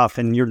shut off,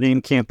 and your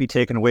name can't be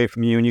taken away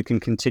from you, and you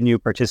can continue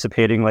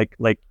participating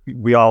like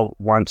we all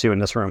want to in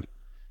this room.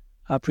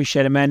 I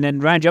appreciate it, man.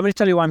 And Rand, do you want me to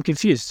tell you why I'm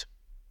confused?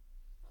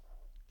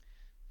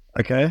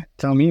 Okay,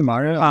 tell me,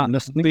 Mario. I'm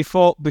listening.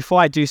 Before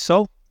I do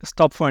so,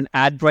 stop for an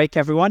ad break,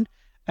 everyone.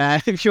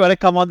 If you want to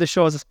come on the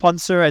show as a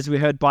sponsor, as we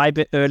heard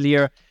Bybit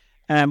earlier,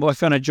 or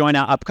if you want to join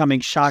our upcoming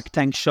Shark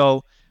Tank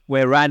show,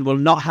 where Rand will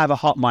not have a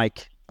hot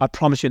mic. I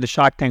promise you, the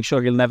Shark Tank show,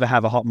 he'll never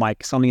have a hot mic.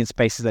 It's only in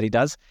Spaces that he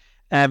does.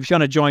 If you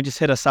want to join, just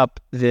hit us up.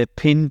 The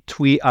pinned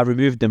tweet, I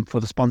removed them for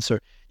the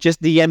sponsor.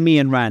 Just DM me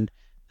and Rand,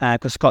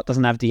 because Scott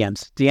doesn't have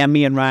DMs. DM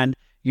me and Rand.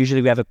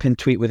 Usually we have a pinned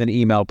tweet with an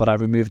email, but I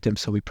removed them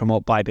so we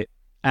promote Bybit.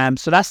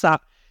 So that's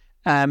that.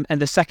 And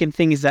the second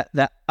thing is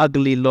that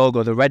ugly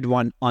logo, the red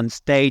one on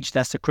stage.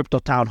 That's the Crypto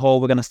Town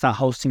Hall. We're going to start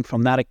hosting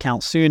from that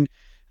account soon.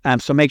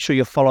 So make sure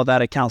you follow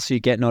that account so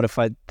you get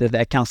notified that the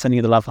account's sending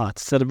you the love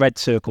hearts. So the red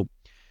circle.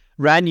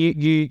 Rand,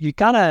 you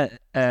kind of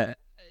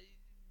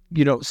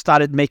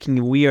started making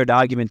a weird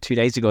argument 2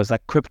 days ago. It's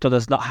like crypto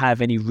does not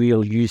have any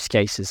real use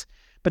cases.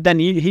 But then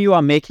here you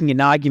are making an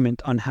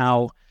argument on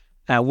how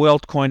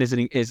Worldcoin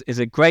is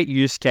a great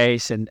use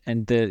case, and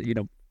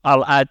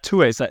I'll add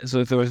to it.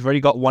 So they've already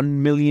got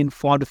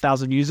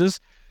 1,400,000 users.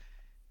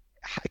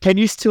 Can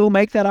you still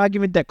make that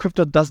argument that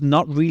crypto does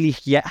not really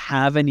yet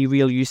have any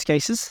real use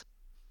cases?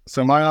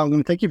 So, Mario, I'm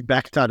going to take you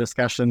back to our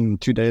discussion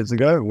 2 days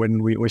ago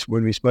when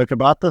we spoke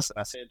about this.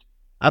 I said,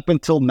 up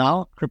until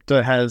now,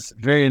 crypto has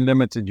very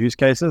limited use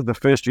cases. The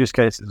first use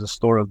case is a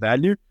store of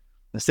value.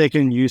 The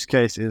second use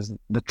case is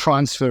the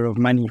transfer of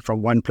money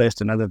from one place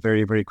to another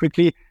very, very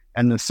quickly.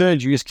 And the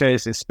third use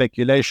case is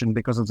speculation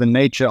because of the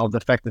nature of the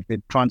fact that we're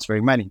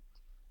transferring money.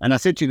 And I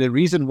said to you, the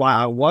reason why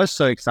I was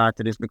so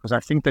excited is because I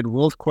think that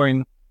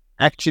Worldcoin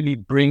actually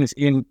brings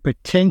in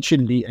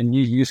potentially a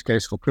new use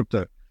case for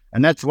crypto.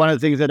 And that's one of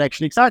the things that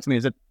actually excites me,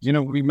 is that,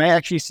 we may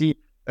actually see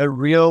a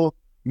real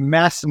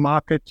mass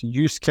market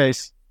use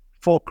case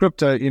for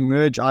crypto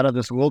emerge out of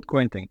this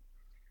Worldcoin thing.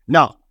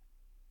 Now,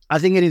 I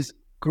think it is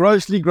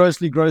grossly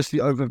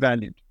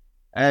overvalued.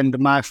 And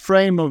my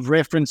frame of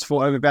reference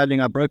for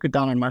overvaluing, I broke it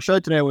down on my show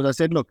today, was I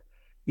said, look,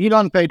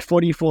 Elon paid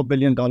 $44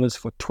 billion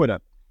for Twitter.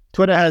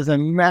 Twitter has a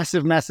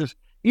massive...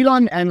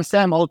 Elon and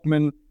Sam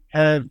Altman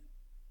have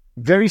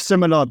very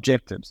similar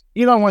objectives.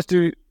 Elon wants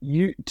to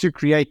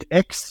create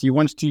X. He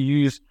wants to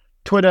use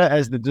Twitter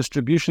as the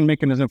distribution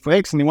mechanism for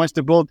X, and he wants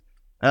to build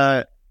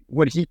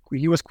what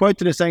he was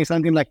quoted as saying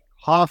something like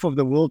half of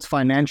the world's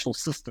financial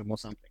system or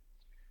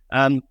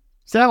something.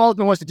 Sam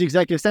Altman wants to do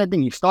exactly the same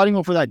thing. He's starting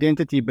off with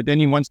identity, but then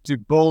he wants to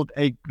build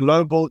a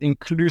global,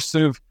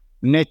 inclusive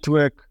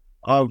network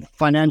of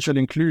financial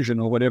inclusion,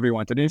 or whatever he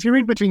wanted. And if you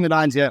read between the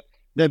lines here,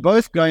 they're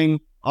both going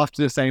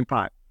after the same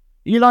pie.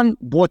 Elon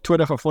bought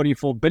Twitter for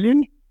 $44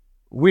 billion.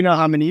 We know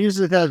how many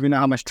users it has. We know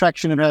how much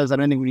traction it has. I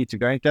don't think we need to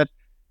go into that.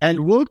 And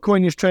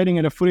Worldcoin is trading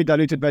at a fully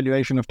diluted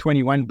valuation of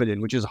 $21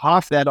 billion, which is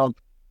half that of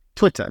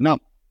Twitter. Now,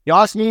 you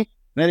ask me,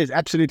 that is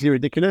absolutely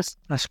ridiculous.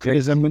 That's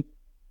crazy.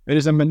 It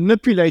is a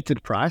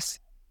manipulated price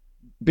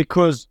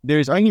because there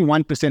is only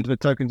 1% of the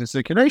tokens in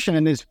circulation,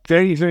 and there's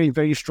very, very,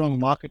 very strong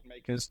market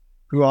makers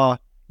who are...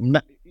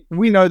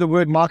 We know the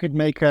word market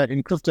maker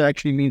in crypto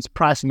actually means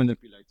price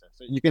manipulator.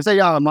 So you can say,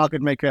 yeah, I'm a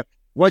market maker.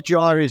 What you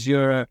are is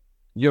you're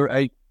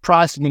a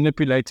price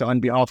manipulator on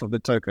behalf of the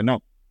token.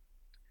 No,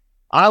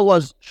 I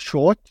was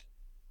short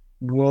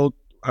World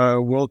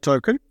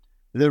token.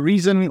 The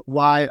reason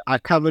why I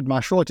covered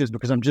my short is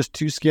because I'm just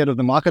too scared of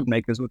the market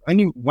makers. With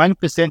only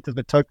 1% of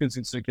the tokens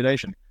in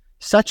circulation,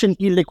 such an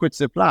illiquid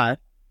supply,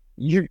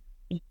 you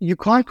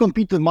can't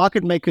compete with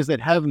market makers that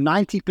have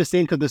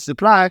 90% of the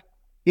supply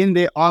in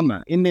their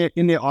armor, in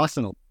their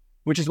arsenal,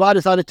 which is why I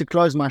decided to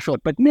close my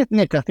short. But net,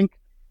 I think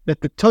that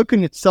the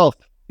token itself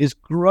is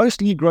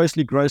grossly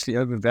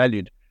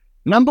overvalued.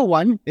 Number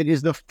one, it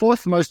is the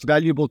fourth most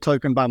valuable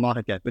token by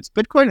market cap. It's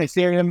Bitcoin,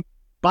 Ethereum,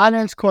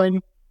 Binance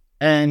Coin,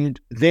 and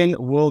then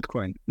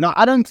Worldcoin. Now,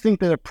 I don't think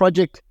that a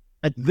project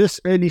at this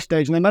early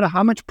stage, no matter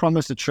how much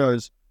promise it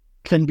shows,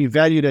 can be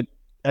valued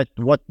at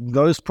what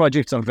those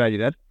projects are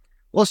valued at.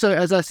 Also,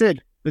 as I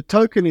said, the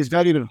token is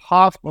valued at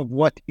half of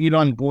what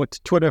Elon bought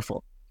Twitter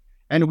for.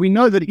 And we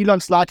know that Elon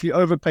slightly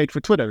overpaid for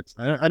Twitter.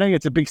 I don't think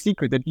it's a big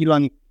secret that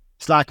Elon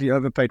slightly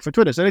overpaid for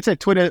Twitter. So let's say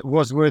Twitter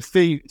was worth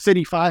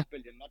 35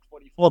 billion, not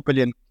 44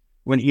 billion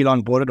when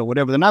Elon bought it, or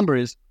whatever the number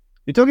is.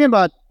 You're talking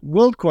about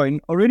Worldcoin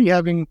already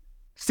having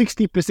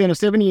 60% or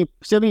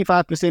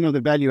 75% of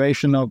the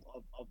valuation of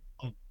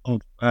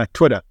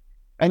Twitter.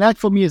 And that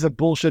for me is a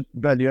bullshit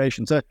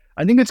valuation. So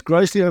I think it's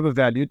grossly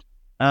overvalued.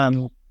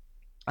 I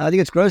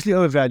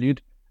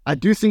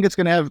do think it's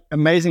going to have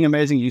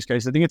amazing use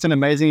cases. I think it's an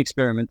amazing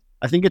experiment.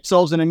 I think it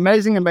solves an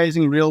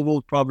amazing real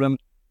world problem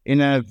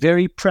in a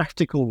very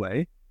practical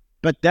way.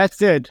 But that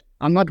said,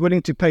 I'm not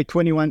willing to pay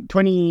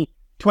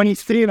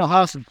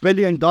 $23.5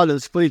 billion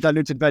fully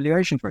diluted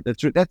valuation for it.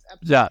 That's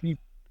absolutely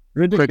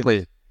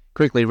ridiculous.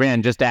 Quickly,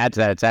 Rand, just to add to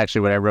that, it's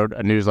actually what I wrote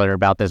a newsletter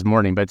about this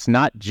morning, but it's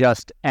not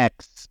just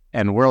X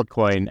and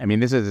Worldcoin. I mean,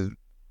 this is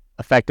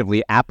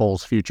effectively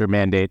Apple's future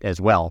mandate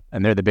as well.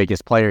 And they're the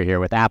biggest player here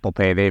with Apple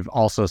Pay. They've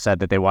also said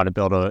that they want to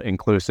build an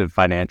inclusive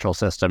financial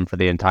system for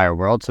the entire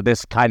world. So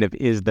this kind of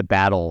is the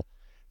battle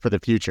for the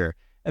future.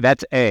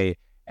 That's A.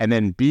 And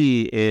then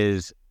B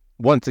is,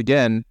 once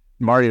again,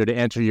 Mario, to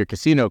answer your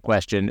casino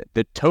question,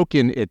 the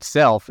token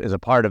itself is a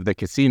part of the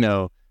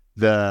casino.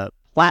 The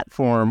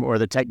platform or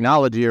the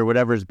technology or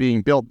whatever is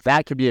being built,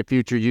 that could be a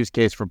future use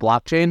case for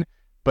blockchain.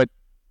 But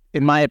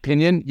in my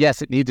opinion,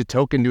 yes, it needs a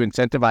token to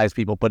incentivize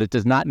people, but it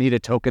does not need a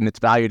token that's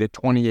valued at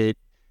 28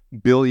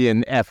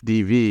 billion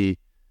FDV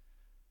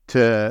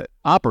to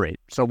operate.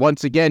 So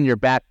once again, you're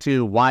back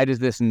to, why does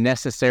this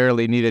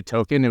necessarily need a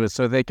token? It was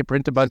so they could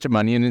print a bunch of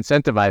money and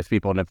incentivize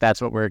people. And if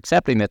that's what we're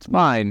accepting, that's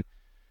fine.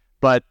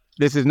 But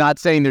this is not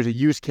saying there's a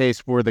use case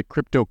for the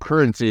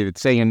cryptocurrency.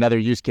 It's saying another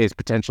use case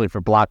potentially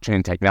for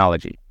blockchain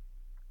technology.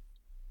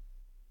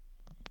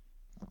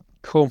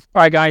 Cool.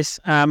 All right, guys.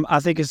 I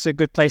think it's a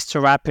good place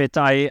to wrap it.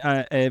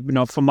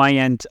 From my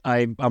end,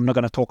 I'm not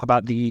going to talk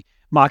about the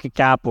market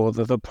cap or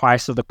the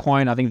price of the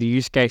coin. I think the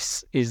use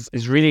case is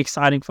really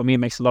exciting for me. It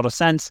makes a lot of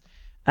sense.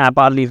 But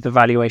I'll leave the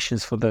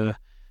valuations for the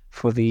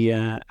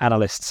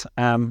analysts.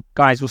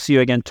 Guys, we'll see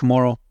you again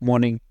tomorrow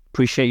morning.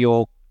 Appreciate you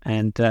all.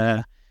 And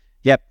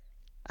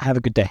have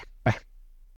a good day.